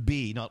best you can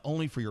be, not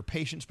only for your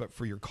patients, but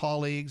for your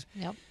colleagues.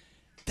 Yep.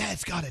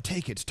 That's got to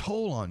take its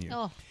toll on you.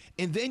 Oh.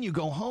 And then you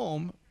go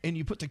home and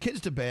you put the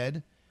kids to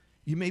bed.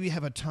 You maybe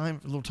have a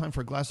little time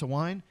for a glass of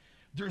wine.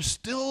 There's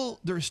still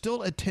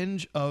a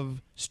tinge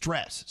of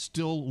stress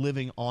still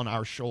living on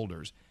our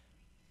shoulders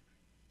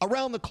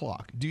around the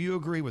clock. Do you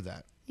agree with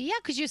that? Yeah,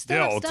 because you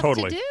still have stuff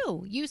to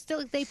do. You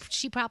still,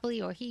 she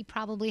probably or he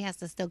probably has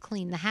to still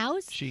clean the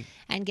house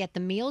and get the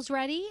meals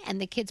ready,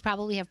 and the kids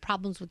probably have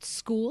problems with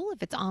school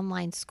if it's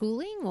online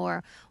schooling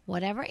or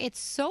whatever. It's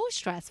so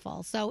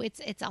stressful. So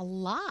it's a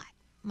lot.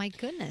 My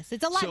goodness,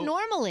 it's a lot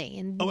normally,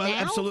 and now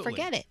absolutely.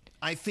 forget it.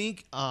 I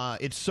think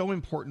it's so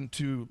important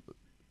to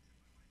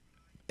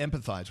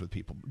empathize with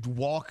people,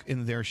 walk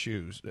in their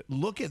shoes,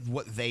 look at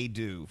what they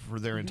do for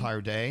their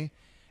entire day,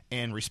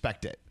 and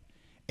respect it.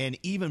 And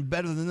even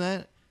better than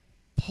that,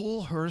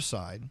 pull her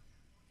aside,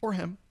 or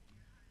him,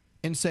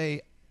 and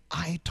say,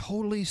 I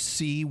totally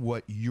see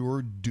what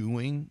you're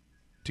doing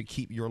to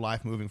keep your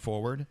life moving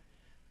forward.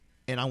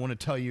 And I want to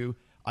tell you,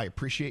 I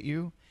appreciate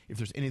you. If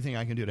there's anything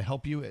I can do to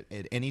help you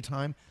at any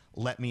time,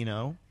 let me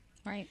know.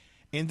 Right.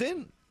 And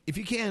then, if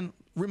you can,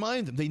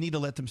 remind them they need to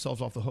let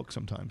themselves off the hook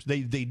sometimes.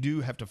 They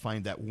do have to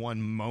find that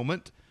one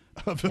moment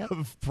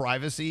of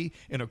privacy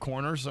in a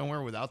corner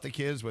somewhere without the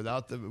kids,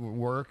 without the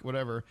work,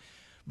 whatever.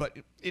 But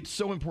it's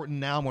so important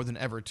now more than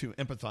ever to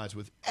empathize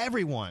with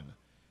everyone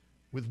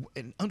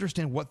and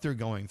understand what they're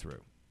going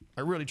through.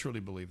 I really, truly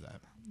believe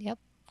that. Yep.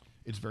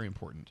 It's very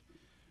important.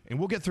 And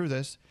we'll get through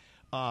this.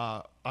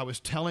 I was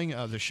telling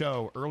the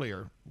show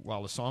earlier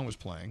while the song was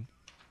playing,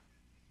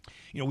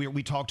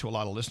 we talk to a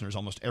lot of listeners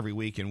almost every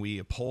week, and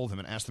we poll them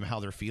and ask them how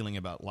they're feeling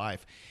about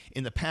life.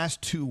 In the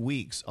past 2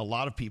 weeks, a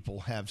lot of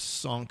people have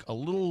sunk a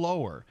little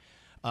lower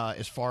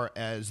as far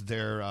as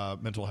their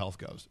mental health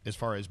goes, as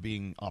far as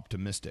being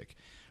optimistic.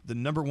 The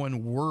number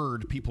one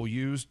word people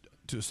use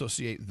to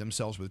associate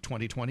themselves with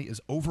 2020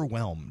 is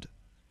overwhelmed.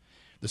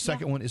 The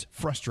second one is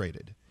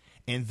frustrated,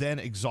 and then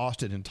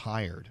exhausted and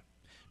tired,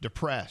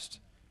 depressed,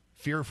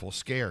 fearful,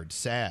 scared,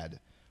 sad,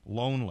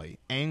 lonely,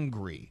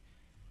 angry,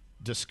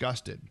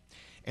 disgusted.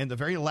 And the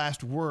very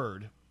last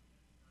word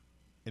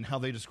in how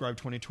they described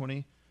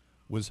 2020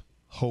 was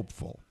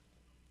hopeful.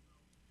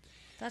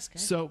 That's good.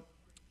 So,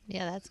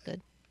 yeah, that's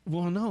good.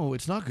 Well, no,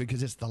 it's not good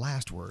because it's the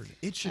last word.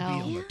 It should be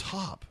on the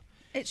top.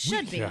 It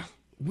should be. Yeah.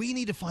 We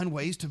need to find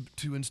ways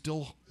to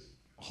instill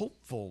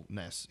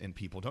hopefulness in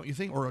people, don't you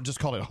think? Or just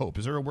call it hope.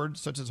 Is there a word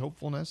such as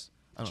hopefulness?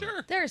 I don't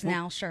know. There's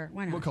now, sure.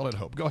 Why not? We'll call it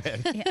hope. Go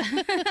ahead. Go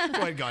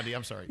ahead, Gandhi.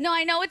 I'm sorry. No,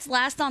 I know it's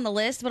last on the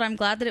list, but I'm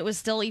glad that it was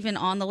still even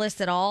on the list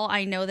at all.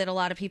 I know that a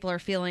lot of people are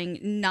feeling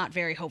not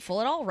very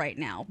hopeful at all right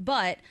now,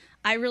 but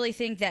I really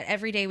think that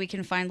every day we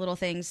can find little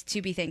things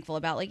to be thankful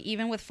about. Like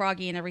even with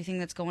Froggy and everything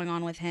that's going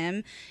on with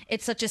him,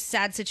 it's such a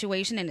sad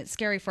situation and it's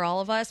scary for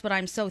all of us, but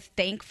I'm so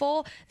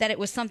thankful that it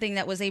was something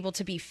that was able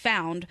to be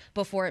found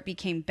before it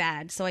became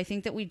bad. So I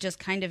think that we just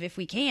kind of, if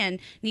we can,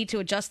 need to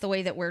adjust the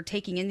way that we're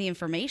taking in the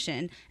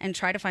information and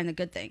try to find the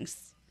good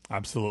things.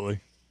 Absolutely.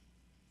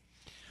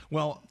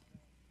 Well,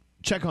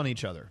 check on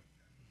each other.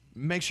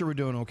 Make sure we're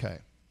doing okay.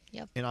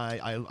 Yep. And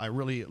I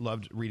really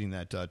loved reading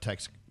that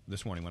text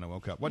this morning when I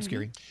woke up. What's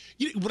scary?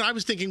 What I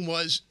was thinking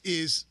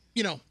is,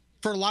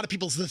 for a lot of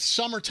people, the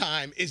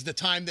summertime is the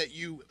time that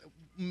you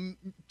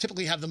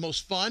typically have the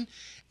most fun.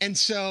 And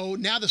so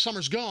now the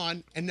summer's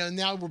gone, and then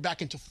now we're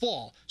back into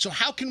fall. So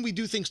how can we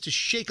do things to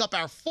shake up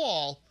our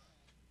fall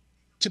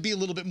to be a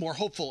little bit more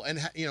hopeful and,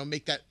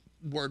 make that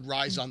word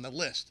rise on the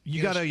list?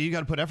 You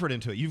gotta put effort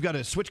into it. You've got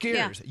to switch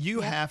gears. Yeah.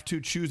 You have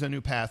to choose a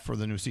new path for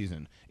the new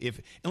season.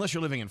 Unless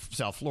you're living in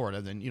South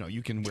Florida, then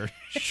you can wear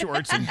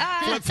shorts and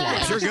flip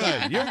flops. You're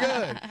good. You're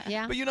good.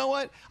 Yeah. But you know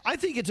what? I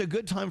think it's a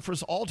good time for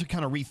us all to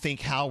kind of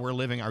rethink how we're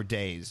living our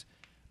days.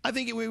 I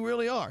think we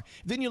really are.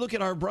 Then you look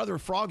at our brother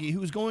Froggy,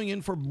 who's going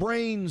in for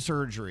brain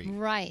surgery.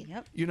 Right.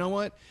 Yep. You know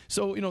what?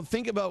 So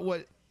think about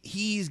what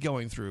he's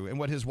going through and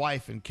what his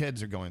wife and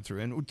kids are going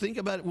through, and think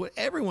about what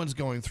everyone's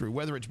going through,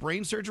 whether it's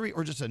brain surgery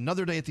or just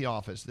another day at the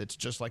office that's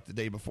just like the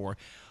day before.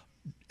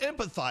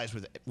 Empathize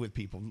with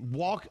people.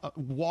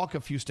 Walk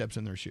a few steps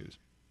in their shoes.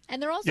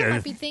 And there also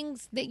might be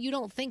things that you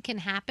don't think can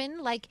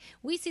happen. Like,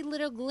 we see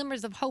little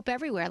glimmers of hope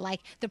everywhere.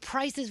 Like, The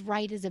Price is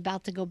Right is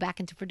about to go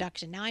back into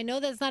production. Now, I know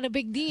that's not a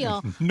big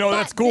deal. No,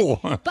 that's cool.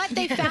 But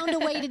they found a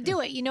way to do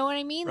it. You know what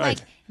I mean? Right.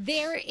 Like,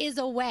 there is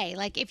a way.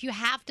 Like, if you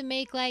have to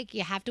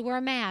you have to wear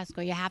a mask,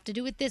 or you have to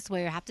do it this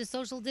way, or you have to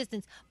social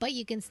distance, but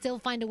you can still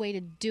find a way to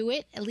do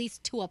it, at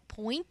least to a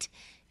point.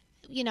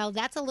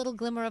 That's a little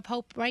glimmer of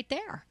hope right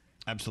there.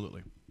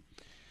 Absolutely.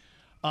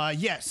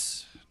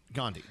 Yes,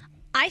 Gandhi.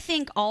 I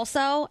think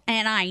also,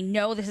 and I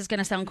know this is going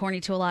to sound corny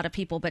to a lot of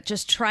people, but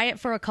just try it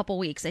for a couple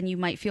weeks and you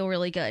might feel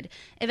really good.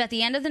 If at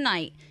the end of the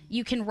night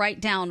you can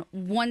write down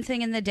one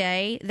thing in the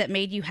day that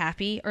made you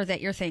happy or that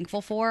you're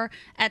thankful for,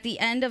 at the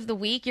end of the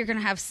week you're going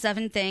to have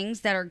 7 things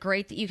that are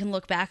great that you can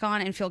look back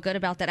on and feel good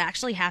about that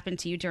actually happened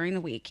to you during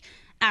the week.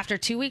 After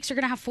 2 weeks, you're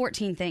going to have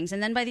 14 things.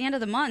 And then by the end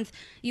of the month,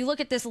 you look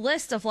at this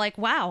list of like,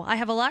 wow, I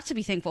have a lot to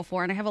be thankful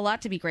for and I have a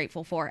lot to be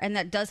grateful for. And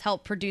that does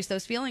help produce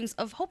those feelings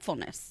of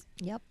hopefulness.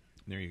 Yep.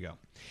 There you go.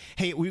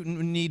 Hey, we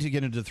need to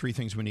get into the 3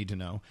 things we need to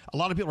know. A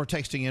lot of people are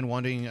texting in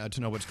wanting to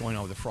know what's going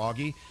on with the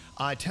Froggy.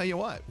 I tell you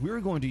what,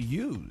 we're going to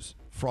use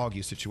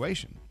Froggy's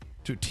situation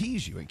to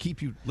tease you and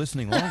keep you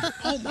listening longer.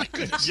 Oh, my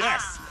goodness.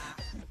 Yes.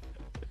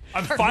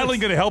 I'm finally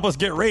going to help us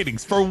get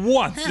ratings for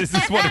once. This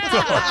is what it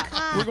feels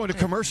like. We're going to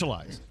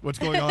commercialize what's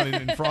going on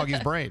in Froggy's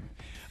brain.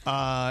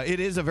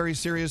 It is a very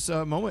serious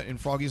moment in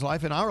Froggy's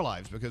life and our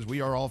lives because we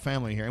are all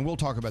family here, and we'll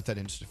talk about that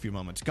in just a few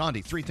moments.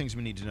 Gandhi, 3 things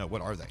we need to know.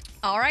 What are they?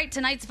 All right,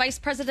 tonight's vice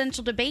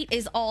presidential debate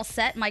is all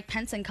set. Mike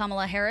Pence and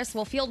Kamala Harris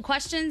will field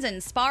questions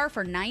and spar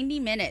for 90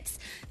 minutes.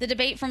 The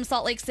debate from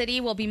Salt Lake City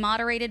will be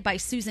moderated by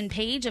Susan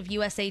Page of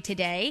USA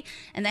Today,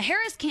 and the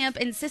Harris camp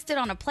insisted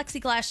on a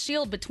plexiglass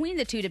shield between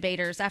the 2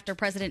 debaters after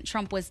President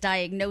Trump was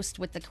diagnosed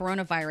with the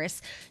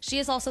coronavirus. She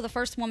is also the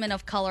first woman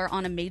of color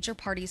on a major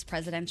party's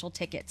presidential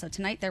ticket, so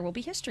tonight there will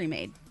be history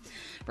made.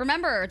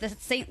 Remember the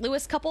St.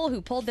 Louis couple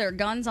who pulled their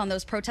guns on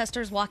those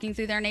protesters walking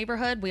through their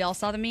neighborhood? We all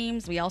saw the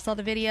memes. We all saw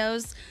the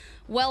videos.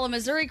 Well, a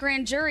Missouri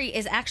grand jury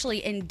is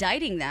actually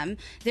indicting them.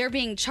 They're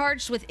being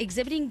charged with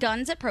exhibiting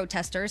guns at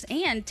protesters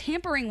and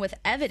tampering with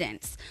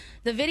evidence.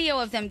 The video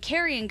of them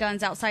carrying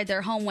guns outside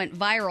their home went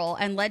viral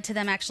and led to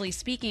them actually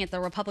speaking at the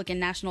Republican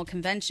National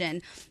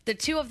Convention. The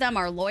two of them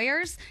are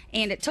lawyers,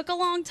 and it took a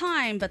long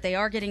time, but they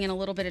are getting in a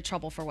little bit of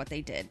trouble for what they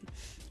did.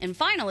 And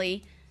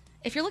finally,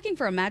 if you're looking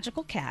for a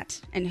magical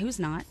cat, and who's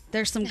not,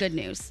 there's some good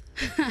news.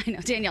 I know,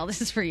 Danielle,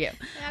 this is for you.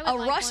 A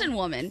Russian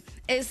woman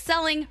is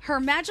selling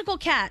her magical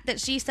cat that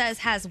she says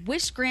has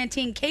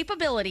wish-granting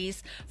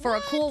capabilities for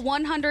a cool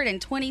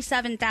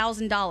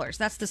 $127,000.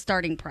 That's the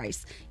starting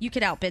price. You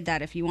could outbid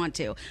that if you want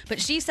to. But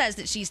she says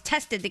that she's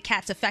tested the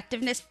cat's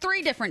effectiveness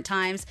 3 different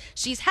times.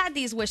 She's had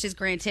these wishes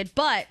granted,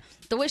 but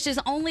the wishes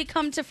only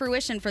come to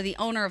fruition for the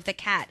owner of the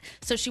cat.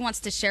 So she wants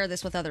to share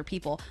this with other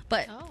people,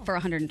 but for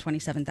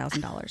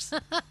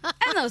 $127,000.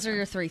 And those are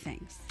your 3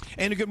 things.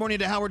 And a good morning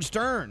to Howard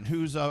Stern,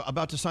 who's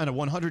about to sign a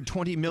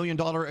 $120 million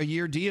a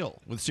year deal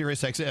with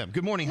SiriusXM.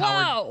 Good morning,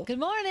 Howard. Whoa. Good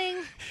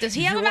morning. Does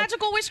he have a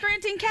magical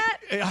wish-granting cat?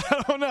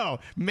 I don't know.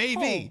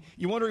 Maybe.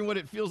 You wondering what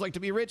it feels like to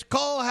be rich?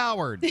 Call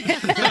Howard. Okay.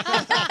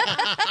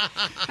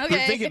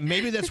 You're thinking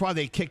maybe that's why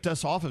they kicked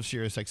us off of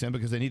SiriusXM,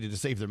 because they needed to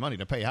save their money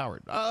to pay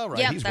Howard. All right,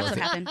 Yep, he's that's worth what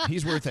it. happened.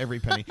 He's worth every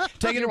penny.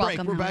 Taking You're a break.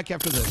 welcome, We're Howard. back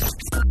after this.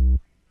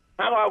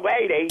 Hello,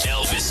 lady.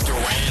 Elvis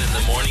Duran in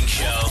the morning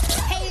show.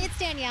 Hey, it's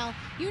Danielle.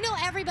 You know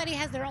everybody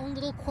has their own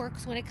little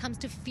quirks when it comes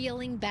to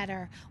feeling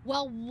better.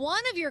 Well,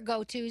 one of your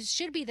go-tos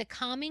should be the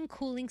calming,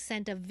 cooling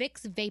scent of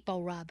Vicks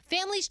Vapo Rub.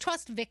 Families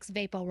trust Vicks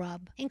Vapo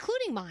Rub,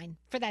 including mine,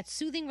 for that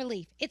soothing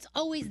relief. It's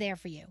always there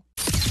for you.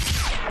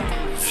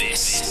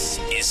 This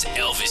is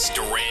Elvis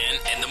Duran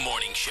and the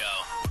morning show.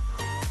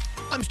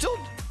 I'm still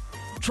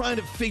trying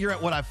to figure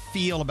out what I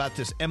feel about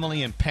this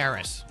Emily in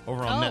Paris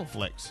over on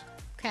Netflix.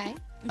 Okay.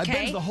 I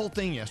binged the whole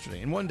thing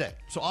yesterday in one day.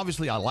 So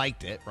obviously I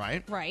liked it,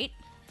 right? Right.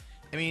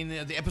 I mean,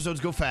 the episodes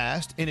go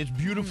fast, and it's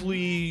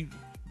beautifully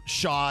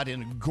shot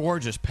in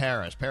gorgeous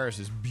Paris. Paris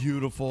is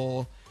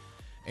beautiful,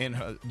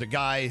 and the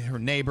guy, her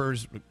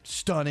neighbor's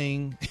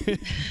stunning,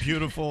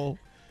 beautiful.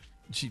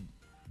 She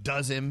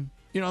does him.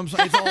 You know what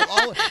I'm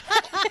saying?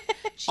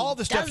 It's all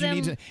the stuff you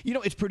need to. You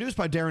know, it's produced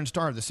by Darren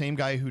Star, the same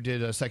guy who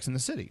did Sex and the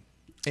City.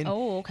 And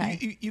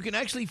you can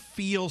actually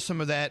feel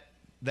some of that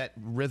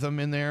rhythm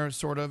in there,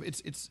 sort of.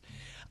 It's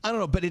I don't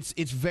know, but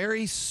it's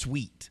very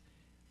sweet.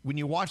 When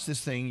you watch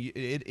this thing,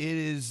 it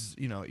is,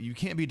 you know, you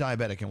can't be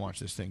diabetic and watch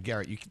this thing.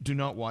 Garrett, you do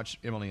not watch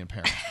Emily in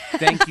Paris.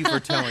 Thank you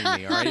for telling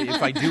me, all right?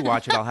 If I do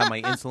watch it, I'll have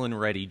my insulin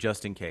ready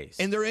just in case.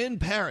 And they're in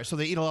Paris, so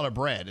they eat a lot of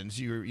bread, and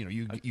so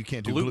you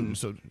can't do gluten.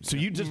 So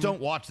you just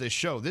don't watch this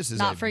show. This is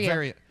Not a for you.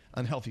 very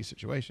unhealthy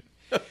situation.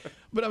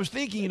 But I was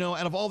thinking, you know,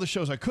 out of all the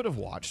shows I could have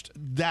watched,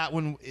 that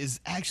one is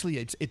actually,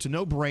 it's a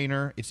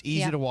no-brainer. It's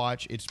easy to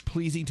watch. It's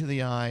pleasing to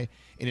the eye,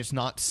 and it's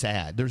not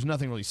sad. There's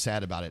nothing really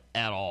sad about it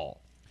at all.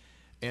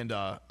 And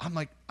I'm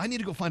like, I need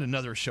to go find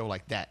another show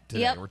like that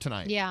today or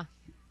tonight. Yeah.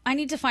 I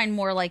need to find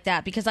more like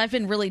that because I've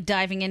been really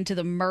diving into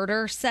the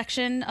murder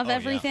section of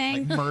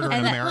everything. Like Murder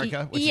in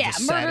America, which is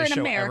the Murder saddest in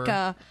show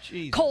America,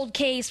 ever. Cold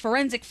Case,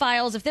 Forensic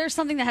Files. If there's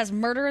something that has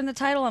murder in the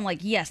title, I'm like,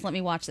 yes, let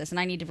me watch this,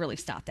 and I need to really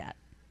stop that.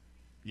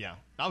 Yeah.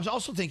 I was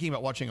also thinking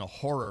about watching a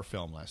horror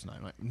film last night.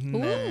 I'm like,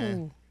 nah.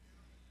 Ooh.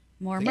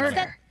 More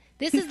murder.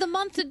 This is the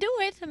month to do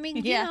it. I mean,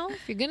 you know,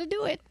 if you're going to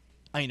do it.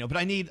 I know, but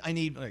I need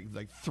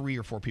like 3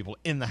 or 4 people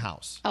in the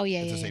house. Oh,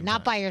 yeah, at the yeah. same Not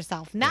time. by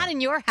yourself. Not in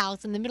your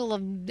house in the middle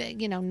of,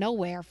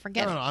 nowhere.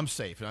 Forget No, it. I'm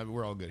safe.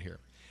 We're all good here.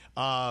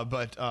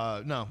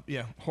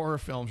 Horror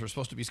films are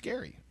supposed to be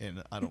scary,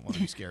 and I don't want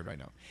to be scared right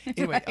now.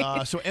 Anyway,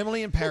 so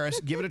Emily in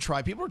Paris, give it a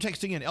try. People are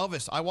texting in,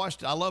 Elvis, I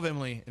watched it. I love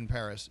Emily in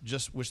Paris.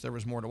 Just wish there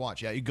was more to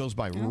watch. Yeah, it goes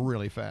by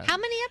really fast. How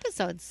many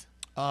episodes?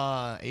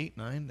 8,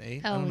 9,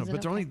 8. I don't know, is it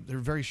but they're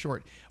very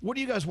short. What are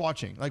you guys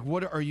watching? Like,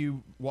 what are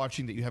you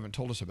watching that you haven't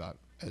told us about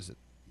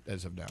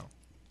as of now?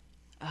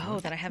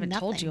 Oh, that I haven't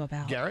told you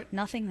about. Garrett?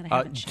 Nothing that I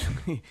haven't.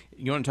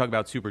 You want to talk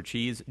about super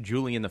cheese?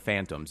 Julie and the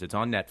Phantoms. It's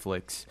on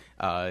Netflix.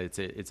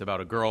 It's about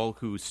a girl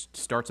who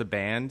starts a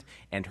band,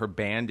 and her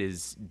band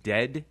is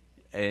dead,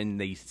 and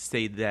they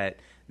say that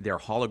they're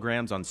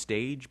holograms on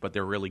stage, but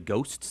they're really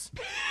ghosts.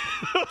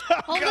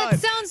 Oh, that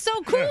sounds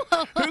so cool.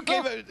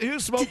 Who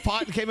smoked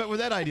pot and came up with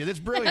that idea? That's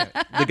brilliant.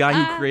 The guy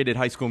who created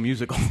High School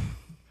Musical.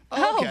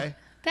 Oh, okay.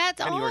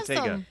 That's Kenny awesome.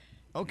 Ortega.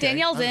 Okay.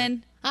 Danielle's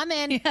in. I'm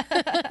in.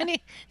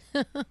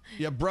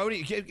 Yeah,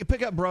 Brody.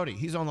 Pick up Brody.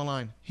 He's on the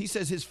line. He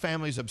says his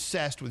family's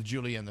obsessed with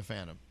Julie and the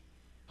Phantom.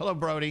 Hello,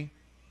 Brody.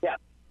 Yeah.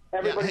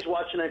 Everybody's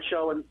watching that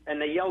show,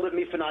 and they yelled at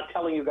me for not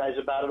telling you guys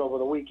about it over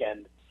the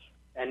weekend.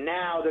 And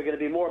now they're going to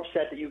be more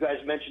upset that you guys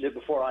mentioned it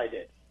before I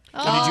did.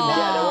 Oh. Did you watch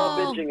Yeah, they're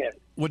all binging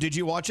it. Well, did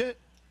you watch it?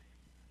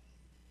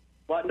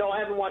 But no, I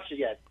haven't watched it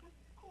yet.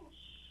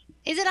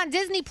 Is it on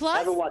Disney Plus? I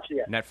haven't watched it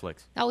yet.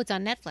 Netflix. Oh, it's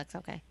on Netflix.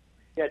 Okay.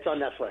 Yeah, it's on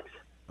Netflix.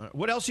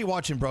 What else are you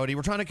watching, Brody?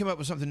 We're trying to come up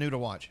with something new to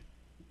watch.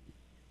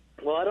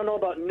 Well, I don't know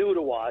about new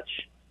to watch.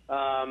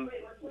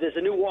 There's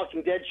a new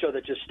Walking Dead show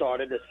that just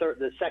started,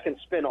 the second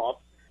spin-off,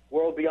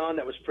 World Beyond,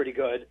 that was pretty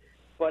good.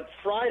 But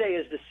Friday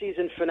is the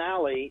season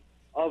finale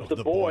of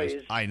The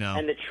Boys. I know.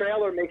 And the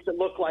trailer makes it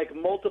look like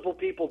multiple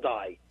people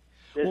die.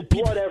 There's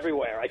blood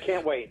everywhere. I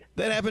can't wait.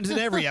 That happens in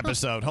every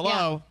episode.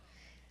 Hello.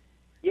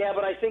 Yeah,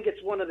 but I think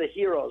it's one of the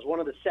heroes, one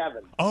of the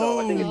 7. So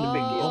I think it's a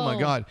big deal. Oh my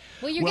God.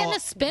 Well, you're getting a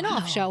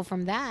spin-off show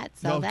from that,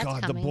 so Oh that's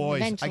God, coming The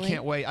Boys! eventually. I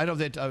can't wait. I know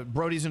that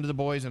Brody's into The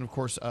Boys, and of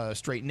course,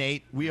 Straight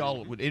Nate.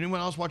 Would anyone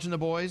else watching The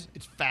Boys?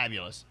 It's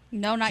fabulous.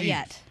 No, not Jeez.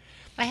 yet.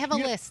 I have a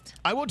list.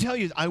 I will tell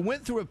you, I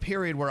went through a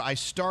period where I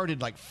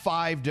started like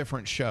 5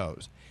 different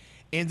shows,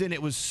 and then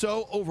it was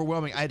so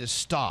overwhelming I had to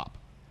stop,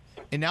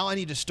 and now I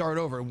need to start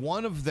over.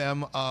 One of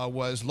them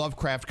was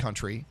Lovecraft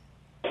Country.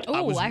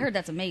 Oh, I heard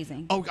that's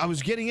amazing. Oh, I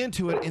was getting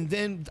into it, and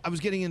then I was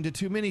getting into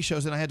too many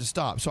shows, and I had to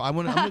stop. So I'm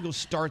gonna go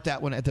start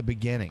that one at the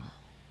beginning,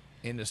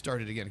 and to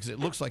start it again because it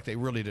looks like they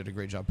really did a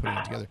great job putting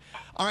it together.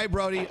 All right,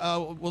 Brody,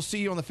 we'll see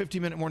you on the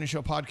 15-minute morning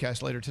show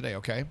podcast later today.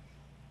 Okay.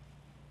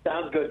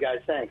 Sounds good, guys.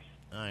 Thanks.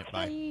 All right,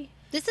 bye.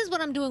 This is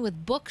what I'm doing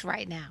with books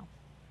right now.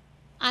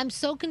 I'm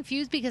so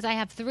confused because I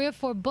have 3 or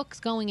 4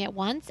 books going at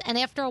once, and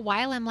after a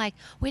while, I'm like,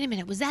 "Wait a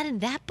minute, was that in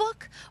that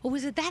book, or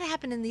was it that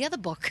happened in the other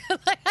book?"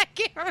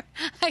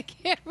 I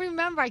can't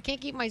remember. I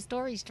can't keep my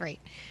story straight,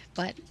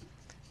 but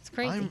it's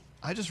crazy.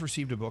 I just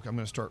received a book. I'm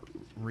going to start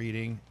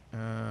reading.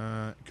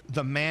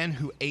 The Man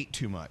Who Ate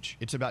Too Much.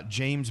 It's about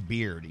James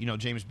Beard. You know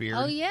James Beard?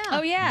 Oh yeah.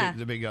 Oh yeah.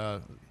 The big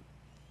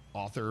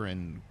author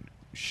and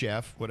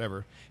chef,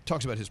 whatever.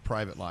 Talks about his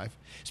private life.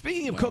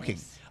 Speaking of cooking,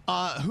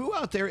 who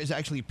out there is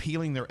actually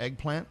peeling their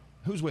eggplant?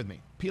 Who's with me?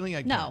 Peeling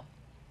eggplant?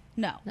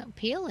 No.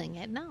 Peeling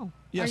it, no.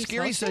 Yeah, Are you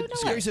Scary supposed to?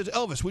 Scary says,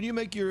 Elvis, when you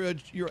make your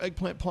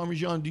eggplant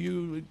parmesan, do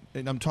you?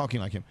 And I'm talking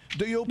like him.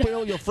 Do you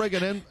peel your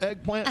friggin'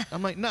 eggplant?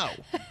 I'm like, no.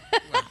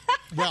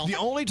 Well, the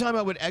only time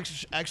I would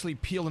actually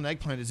peel an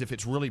eggplant is if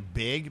it's really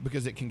big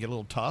because it can get a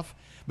little tough.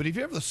 But if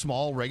you have the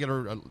small,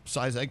 regular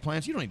size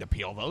eggplants, you don't need to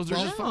peel those. They're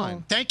just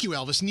fine. Thank you,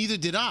 Elvis. Neither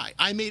did I.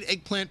 I made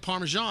eggplant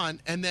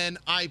parmesan, and then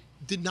I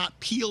did not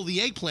peel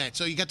the eggplant.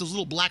 So you got those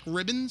little black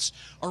ribbons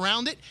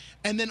around it.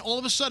 And then all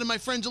of a sudden, my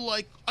friends are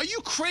like, "Are you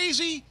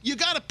crazy? You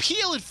got to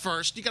peel it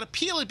first. You got to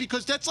peel it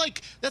because that's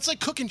like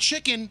cooking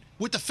chicken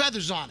with the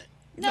feathers on it."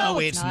 No,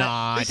 it's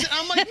not.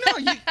 I'm like, no,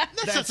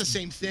 that's not the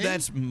same thing.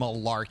 That's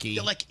malarkey.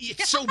 They're like,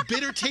 it's so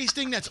bitter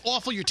tasting. That's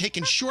awful. You're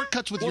taking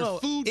shortcuts with your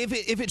food. If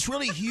it's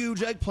really huge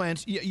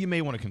eggplants, you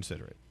may want to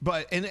consider it.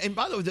 But and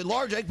by the way, the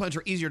large eggplants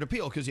are easier to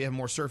peel because you have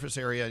more surface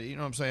area. You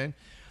know what I'm saying?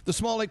 The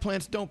small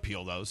eggplants, don't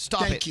peel those.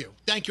 Stop it.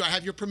 Thank you. I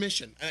have your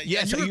permission.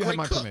 Yes, you're a you have great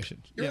my cook.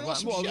 permission. You're an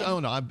awesome chef. Oh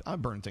no, I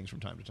burn things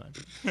from time to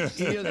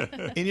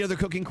time. Any other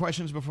cooking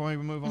questions before we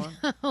move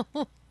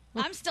on?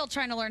 I'm still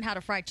trying to learn how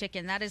to fry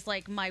chicken. That is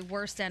like my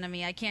worst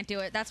enemy. I can't do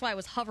it. That's why I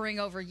was hovering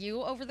over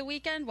you over the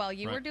weekend while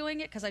you were doing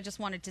it because I just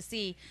wanted to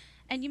see.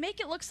 And you make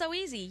it look so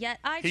easy, yet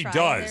I He try.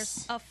 does.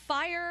 There's a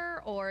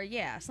fire or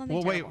something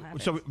Well, wait. terrible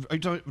happens. So are you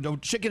talking, no,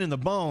 chicken in the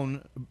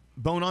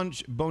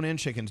bone-in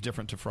chicken's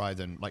different to fry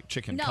than like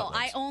chicken No, cutlets.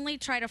 I only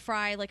try to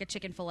fry like a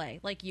chicken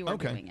fillet, like you were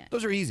doing it.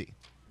 Those are easy.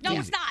 No, Easy.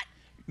 it's not.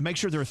 Make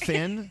sure they're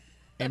thin,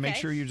 and make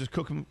Okay. sure you just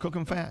cook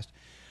them fast.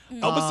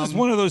 Elvis is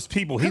one of those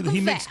people. He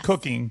makes fast.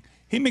 cooking.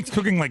 He makes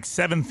cooking like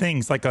 7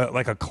 things, like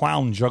a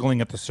clown juggling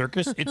at the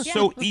circus. It's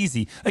so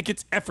easy, like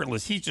it's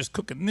effortless. He's just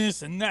cooking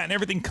this and that, and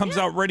everything comes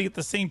out ready at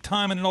the same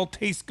time, and it all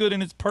tastes good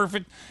and it's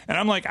perfect. And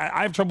I'm like,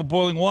 I have trouble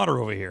boiling water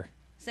over here.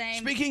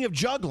 Same. Speaking of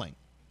juggling,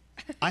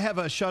 I have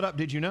a shut up.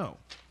 Did you know?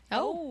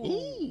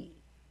 Oh.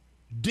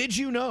 Did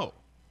you know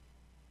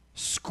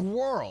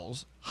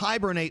squirrels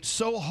hibernate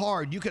so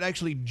hard you could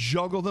actually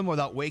juggle them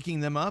without waking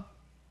them up?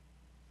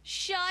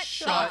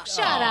 Shut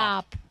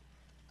up.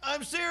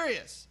 I'm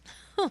serious.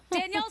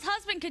 Danielle's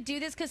husband could do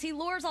this because he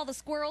lures all the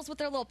squirrels with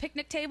their little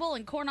picnic table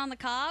and corn on the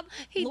cob.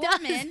 He Lure does.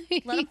 them in,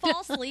 He let them fall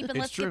does. asleep, and It's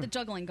let's true. get the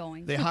juggling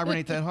going. They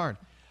hibernate that hard.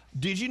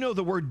 Did you know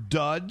the word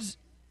duds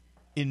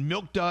in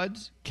Milk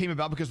Duds came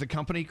about because the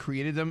company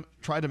created them,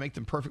 tried to make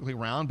them perfectly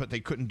round, but they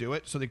couldn't do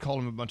it, so they called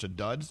them a bunch of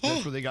duds.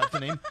 That's where they got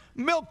the name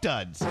Milk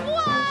Duds.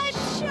 What?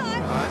 Shut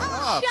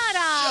up. Shut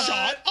up.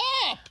 Shut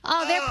up.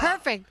 Oh, they're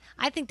perfect.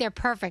 I think they're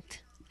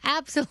perfect.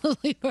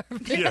 Absolutely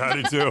perfect. Yeah,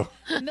 I do too.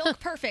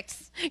 Milk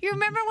perfects. You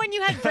remember when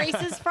you had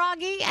braces,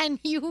 Froggy, and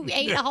you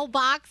ate a whole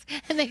box,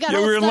 and they got Yeah,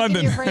 all we were in stuck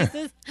London. your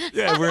braces?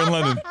 Yeah, we're in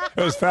London.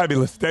 It was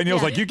fabulous.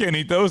 Danielle's Yeah. like, you can't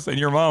eat those, and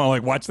your mom, I'm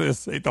like, watch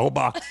this. Ate the whole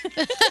box.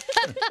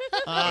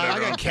 I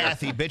got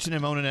Kathy bitching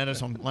and moaning at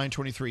us on line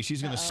 23.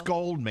 She's going to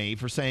scold me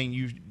for saying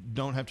you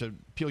don't have to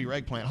peel your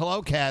eggplant.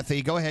 Hello,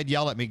 Kathy. Go ahead,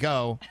 yell at me.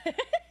 Go.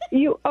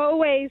 You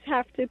always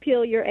have to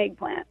peel your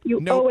eggplant. You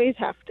Nope. always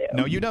have to.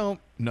 No, you don't.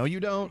 No, you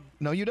don't.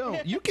 No, you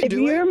don't. You can If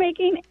do you're it.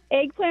 making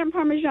eggplant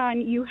parmesan,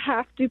 you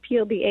have to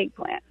peel the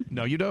eggplant.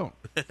 No, you don't.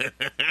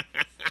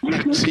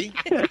 See?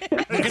 We're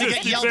going to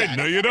get yelled at.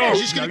 No, you don't. We're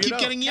just going No, to you keep don't.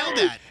 getting yelled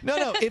at.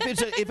 No.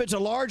 If it's a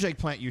large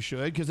eggplant, you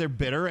should because they're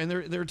bitter and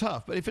they're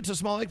tough. But if it's a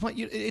small eggplant,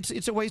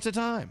 it's a waste of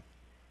time.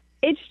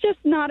 It's just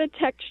not a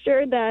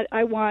texture that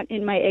I want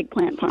in my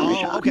eggplant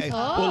parmesan. Oh, okay.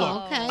 Oh, well,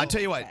 look, okay. I tell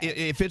you what.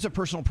 If it's a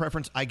personal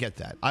preference, I get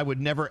that. I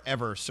would never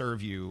ever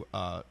serve you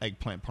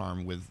eggplant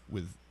parm with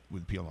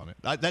peel on it.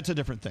 That's a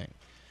different thing.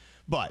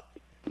 But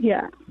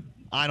Yeah.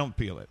 I don't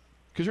peel it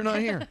because you're not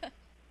here.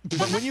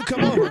 But when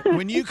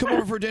you come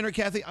over for dinner,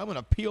 Kathy, I'm going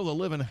to peel the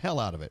living hell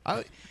out of it.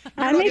 I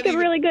make a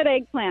really good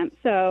eggplant,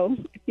 so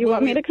if you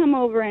want me to come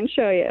over and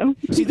show you.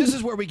 See, this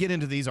is where we get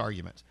into these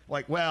arguments.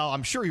 Like, well,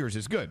 I'm sure yours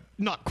is good.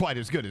 Not quite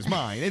as good as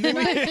mine. And then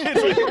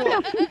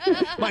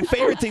my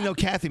favorite thing, though,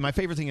 Kathy,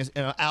 is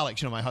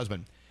Alex, my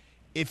husband.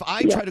 If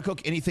I try to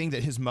cook anything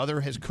that his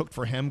mother has cooked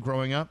for him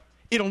growing up,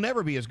 it'll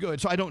never be as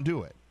good, so I don't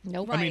do it.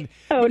 Nope. I mean,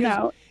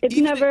 no, it's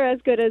never as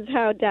good as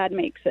how Dad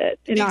makes it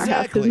in our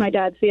house because my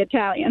dad's the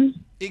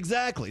Italian.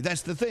 Exactly.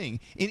 That's the thing.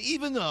 And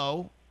even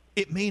though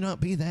it may not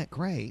be that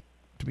great,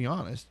 to be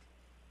honest,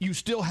 you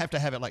still have to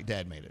have it like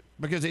Dad made it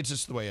because it's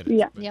just the way it is.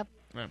 Yeah. Yep.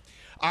 Right.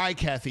 All right,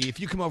 Kathy, if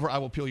you come over, I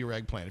will peel your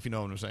eggplant, if you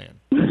know what I'm saying.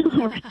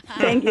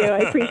 Thank you.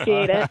 I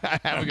appreciate it.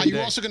 Have a good Are you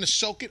day. also going to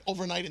soak it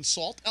overnight in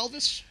salt,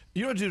 Elvis?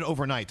 You don't do it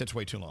overnight. That's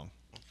way too long.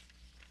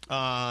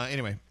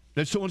 Anyway,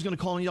 then someone's going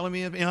to call and yell at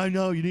me. I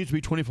know, you need to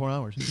be 24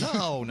 hours.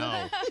 No.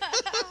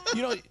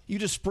 You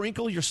just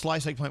sprinkle your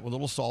sliced eggplant with a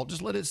little salt.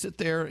 Just let it sit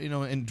there,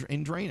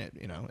 and drain it.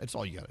 That's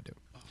all you got to do.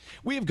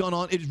 We have gone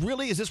on.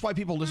 Is this why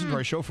people listen to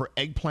our show for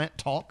eggplant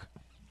talk?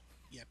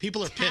 Yeah,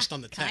 people are pissed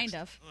on the text. Kind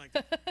of.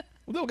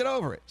 Well, they'll get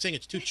over it. Saying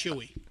it's too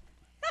chewy.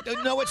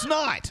 No, it's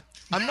not.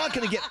 I'm not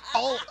going to get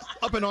all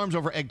up in arms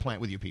over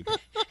eggplant with you people.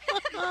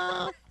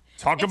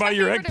 Talk about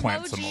your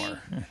eggplant some more.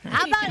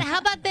 How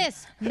about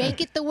this?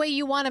 Make it the way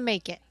you want to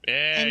make it.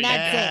 And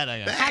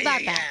that's it. How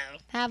about that?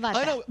 How about I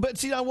that? know, but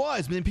see, I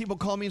was. Then people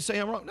call me and say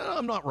I'm wrong. No,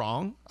 I'm not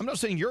wrong. I'm not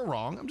saying you're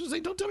wrong. I'm just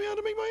saying don't tell me how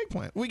to make my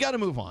eggplant. We got to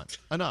move on.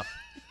 Enough.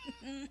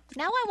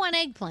 Now I want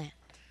eggplant.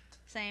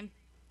 Same.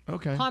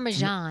 Okay.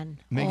 Parmesan.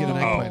 Make it an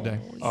eggplant day.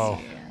 Oh.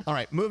 All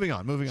right, moving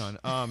on.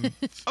 A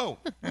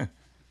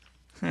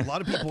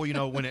lot of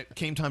people, when it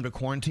came time to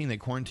quarantine, they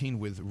quarantined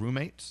with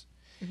roommates.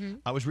 Mm-hmm.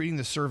 I was reading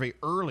the survey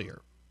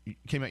earlier. It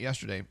came out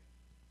yesterday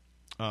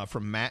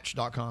from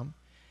Match.com.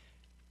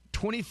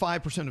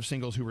 25% of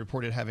singles who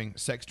reported having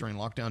sex during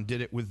lockdown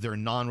did it with their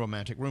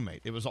non-romantic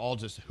roommate. It was all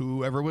just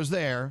whoever was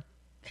there,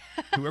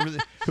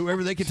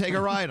 whoever they could take a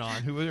ride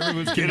on, whoever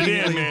was Get it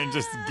in, man.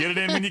 Just get it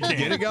in when you can.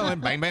 Get it going.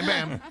 Bang, bang,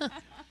 bam.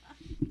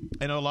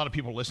 I know a lot of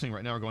people listening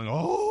right now are going,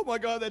 "Oh my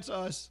God, that's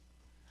us."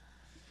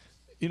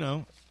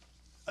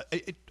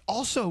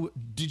 Also,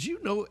 did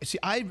you know? See,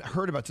 I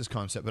heard about this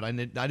concept, but I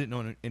didn't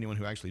know anyone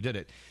who actually did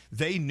it.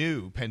 They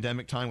knew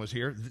pandemic time was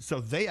here,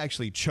 so they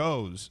actually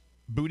chose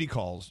booty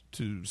calls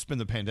to spend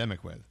the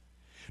pandemic with,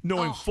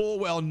 knowing full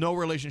well no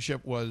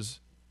relationship was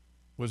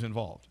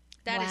involved.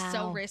 That is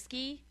so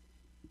risky.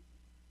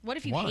 What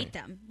if you Why? hate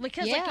them?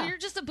 Because you're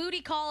just a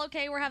booty call.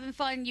 Okay, we're having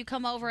fun. You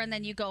come over and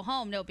then you go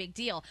home. No big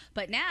deal.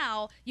 But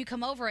now you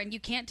come over and you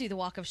can't do the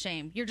walk of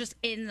shame. You're just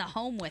in the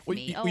home with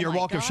me. Your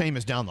walk of shame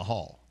is down the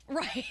hall.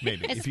 Right.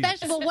 Maybe.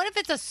 Especially, well, what if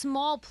it's a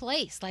small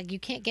place? Like you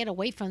can't get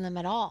away from them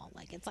at all.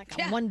 Like it's like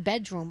a one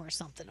bedroom or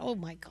something. Oh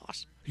my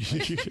gosh.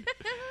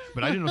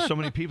 But I didn't know so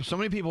many people. So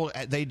many people,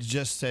 they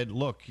just said,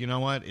 "Look, you know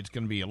what? It's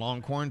going to be a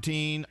long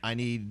quarantine. I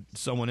need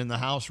someone in the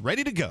house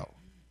ready to go."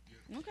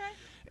 Okay.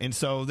 And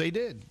so they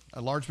did.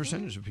 A large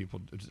percentage of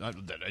people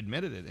that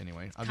admitted it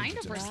anyway. I think Kind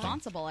it's of interesting.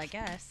 responsible, I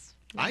guess.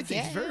 I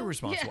think it's very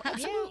responsible. Yeah.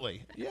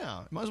 Absolutely.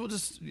 Yeah. Might as well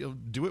just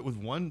do it with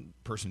one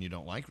person you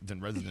don't like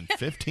rather than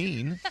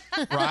 15,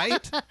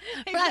 right?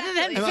 Rather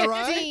than Am I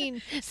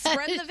right? 15.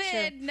 Spread the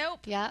vid.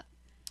 Nope. Yeah.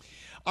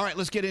 All right,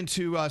 let's get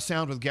into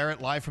sound with Garrett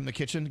live from the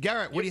kitchen.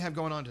 Garrett, what do you have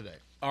going on today?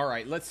 All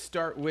right, let's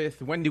start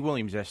with Wendy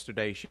Williams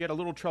yesterday. She had a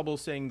little trouble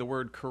saying the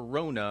word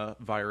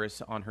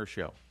coronavirus on her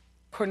show.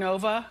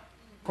 Cornova,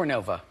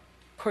 Cornova,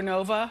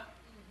 Cornova,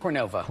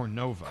 Cornova,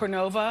 Cornova,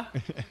 Cornova,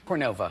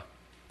 Cornova,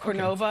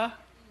 Cornova,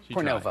 She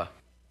Cornova.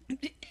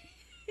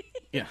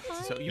 Yeah,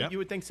 so you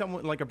would think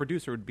someone like a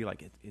producer would be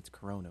like, it's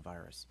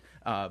coronavirus.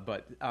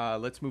 But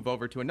let's move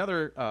over to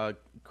another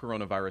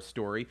coronavirus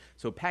story.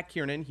 So Pat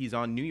Kiernan, he's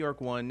on New York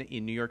One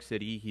in New York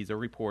City. He's a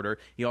reporter.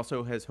 He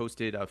also has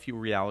hosted a few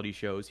reality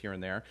shows here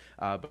and there.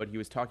 But he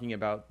was talking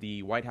about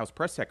the White House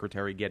press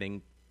secretary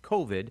getting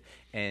COVID,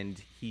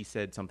 and he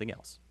said something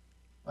else.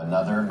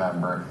 Another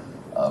member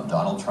of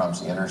Donald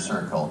Trump's inner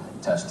circle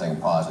testing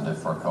positive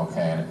for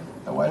cocaine.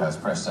 The White House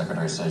press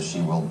secretary says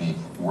she will be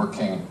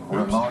working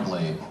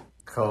remotely.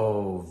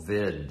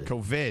 COVID.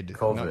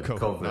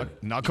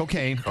 Not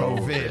cocaine.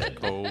 COVID.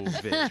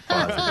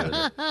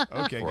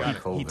 Okay, got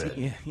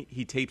it.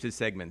 He taped his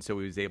segment, so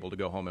he was able to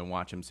go home and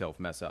watch himself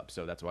mess up.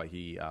 So that's why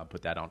he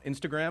put that on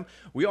Instagram.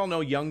 We all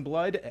know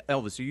Youngblood.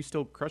 Elvis, are you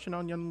still crushing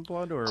on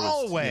Youngblood? Or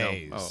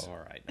Always. Oh,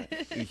 all right.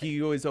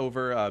 He was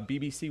over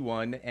BBC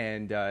One,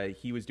 and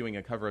he was doing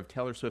a cover of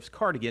Taylor Swift's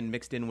Cardigan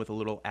mixed in with a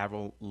little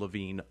Avril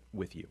Lavigne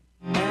With You.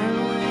 And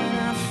when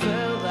I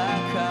felt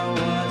like I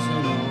was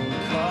an old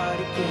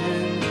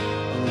cardigan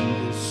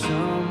under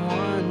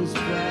someone's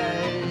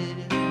bed,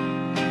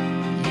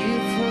 you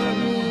put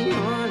me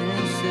on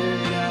and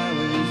said I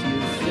was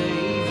your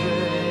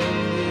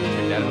favorite.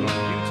 Check that out on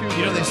YouTube.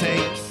 You know, they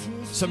say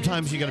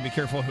sometimes you got to be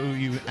careful who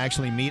you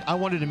actually meet. I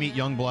wanted to meet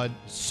Youngblood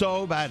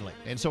so badly.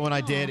 And so when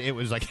I did, it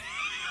was like...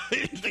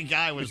 The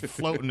guy was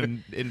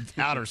floating in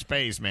outer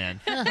space, man.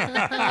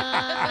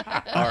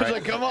 I was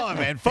like, come on,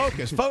 man.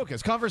 Focus.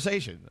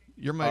 Conversation.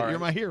 You're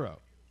my hero.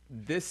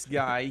 This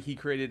guy, he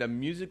created a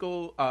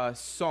musical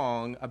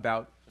song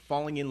about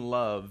falling in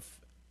love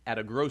at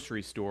a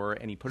grocery store,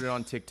 and he put it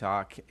on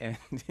TikTok, and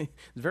it's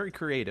very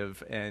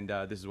creative, and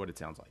this is what it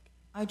sounds like.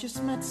 I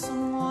just met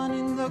someone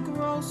in the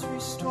grocery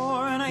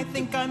store, and I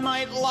think I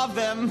might love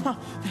them.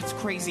 That's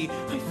crazy.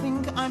 I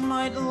think I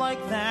might like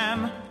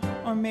them,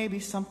 or maybe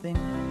something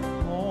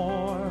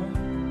more.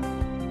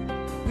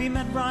 We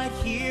met right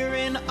here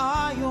in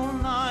aisle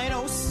 9.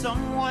 Oh,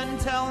 someone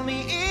tell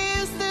me,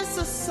 is this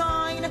a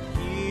sign?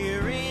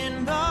 Here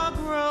in the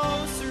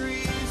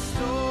grocery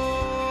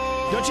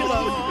store. Don't you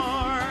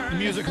love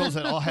musicals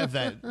that all have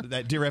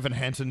that Dear Evan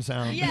Hansen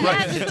sound? Yeah,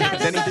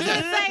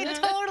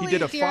 He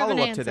did a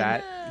follow-up to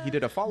that. He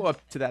did a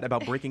follow-up to that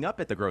about breaking up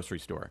at the grocery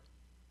store.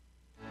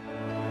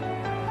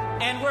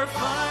 And we're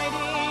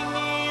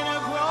fighting in a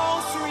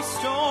grocery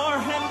store,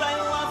 and I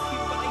love you,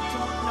 but I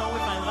don't know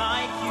if I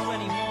like you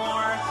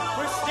anymore.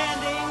 We're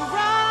standing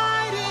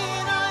right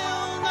in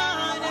aisle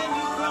 9, and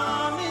you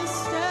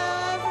promised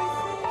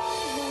everything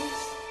was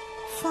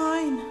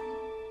fine.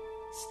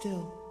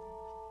 Still,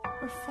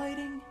 we're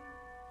fighting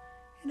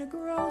in a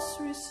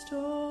grocery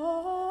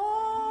store.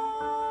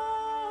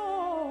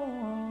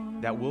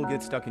 That will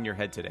get stuck in your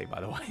head today,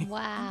 by the way.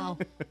 Wow.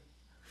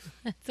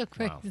 That's so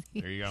crazy. Wow.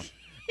 There you go.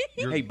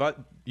 Hey, but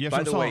You have by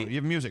some the song. way, You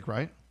have music,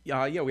 right?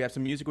 yeah, we have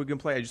some music we can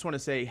play. I just want to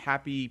say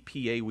happy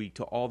PA Week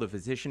to all the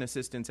physician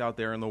assistants out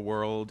there in the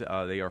world.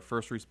 They are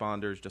first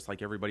responders, just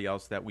like everybody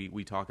else that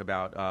we talk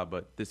about.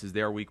 But this is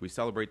their week. We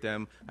celebrate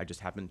them. I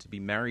just happen to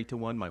be married to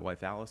one, my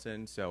wife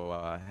Allison. So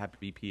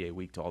happy PA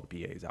Week to all the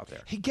PAs out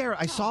there. Hey, Garrett,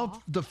 I saw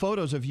the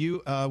photos of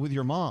you with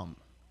your mom.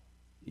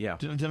 Yeah.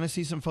 Did I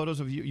see some photos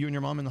of you and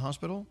your mom in the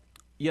hospital?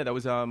 Yeah, that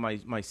was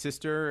my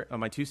sister,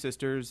 my two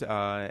sisters,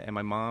 and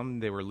my mom.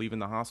 They were leaving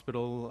the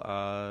hospital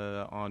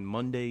on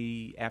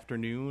Monday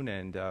afternoon,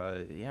 and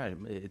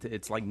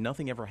it's like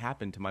nothing ever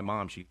happened to my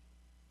mom. She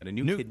had a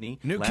new kidney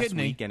last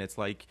week, and it's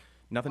like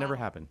nothing ever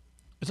happened.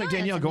 It's like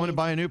Danielle going to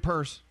buy a new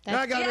purse.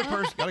 I got a new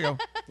purse. Gotta go.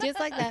 Just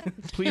like that.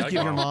 Please give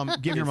your mom our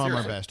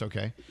Seriously. best,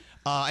 okay?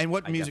 And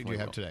what I music do you definitely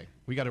have will. today?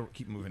 We got to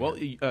keep moving. Well,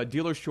 here.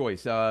 dealer's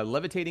choice: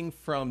 Levitating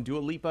from Dua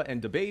Lipa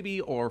and DaBaby,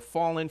 or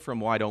Fallen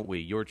from Why Don't We?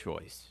 Your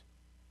choice.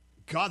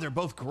 God, they're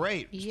both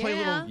great. Just play a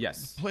little.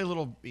 Yes. Play a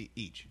little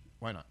each.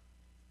 Why not?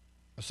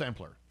 A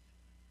sampler.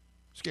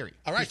 Scary.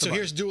 All right, Push the so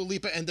here's button. Dua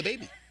Lipa and the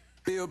baby.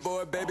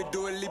 Billboard, baby,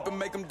 do a leap and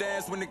make them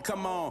dance when it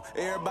come on.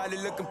 Everybody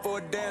looking for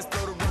a dance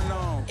floor to run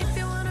on. If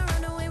you wanna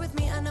run away with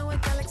me, I know a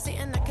galaxy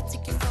and I can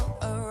take you for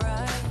a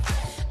ride.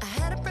 I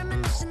had a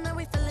premonition that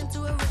we fell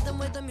into a rhythm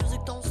where the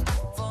music don't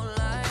stop for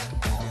life.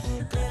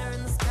 Glitter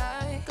in the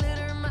sky,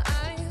 glitter in my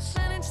eyes,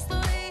 shining just the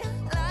way you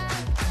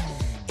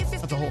like.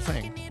 Not the whole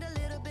thing.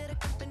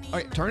 All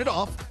right, turn it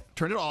off.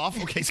 Turn it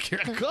off. Okay,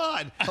 Scary.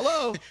 God.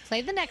 Hello.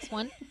 Play the next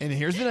one. And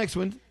here's the next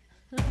one.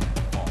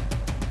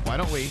 Why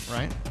don't we?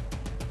 Right?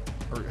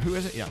 Or who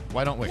is it? Yeah.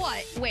 Why don't we?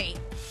 What? Wait.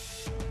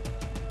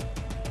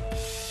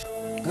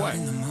 What?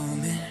 In the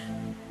moment,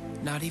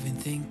 not even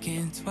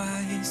thinking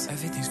twice.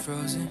 Everything's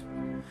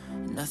frozen.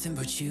 Nothing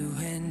but you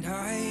and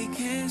I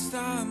can't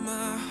stop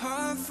my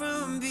heart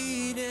from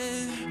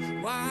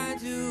beating. Why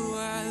do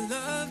I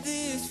love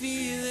this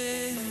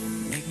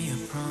feeling? Make me a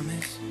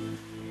promise.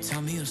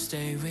 Tell me you'll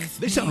stay with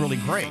They sound really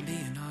great.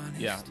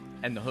 Yeah,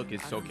 and the hook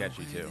is so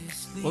catchy too.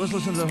 Well, let's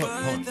listen to the hook.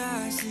 Hold on.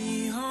 That's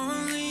the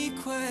only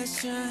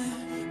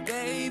question.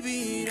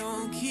 Baby,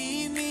 don't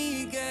keep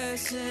me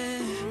guessing.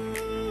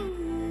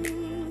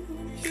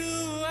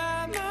 You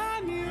are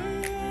my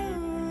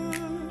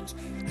muse.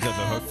 Is that the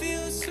hook? I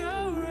feel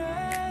so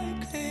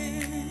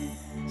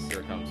reckless. Here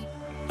it comes.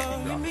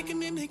 Oh, you're making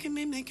me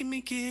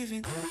give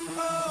it.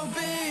 Oh,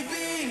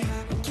 baby, I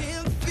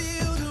can't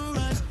feel the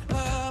rush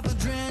of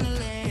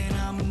adrenaline.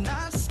 I'm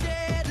not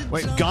scared to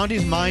Wait,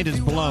 Gandhi's mind is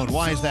blown.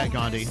 Why is that,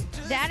 Gandhi?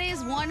 That is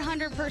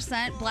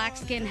 100% Black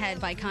Skinhead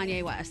by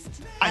Kanye West.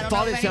 I don't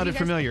thought know it if any sounded of you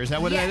guys- familiar. Is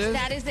that what yes, that is?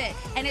 that is it.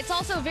 And it's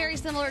also very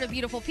similar to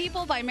Beautiful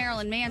People by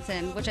Marilyn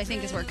Manson, which I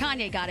think is where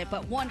Kanye got it,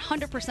 but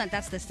 100%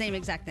 that's the same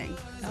exact thing.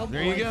 Oh,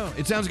 There you boy. go.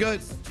 It sounds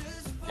good.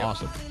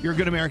 Awesome. You're a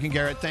good American,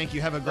 Garrett. Thank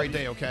you. Have a great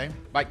day, okay?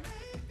 Bye.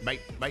 Bye.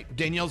 Bye.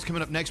 Danielle's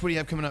coming up next. What do you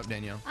have coming up,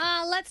 Danielle?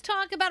 Let's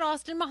talk about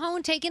Austin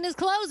Mahone taking his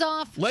clothes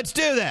off. Let's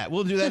do that.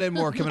 We'll do that and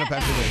more coming up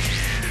after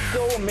this.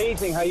 So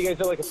amazing how you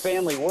guys are like a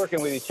family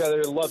working with each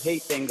other.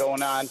 Love-hate thing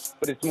going on,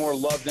 but it's more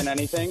love than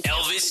anything.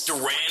 Elvis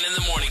Duran in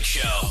the Morning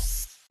Show.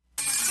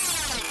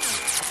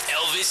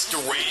 Elvis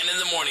Duran in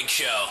the Morning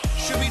Show.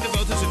 Should we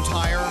devote this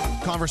entire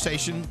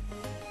conversation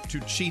to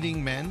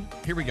cheating men?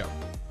 Here we go.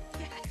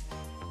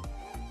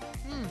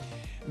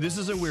 This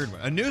is a weird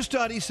one. A new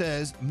study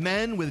says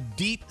men with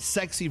deep,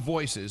 sexy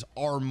voices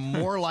are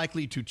more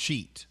likely to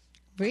cheat.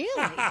 Really?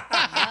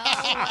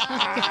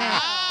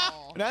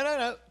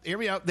 No. Hear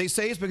me out. They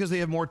say it's because they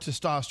have more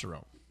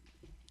testosterone.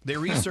 They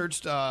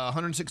researched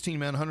 116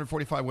 men,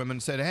 145 women,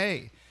 said,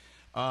 hey,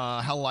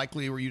 how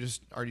likely are you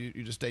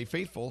to stay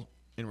faithful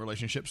in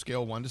relationships,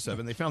 scale 1 to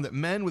 7. They found that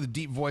men with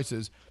deep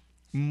voices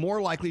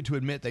more likely to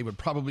admit they would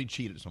probably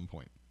cheat at some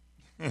point.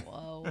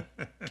 Whoa.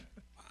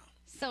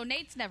 So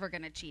Nate's never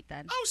going to cheat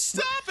then. Oh,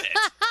 stop it!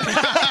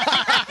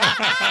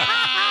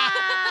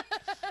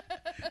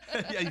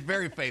 Yeah, he's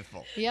very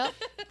faithful. Yep.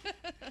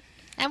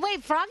 And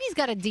wait, Froggy's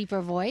got a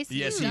deeper voice.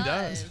 Yes, he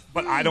does.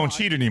 But I don't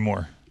cheat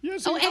anymore.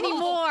 Yes,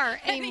 anymore.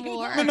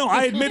 No,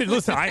 I admit it.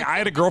 Listen, I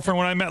had a girlfriend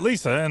when I met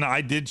Lisa, and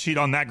I did cheat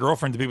on that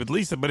girlfriend to be with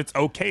Lisa, but it's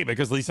okay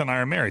because Lisa and I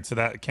are married, so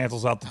that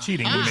cancels out the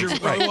cheating. Was Makes your,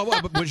 it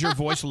right. was your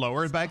voice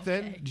lower back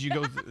then? Did you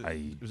go?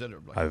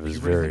 I was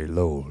very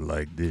low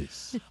like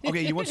this.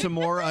 Okay, you want some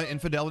more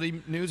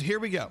infidelity news? Here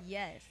we go.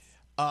 Yes.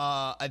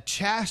 A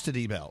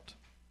chastity belt.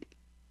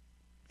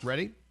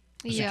 Ready?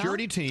 A Yeah.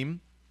 security team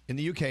in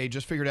the UK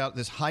just figured out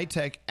this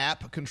high-tech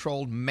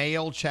app-controlled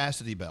male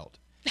chastity belt.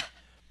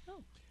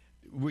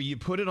 Where you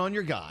put it on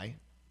your guy,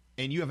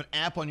 and you have an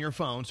app on your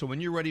phone, so when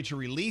you're ready to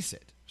release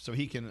it, so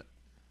he can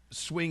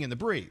swing in the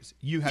breeze,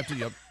 you have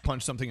to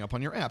punch something up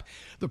on your app.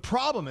 The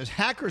problem is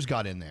hackers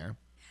got in there,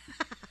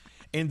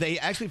 and they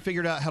actually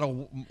figured out how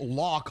to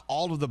lock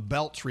all of the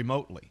belts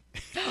remotely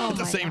at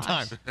the same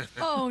time.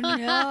 Oh,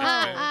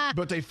 no.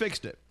 But they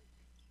fixed it.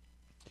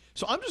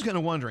 So I'm just kind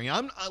of wondering.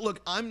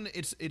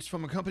 It's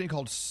from a company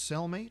called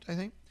Cellmate, I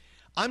think.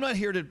 I'm not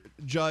here to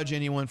judge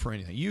anyone for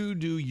anything. You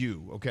do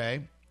you,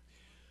 okay?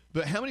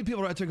 But how many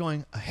people are out there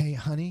going, hey,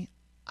 honey,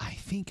 I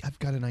think I've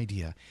got an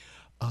idea.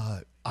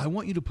 I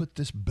want you to put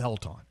this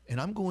belt on, and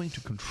I'm going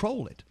to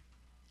control it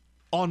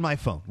on my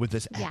phone with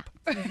this app.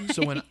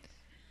 So when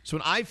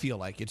I feel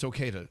like it's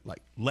okay to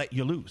let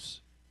you loose,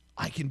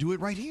 I can do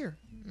it right here.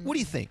 What do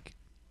you think?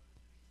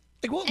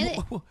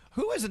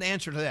 Who has an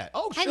answer to that?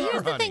 Oh, sure, And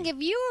here's the honey. thing: if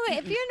you're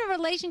in a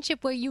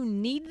relationship where you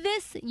need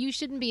this, you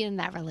shouldn't be in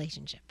that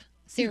relationship.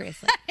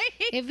 Seriously,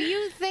 if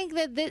you think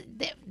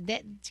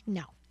that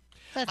no.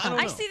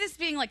 I see this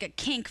being like a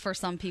kink for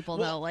some people,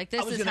 though. Like,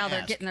 this is how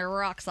they're getting their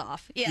rocks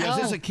off. Yeah.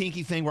 Is this a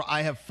kinky thing where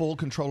I have full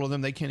control of them?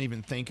 They can't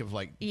even think of,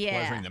 Yeah.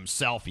 pleasuring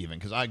themselves even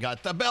because I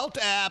got the belt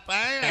app.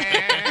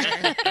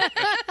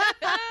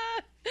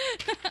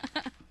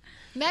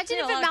 Imagine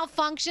if it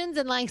malfunctions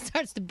and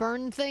starts to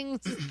burn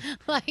things,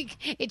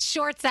 it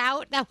shorts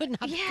out. That would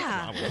not.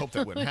 Yeah. I would hope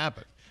that wouldn't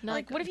happen.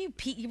 What if you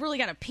pee? You really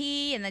got to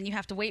pee, and then you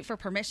have to wait for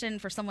permission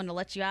for someone to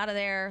let you out of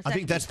there? I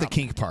think that's the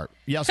kink part.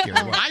 Yes, Gary.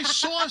 what? I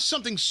saw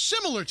something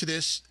similar to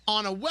this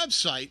on a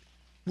website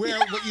where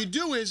what you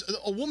do is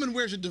a woman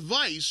wears a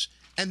device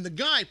and the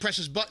guy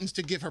presses buttons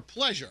to give her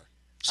pleasure.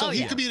 So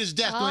he could be at his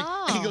desk going,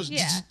 and he goes,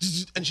 zzz,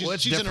 zzz, and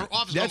she's in her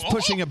office. That's going,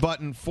 pushing a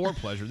button for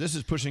pleasure. This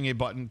is pushing a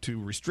button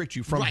to restrict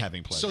you from Right.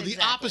 having pleasure. So the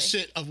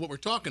opposite of what we're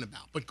talking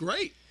about, but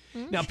great.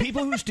 Now,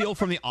 people who steal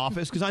from the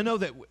office, because I know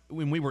that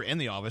when we were in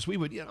the office, we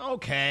would,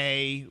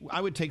 I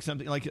would take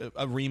something like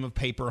a ream of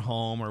paper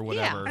home or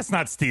whatever. That's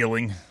not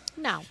stealing.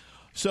 No.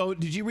 So,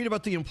 did you read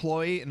about the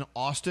employee in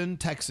Austin,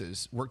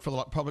 Texas, worked for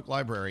the public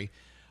library,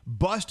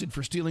 busted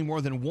for stealing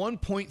more than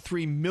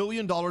 $1.3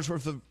 million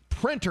worth of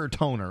printer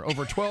toner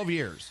over 12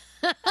 years?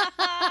 That's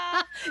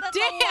a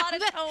lot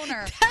of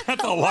toner.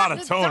 That's a lot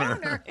of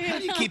toner. How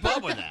do you keep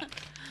up with that?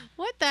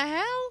 What the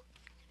hell?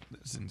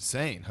 That's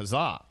insane.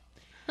 Huzzah.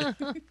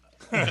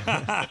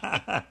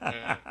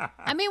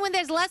 I mean, when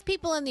there's less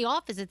people in the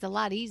office, it's a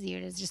lot easier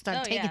to just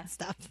start taking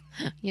stuff.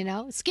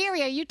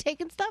 Scary. Are you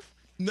taking stuff?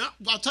 No,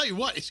 I'll tell you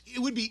what. It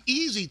would be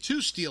easy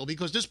to steal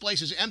because this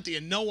place is empty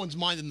and no one's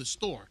minding the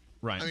store.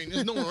 Right. I mean,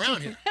 there's no one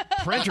around here.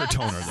 Printer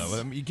toner, though.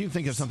 I mean, you can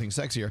think of something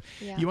sexier.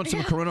 Yeah. You want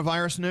some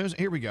coronavirus news?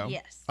 Here we go.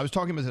 Yes. I was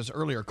talking about this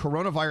earlier.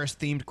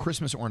 Coronavirus-themed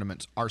Christmas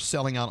ornaments are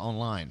selling out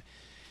online.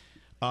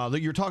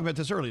 You were talking about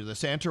this earlier.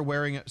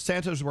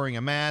 Santa's wearing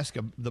a mask,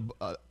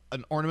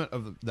 an ornament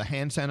of the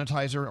hand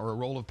sanitizer, or a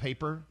roll of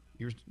paper.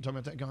 You were talking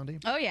about that, Gandhi?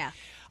 Oh, yeah.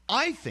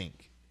 I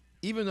think,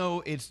 even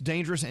though it's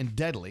dangerous and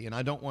deadly, and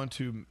I don't want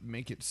to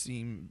make it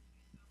seem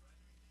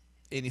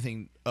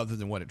anything other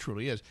than what it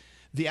truly is,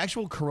 the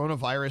actual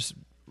coronavirus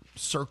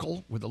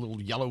circle with the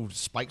little yellow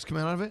spikes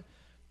coming out of it,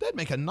 that'd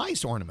make a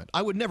nice ornament.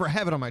 I would never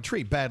have it on my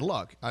tree. Bad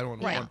luck. I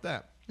don't want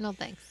that. No,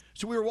 thanks.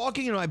 So we were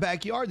walking in my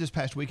backyard this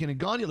past weekend, and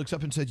Gandhi looks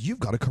up and said, "You've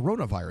got a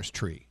coronavirus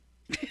tree."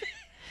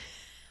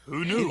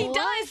 Who knew? He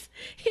does.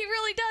 He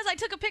really does. I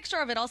took a picture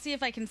of it. I'll see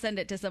if I can send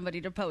it to somebody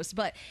to post.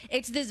 But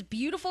it's this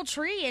beautiful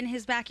tree in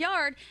his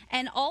backyard,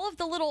 and all of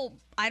the little,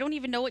 I don't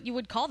even know what you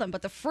would call them,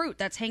 but the fruit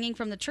that's hanging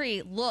from the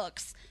tree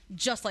looks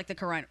just like the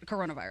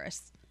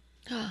coronavirus.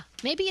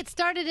 Maybe it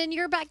started in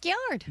your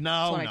backyard. No,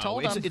 That's what I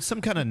told him. it's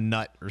some kind of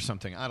nut or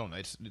something. I don't know.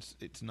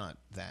 It's not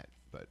that,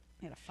 but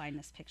I gotta find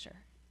this picture.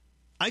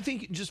 I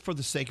think just for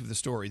the sake of the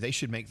story, they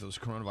should make those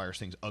coronavirus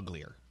things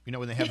uglier. You know,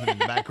 when they have them in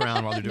the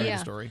background while they're doing the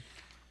story.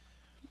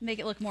 Make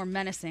it look more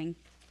menacing.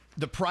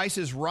 The Price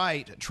is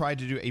Right tried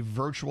to do a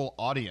virtual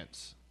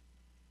audience.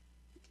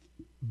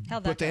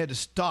 How'd that But they go? had to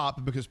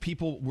stop because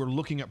people were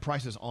looking at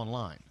prices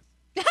online.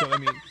 So, I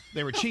mean,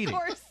 they were cheating.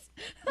 Of course.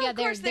 Yeah, Of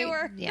course they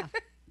were. Yeah.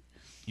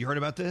 You heard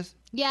about this?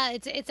 Yeah,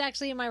 it's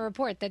actually in my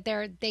report that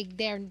they're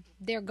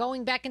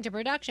going back into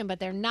production, but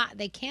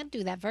they can't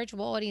do that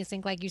virtual audience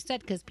thing like you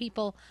said because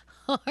people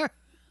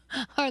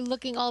are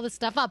looking all this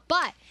stuff up.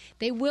 But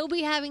they will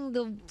be having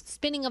the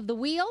spinning of the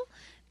wheel.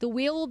 The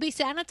wheel will be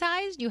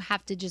sanitized. You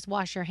have to just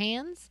wash your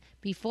hands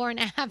before and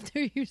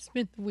after you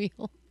spin the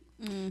wheel.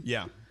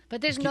 Yeah.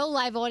 But there's no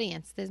live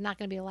audience. There's not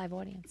going to be a live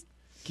audience.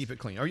 Keep it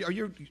clean. Are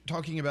you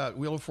talking about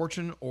Wheel of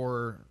Fortune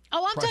or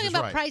Oh, I'm Price talking is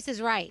about Right? Price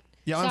is Right.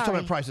 Yeah, I'm talking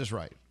about Price is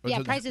Right.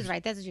 Yeah, Price is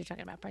Right. That's what you're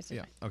talking about. Price is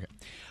Right. Okay.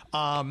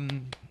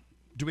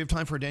 Do we have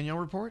time for a Danielle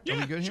report? Are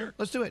we good here?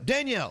 Let's do it.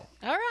 Danielle,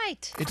 All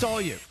right. it's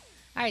all you.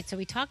 All right, so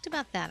we talked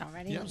about that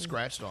already. Yeah,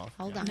 scratched off.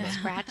 Hold on,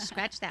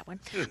 scratch that one.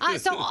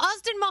 So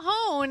Austin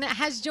Mahone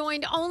has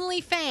joined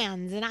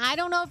OnlyFans, and I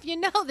don't know if you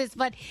know this,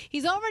 but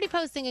he's already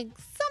posting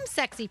some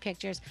sexy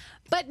pictures,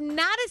 but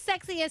not as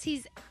sexy as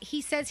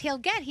he says he'll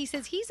get. He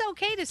says he's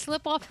okay to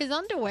slip off his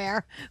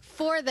underwear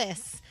for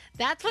this.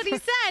 That's what he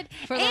said.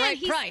 For the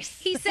right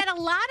price. He said a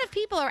lot of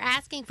people are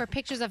asking for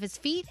pictures of his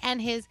feet and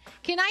his.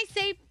 Can I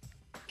say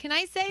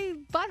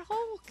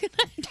butthole?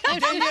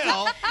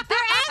 Danielle.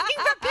 They're asking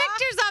for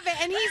pictures of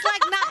it, and he's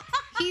like, not.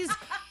 He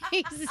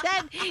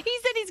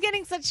said he's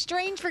getting such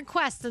strange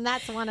requests, and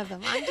that's one of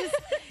them. I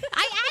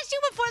asked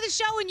you before the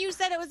show, and you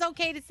said it was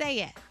okay to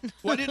say it.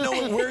 Well, I didn't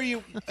know where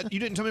you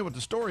didn't tell me what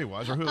the story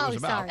was or who it was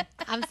about. Sorry.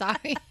 I'm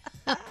sorry.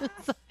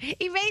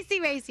 Erase.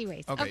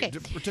 Okay.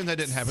 Pretend that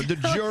didn't happen. The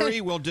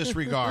jury will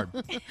disregard.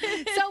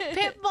 So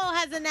Pitbull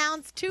has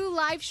announced 2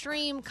 live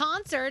stream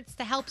concerts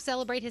to help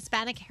celebrate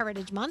Hispanic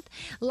Heritage Month.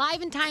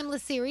 Live and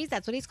Timeless Series,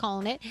 that's what he's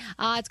calling it.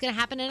 It's going to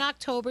happen in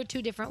October,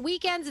 2 different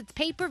weekends. It's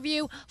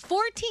pay-per-view,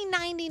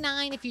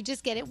 $14.99 if you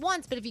just get it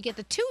once, but if you get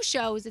the 2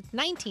 shows, it's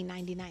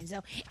 $19.99.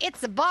 So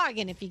it's a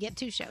bargain if you get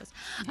 2 shows.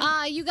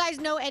 You guys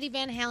know Eddie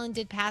Van Halen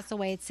did pass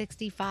away at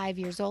 65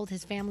 years old.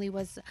 His family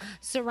was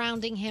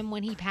surrounding him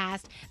when he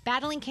passed,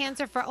 battling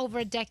cancer for over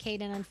a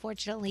decade, and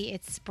unfortunately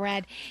it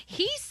spread.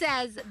 He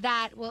says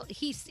that,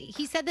 he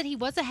said that he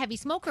was a heavy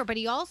smoker, but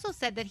he also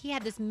said that he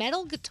had this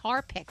metal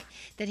guitar pick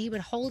that he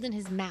would hold in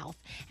his mouth,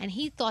 and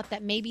he thought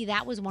that maybe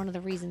that was one of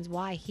the reasons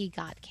why he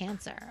got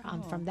cancer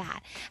from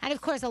that. And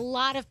of course, a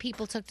lot of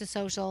people took to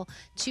social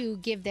to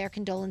give their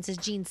condolences.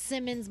 Gene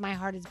Simmons, my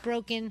heart is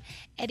broken.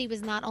 Eddie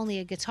was not only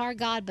a guitar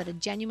god, but a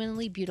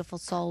genuinely beautiful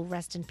soul.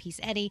 Rest in peace,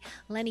 Eddie.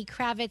 Lenny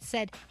Kravitz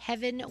said,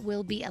 heaven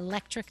will be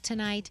electric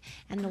tonight,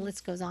 and the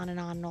list goes on,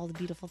 and all the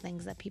beautiful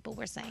things that people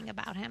were saying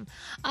about him.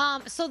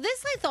 So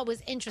this I thought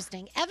was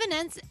interesting.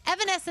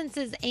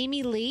 Evanescence's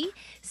Amy Lee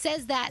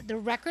says that the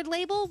record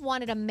label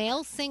wanted a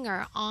male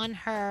singer on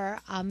her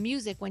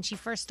music when she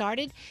first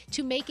started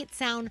to make it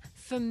sound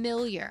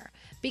familiar,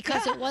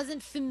 because it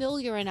wasn't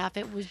familiar enough.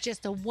 It was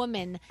just a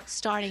woman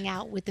starting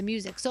out with the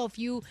music. So if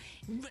you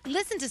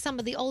listen to some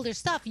of the older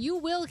stuff, you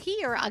will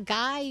hear a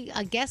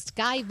guest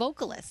guy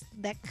vocalist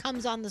that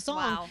comes on the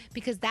song,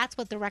 because that's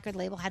what the record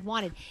label had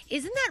wanted.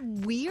 Isn't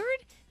that weird?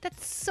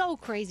 That's so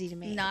crazy to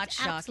me. Not It's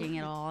shocking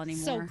at all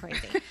anymore. So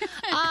crazy.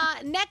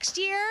 Next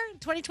year,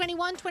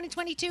 2021,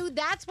 2022,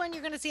 that's when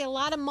you're going to see a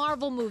lot of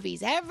Marvel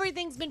movies.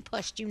 Everything's been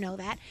pushed, you know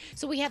that.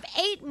 So we have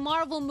 8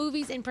 Marvel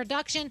movies in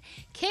production,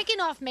 kicking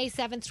off May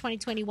 7th,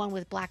 2021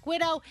 with Black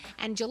Widow,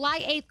 and July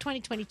 8th,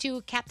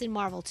 2022, Captain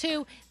Marvel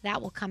 2.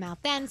 That will come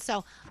out then.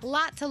 So a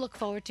lot to look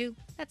forward to.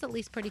 That's at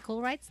least pretty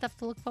cool, right? Stuff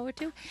to look forward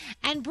to.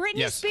 And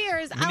Britney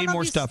Spears. We need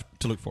more stuff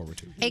to look forward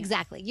to.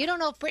 Exactly. You don't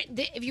know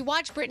if you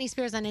watch Britney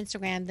Spears on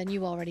Instagram, then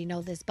you already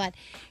know this, but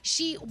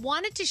she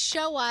wanted to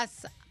show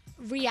us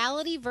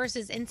reality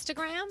versus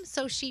Instagram,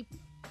 so she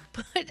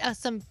put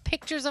some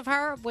pictures of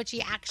her, what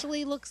she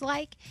actually looks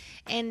like,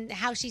 and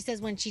how she says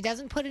when she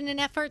doesn't put in an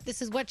effort,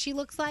 this is what she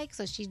looks like.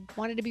 So she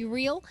wanted to be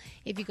real.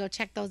 If you go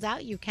check those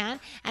out, you can.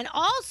 And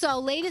also,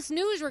 latest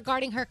news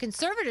regarding her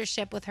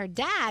conservatorship with her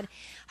dad.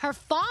 Her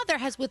father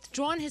has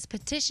withdrawn his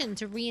petition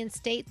to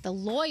reinstate the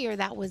lawyer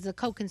that was the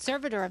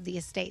co-conservator of the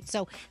estate.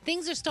 So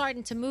things are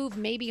starting to move,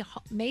 maybe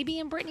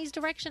in Britney's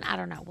direction. I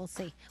don't know. We'll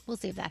see. We'll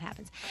see if that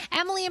happens.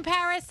 Emily in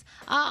Paris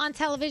on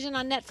television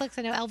on Netflix.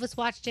 I know Elvis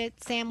watched it.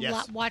 Sam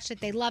watched it.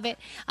 They love it.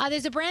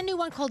 There's a brand new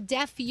one called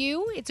Deaf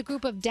You. It's a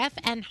group of deaf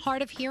and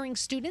hard of hearing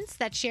students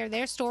that share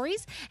their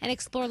stories and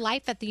explore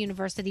life at the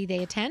university they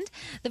attend.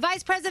 The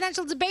vice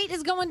presidential debate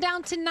is going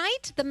down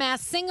tonight. The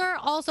Masked Singer,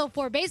 also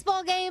 4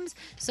 baseball games.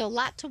 So a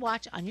lot to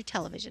watch on your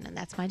television, and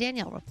that's my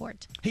Danielle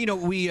report. Hey, you know,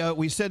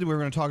 we said we were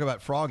going to talk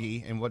about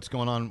Froggy and what's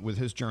going on with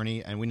his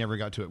journey, and we never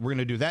got to it. We're going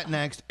to do that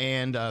next,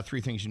 and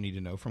 3 things you need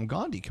to know from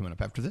Gandhi coming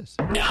up after this.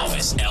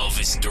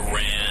 Elvis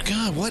Duran.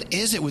 God, what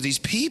is it with these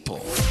people?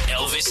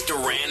 Elvis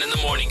Duran in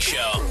the Morning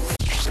Show.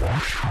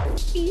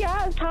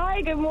 Yes,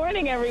 hi, good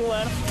morning,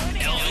 everyone.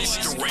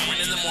 Elvis Duran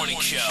in the Morning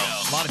Show.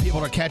 A lot of people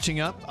are catching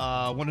up.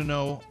 Want to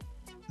know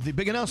the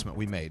big announcement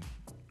we made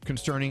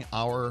concerning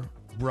our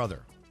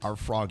brother, our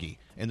Froggy,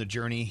 and the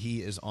journey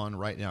he is on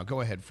right now.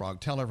 Go ahead,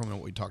 Frog. Tell everyone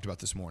what we talked about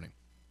this morning.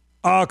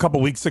 A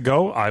couple weeks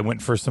ago, I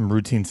went for some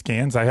routine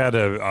scans. I had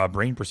a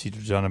brain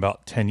procedure done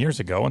about 10 years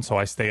ago, and so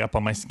I stay up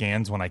on my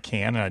scans when I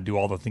can, and I do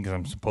all the things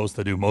I'm supposed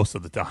to do most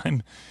of the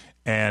time.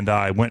 And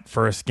I went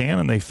for a scan,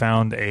 and they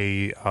found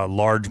a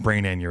large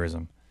brain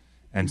aneurysm.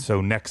 And so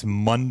next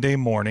Monday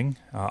morning,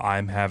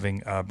 I'm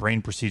having a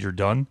brain procedure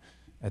done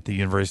at the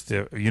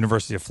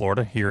University of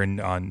Florida here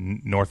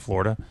in North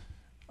Florida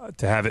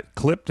to have it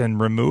clipped and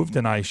removed,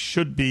 and I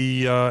should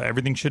be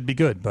everything should be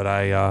good. But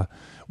I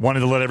wanted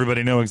to let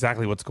everybody know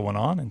exactly what's going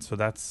on, and so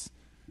that's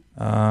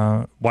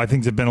why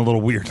things have been a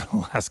little weird the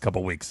last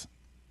couple weeks.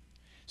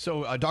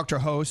 So Dr.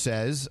 Ho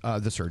says,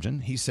 the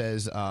surgeon, he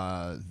says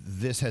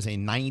this has a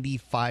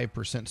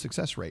 95%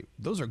 success rate.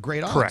 Those are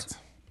great odds. Correct.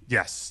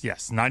 Yes.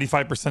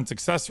 95%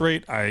 success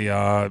rate.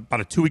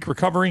 About a 2-week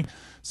recovery,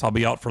 so I'll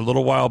be out for a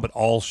little while, but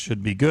all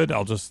should be good.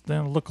 I'll just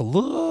look a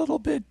little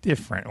bit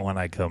different when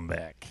I come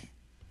back.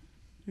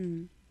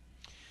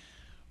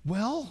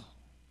 Well,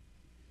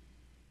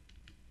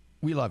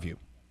 we love you.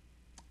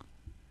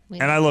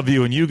 And I love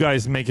you, and you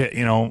guys make it,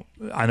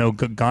 I know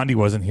Gandhi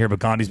wasn't here, but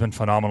Gandhi's been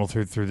phenomenal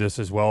through this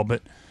as well.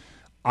 But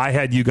I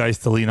had you guys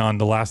to lean on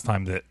the last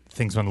time that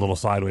things went a little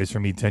sideways for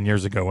me 10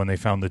 years ago when they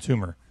found the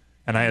tumor.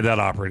 And I had that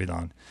operated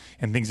on.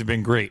 And things have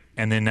been great.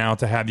 And then now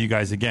to have you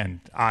guys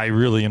again, I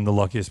really am the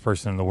luckiest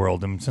person in the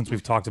world. And since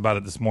we've talked about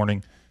it this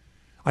morning,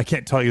 I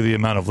can't tell you the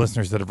amount of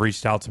listeners that have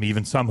reached out to me,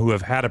 even some who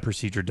have had a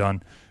procedure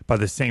done by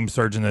the same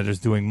surgeon that is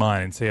doing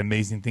mine, and say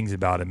amazing things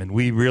about him. And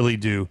we really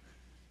do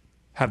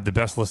have the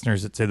best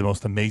listeners that say the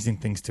most amazing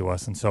things to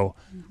us. And so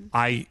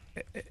I,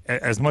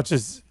 as much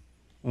as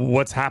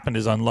what's happened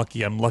is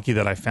unlucky, I'm lucky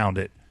that I found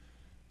it.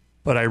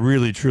 But I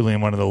really, truly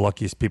am one of the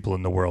luckiest people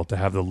in the world to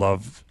have the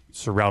love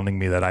surrounding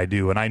me that I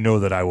do. And I know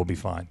that I will be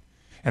fine.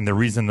 And the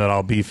reason that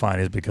I'll be fine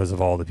is because of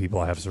all the people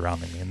I have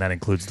surrounding me. And that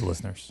includes the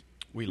listeners.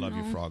 We love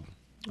you, Frog.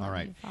 All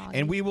right.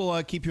 And we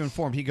will keep you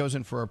informed. He goes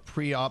in for a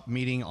pre-op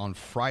meeting on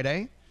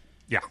Friday.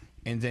 Yeah.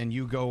 And then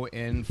you go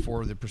in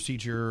for the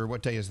procedure.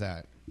 What day is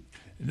that?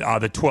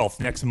 The 12th,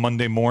 next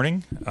Monday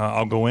morning,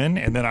 I'll go in,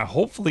 and then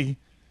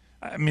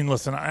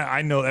listen,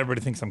 I know everybody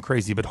thinks I'm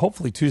crazy, but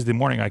hopefully Tuesday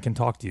morning I can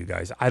talk to you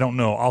guys. I don't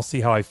know. I'll see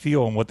how I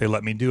feel and what they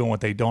let me do and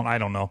what they don't. I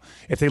don't know.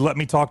 If they let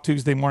me talk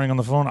Tuesday morning on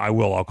the phone, I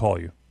will. I'll call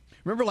you.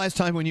 Remember last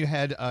time when you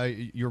had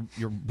your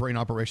brain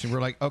operation?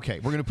 We're like, okay,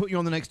 we're going to put you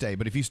on the next day,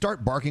 but if you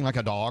start barking like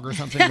a dog or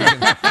something,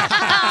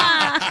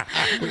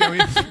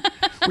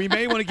 we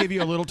may want to give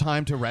you a little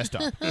time to rest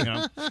up.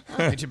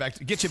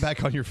 Get you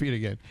back on your feet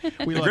again.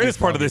 The greatest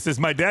part of this is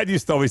my dad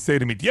used to always say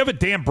to me, "Do you have a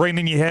damn brain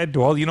in your head?"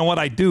 Well, you know what?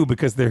 I do,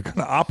 because they're going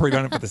to operate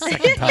on it for the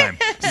second time,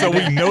 so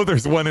we know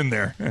there's one in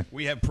there.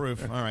 We have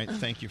proof. All right,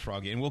 thank you,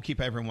 Froggy, and we'll keep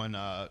everyone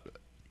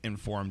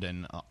informed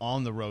and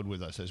on the road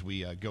with us as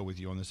we go with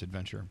you on this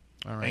adventure.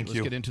 All right, let's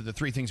get into the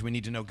 3 things we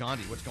need to know.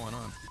 Gandhi, what's going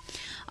on?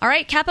 All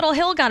right, Capitol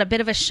Hill got a bit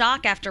of a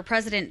shock after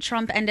President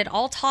Trump ended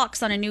all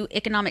talks on a new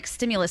economic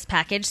stimulus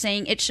package,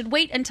 saying it should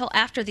wait until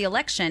after the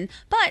election.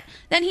 But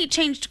then he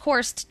changed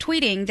course,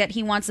 tweeting that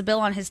he wants a bill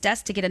on his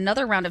desk to get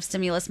another round of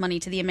stimulus money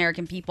to the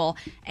American people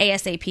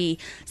ASAP.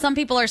 Some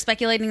people are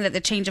speculating that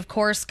the change of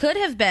course could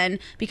have been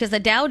because the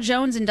Dow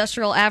Jones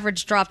Industrial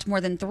Average dropped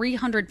more than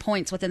 300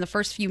 points within the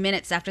first few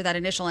minutes after that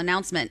initial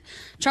announcement.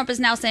 Trump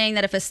is now saying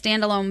that if a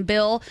standalone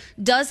bill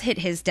does hit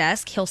his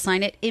desk, he'll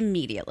sign it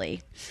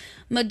immediately.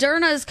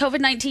 Moderna's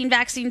COVID-19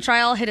 vaccine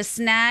trial hit a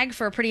snag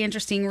for a pretty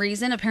interesting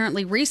reason.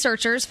 Apparently,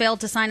 researchers failed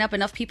to sign up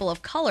enough people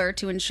of color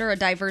to ensure a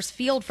diverse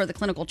field for the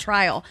clinical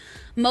trial.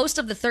 Most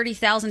of the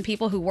 30,000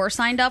 people who were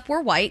signed up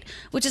were white,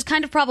 which is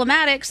kind of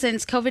problematic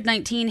since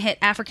COVID-19 hit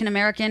African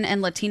American and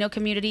Latino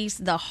communities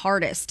the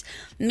hardest.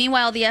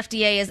 Meanwhile, the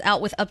FDA is out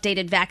with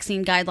updated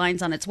vaccine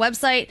guidelines on its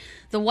website.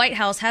 The White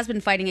House has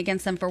been fighting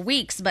against them for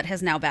weeks, but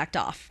has now backed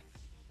off.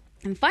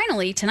 And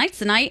finally, tonight's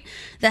the night.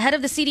 The head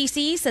of the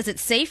CDC says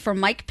it's safe for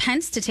Mike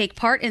Pence to take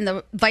part in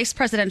the vice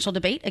presidential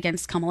debate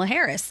against Kamala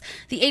Harris.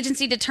 The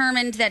agency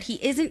determined that he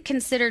isn't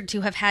considered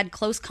to have had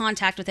close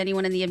contact with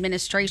anyone in the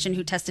administration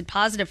who tested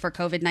positive for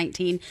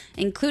COVID-19,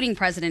 including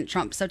President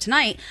Trump. So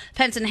tonight,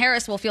 Pence and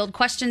Harris will field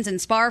questions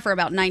and spar for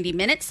about 90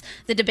 minutes.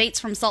 The debate's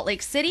from Salt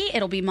Lake City.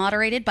 It'll be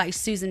moderated by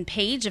Susan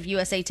Page of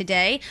USA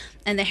Today.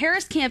 And the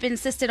Harris camp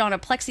insisted on a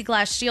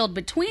plexiglass shield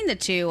between the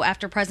two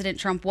after President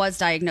Trump was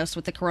diagnosed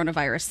with the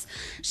coronavirus.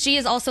 She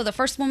is also the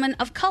first woman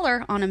of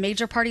color on a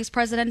major party's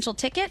presidential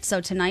ticket, so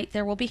tonight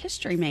there will be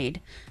history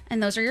made.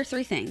 And those are your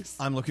 3 things.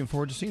 I'm looking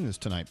forward to seeing this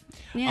tonight.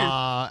 Yeah.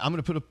 I'm going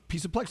to put a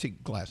piece of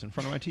plexiglass in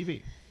front of my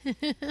TV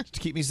to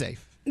keep me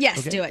safe. Yes,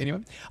 okay? do it. Anyway?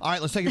 All right,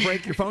 let's take a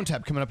break. Your phone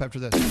tap coming up after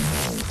this.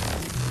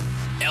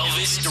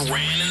 Elvis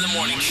Duran in the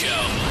Morning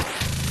Show.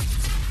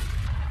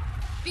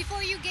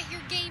 Before you get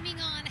your gaming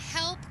on,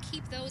 help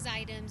keep those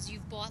items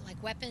you've bought,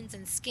 like weapons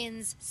and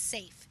skins,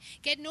 safe.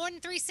 Get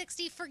Norton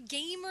 360 for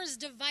gamers,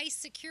 device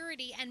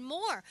security, and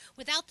more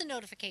without the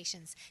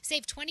notifications.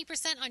 Save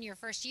 20% on your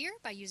first year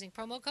by using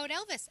promo code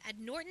Elvis at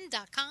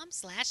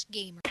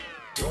norton.com/gamer.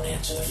 Don't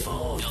answer the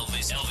phone.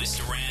 Elvis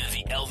Duran,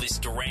 the Elvis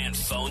Duran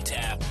phone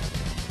tap.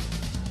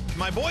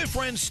 My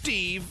boyfriend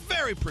Steve,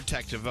 very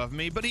protective of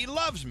me, but he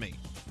loves me.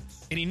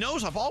 And he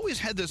knows I've always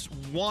had this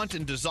want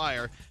and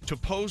desire to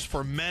pose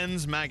for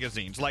men's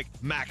magazines like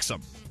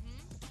Maxim.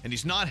 and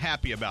he's not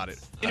happy about it.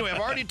 Anyway, I've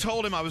already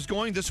told him I was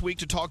going this week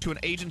to talk to an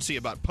agency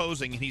about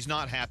posing, and he's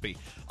not happy.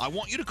 I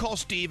want you to call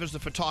Steve as the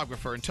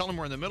photographer and tell him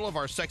we're in the middle of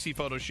our sexy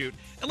photo shoot,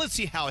 and let's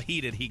see how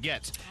heated he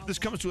gets. This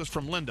comes to us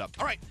from Linda.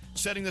 All right,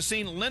 setting the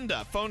scene,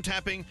 Linda phone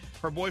tapping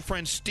her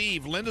boyfriend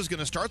Steve. Linda's going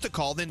to start the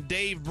call, then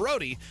Dave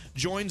Brody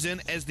joins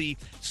in as the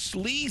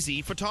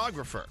sleazy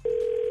photographer.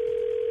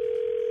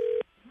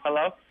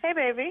 Hello? Hey,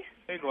 baby.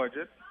 Hey,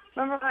 gorgeous.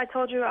 Remember how I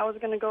told you I was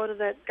going to go to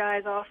that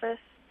guy's office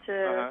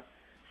to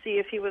see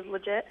if he was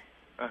legit?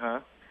 Uh-huh.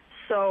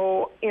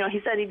 So,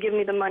 he said he'd give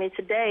me the money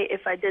today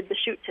if I did the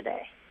shoot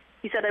today.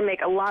 He said I'd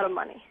make a lot of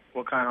money,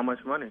 How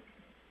much money?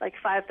 like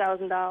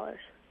 $5,000.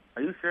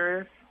 Are you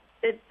serious?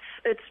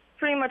 It's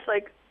pretty much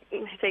like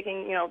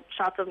taking,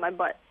 shots of my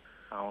butt.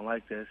 I don't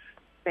like this.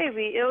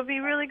 Baby, it would be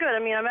really good. I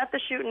mean, I'm at the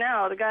shoot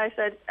now. The guy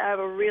said I have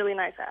a really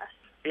nice ass.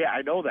 Yeah,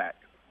 I know that.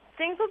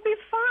 Things will be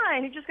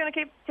fine. He's just going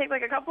to take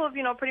like a couple of,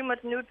 pretty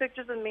much nude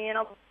pictures of me, and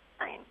I'll be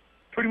fine.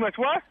 Pretty much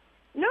what?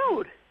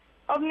 Nude.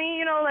 Of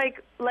me,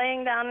 like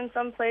laying down in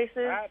some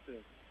places.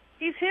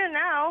 He's here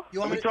now.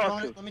 Let me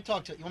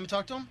talk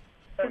to him?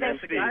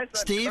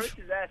 Steve?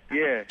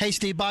 Yeah. Hey,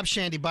 Steve, Bob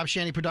Shandy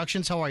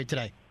Productions. How are you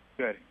today?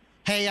 Good.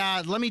 Hey,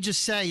 let me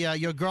just say,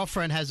 your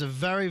girlfriend has a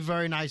very,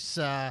 very nice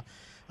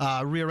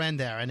rear end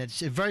there, and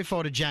it's very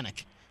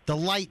photogenic. The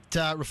light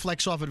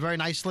reflects off it very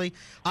nicely.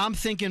 I'm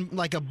thinking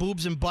like a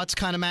boobs and butts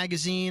kind of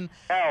magazine.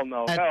 Hell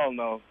no. Hell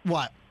no.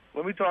 What?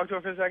 Let me talk to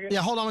her for a second.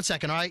 Yeah, hold on 1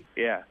 second, all right?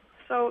 Yeah.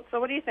 So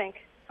what do you think?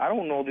 I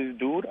don't know this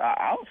dude.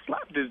 I'll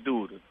slap this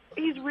dude.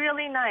 He's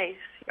really nice.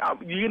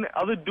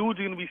 Other dudes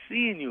are going to be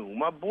seeing you.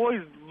 My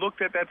boys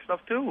looked at that stuff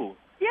too.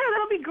 Yeah,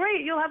 that'll be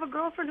great. You'll have a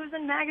girlfriend who's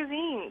in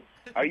magazines.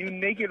 Are you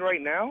naked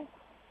right now?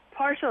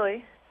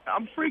 Partially.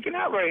 I'm freaking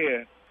out right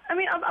here. I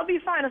mean, I'll be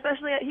fine,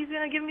 especially he's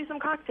going to give me some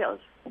cocktails.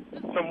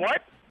 Some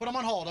what? Put him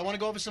on hold. I want to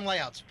go over some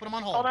layouts. Put him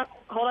on hold.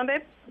 Hold on,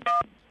 babe.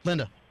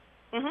 Linda.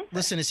 Mm-hmm.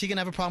 Listen, is he going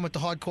to have a problem with the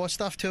hardcore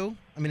stuff too?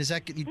 I mean, is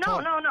that... No.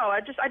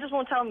 I just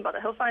won't tell him about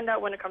it. He'll find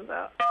out when it comes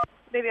out.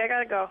 Baby, I got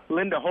to go.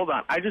 Linda, hold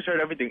on. I just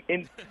heard everything.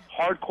 In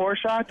hardcore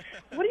shots?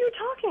 What are you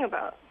talking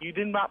about? You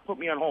did not put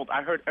me on hold.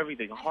 I heard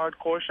everything.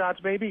 Hardcore shots,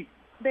 baby?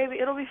 Baby,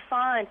 it'll be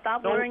fine.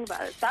 Stop worrying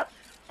about it. Stop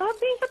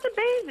being such a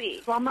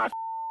baby. So I'm not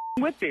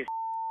with this.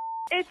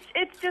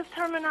 It's just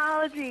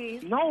terminology.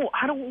 No,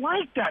 I don't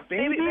like that,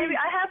 baby. Baby,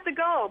 I have to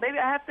go. Baby,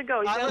 I have to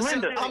go.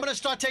 Listen, I'm going to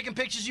start taking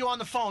pictures of you on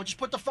the phone. Just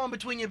put the phone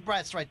between your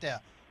breasts right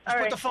there. Just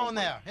put the phone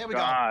there. Here we go.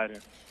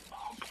 God,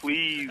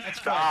 please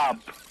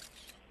stop. Good.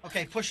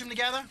 Okay, push them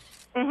together.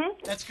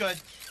 Mm-hmm. That's good.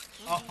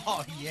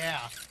 Oh,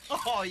 yeah.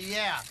 Oh,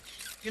 yeah.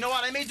 You know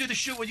what? I may do the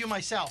shoot with you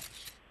myself.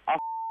 I'll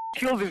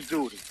kill this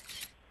dude.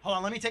 Hold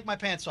on, let me take my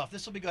pants off.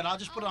 This will be good. I'll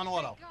just put it on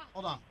auto.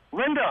 Hold on.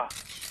 Linda.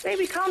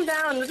 Baby, calm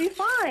down. It'll be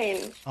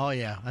fine. Oh,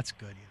 yeah. That's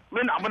good. Yeah.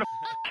 Linda, I'm going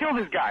to kill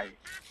this guy.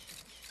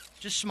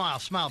 Just smile.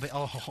 Smile, baby.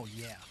 Oh,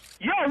 yeah.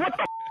 Yo, what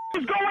the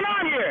is going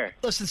on here?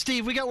 Listen,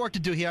 Steve, we got work to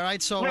do here, all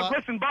right? So,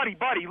 listen, buddy,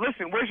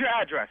 listen. Where's your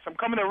address? I'm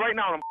coming there right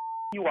now and I'm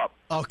you up.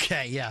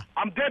 Okay, yeah.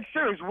 I'm dead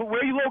serious. Where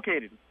are you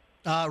located?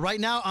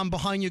 Right now, I'm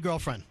behind your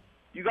girlfriend.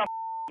 You got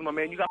my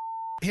man. You got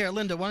Here,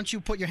 Linda, why don't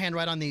you put your hand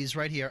right on these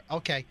right here?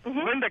 Okay. Mm-hmm.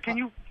 Linda, can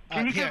you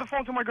give the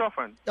phone to my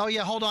girlfriend? Oh,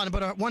 yeah, hold on.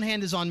 But one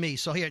hand is on me.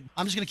 So here,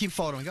 I'm just going to keep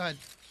photoing. Go ahead.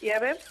 Yeah,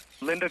 babe?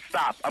 Linda,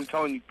 stop. I'm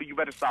telling you, you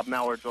better stop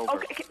now or it's over.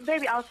 Okay,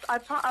 baby, I'll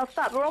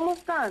stop. We're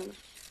almost done.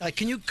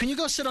 Can you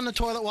go sit on the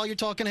toilet while you're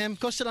talking to him?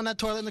 Go sit on that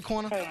toilet in the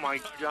corner. Oh, my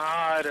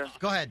God.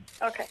 Go ahead.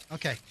 Okay.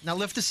 Okay. Now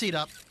lift the seat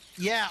up.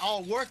 Yeah.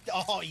 Oh, work.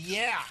 Oh,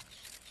 yeah.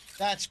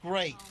 That's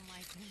great. Oh, my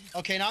goodness.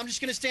 Okay, now I'm just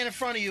going to stand in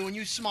front of you and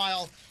you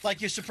smile like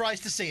you're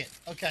surprised to see it.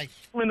 Okay.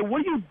 Linda,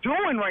 what are you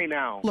doing right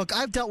now? Look,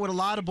 I've dealt with a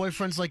lot of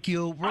boyfriends like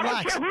you.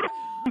 Relax. I don't care who the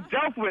you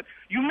dealt with.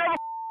 You never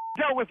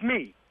dealt with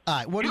me. All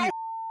right, what do you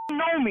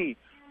know me.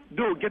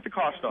 Dude, get the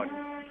car started.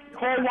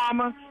 Call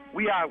Wama.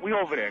 We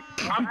over there.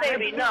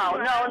 Baby, no,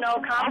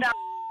 calm down.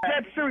 I'm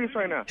dead serious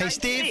right now. Hey,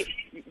 Steve.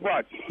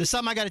 What? There's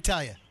something I got to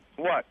tell you.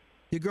 What?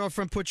 Your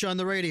girlfriend put you on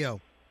the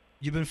radio.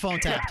 You've been phone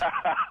tapped.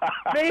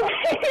 Baby,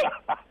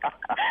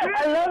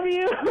 I love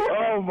you.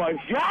 Oh, my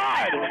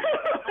God.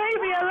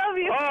 Baby, I love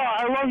you. Oh,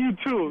 I love you,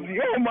 too.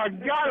 Oh, my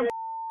God.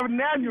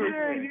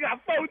 You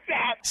got phone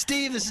tapped.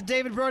 Steve, this is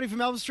David Brody from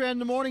Elvis Duran in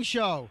the Morning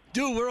Show.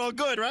 Dude, we're all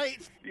good, right?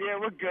 Yeah,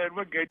 we're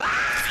good. The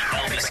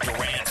Elvis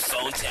Duran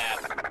phone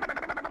tap.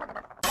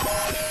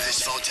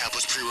 This phone tap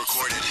was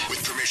pre-recorded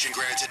with permission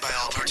granted by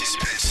all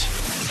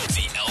participants.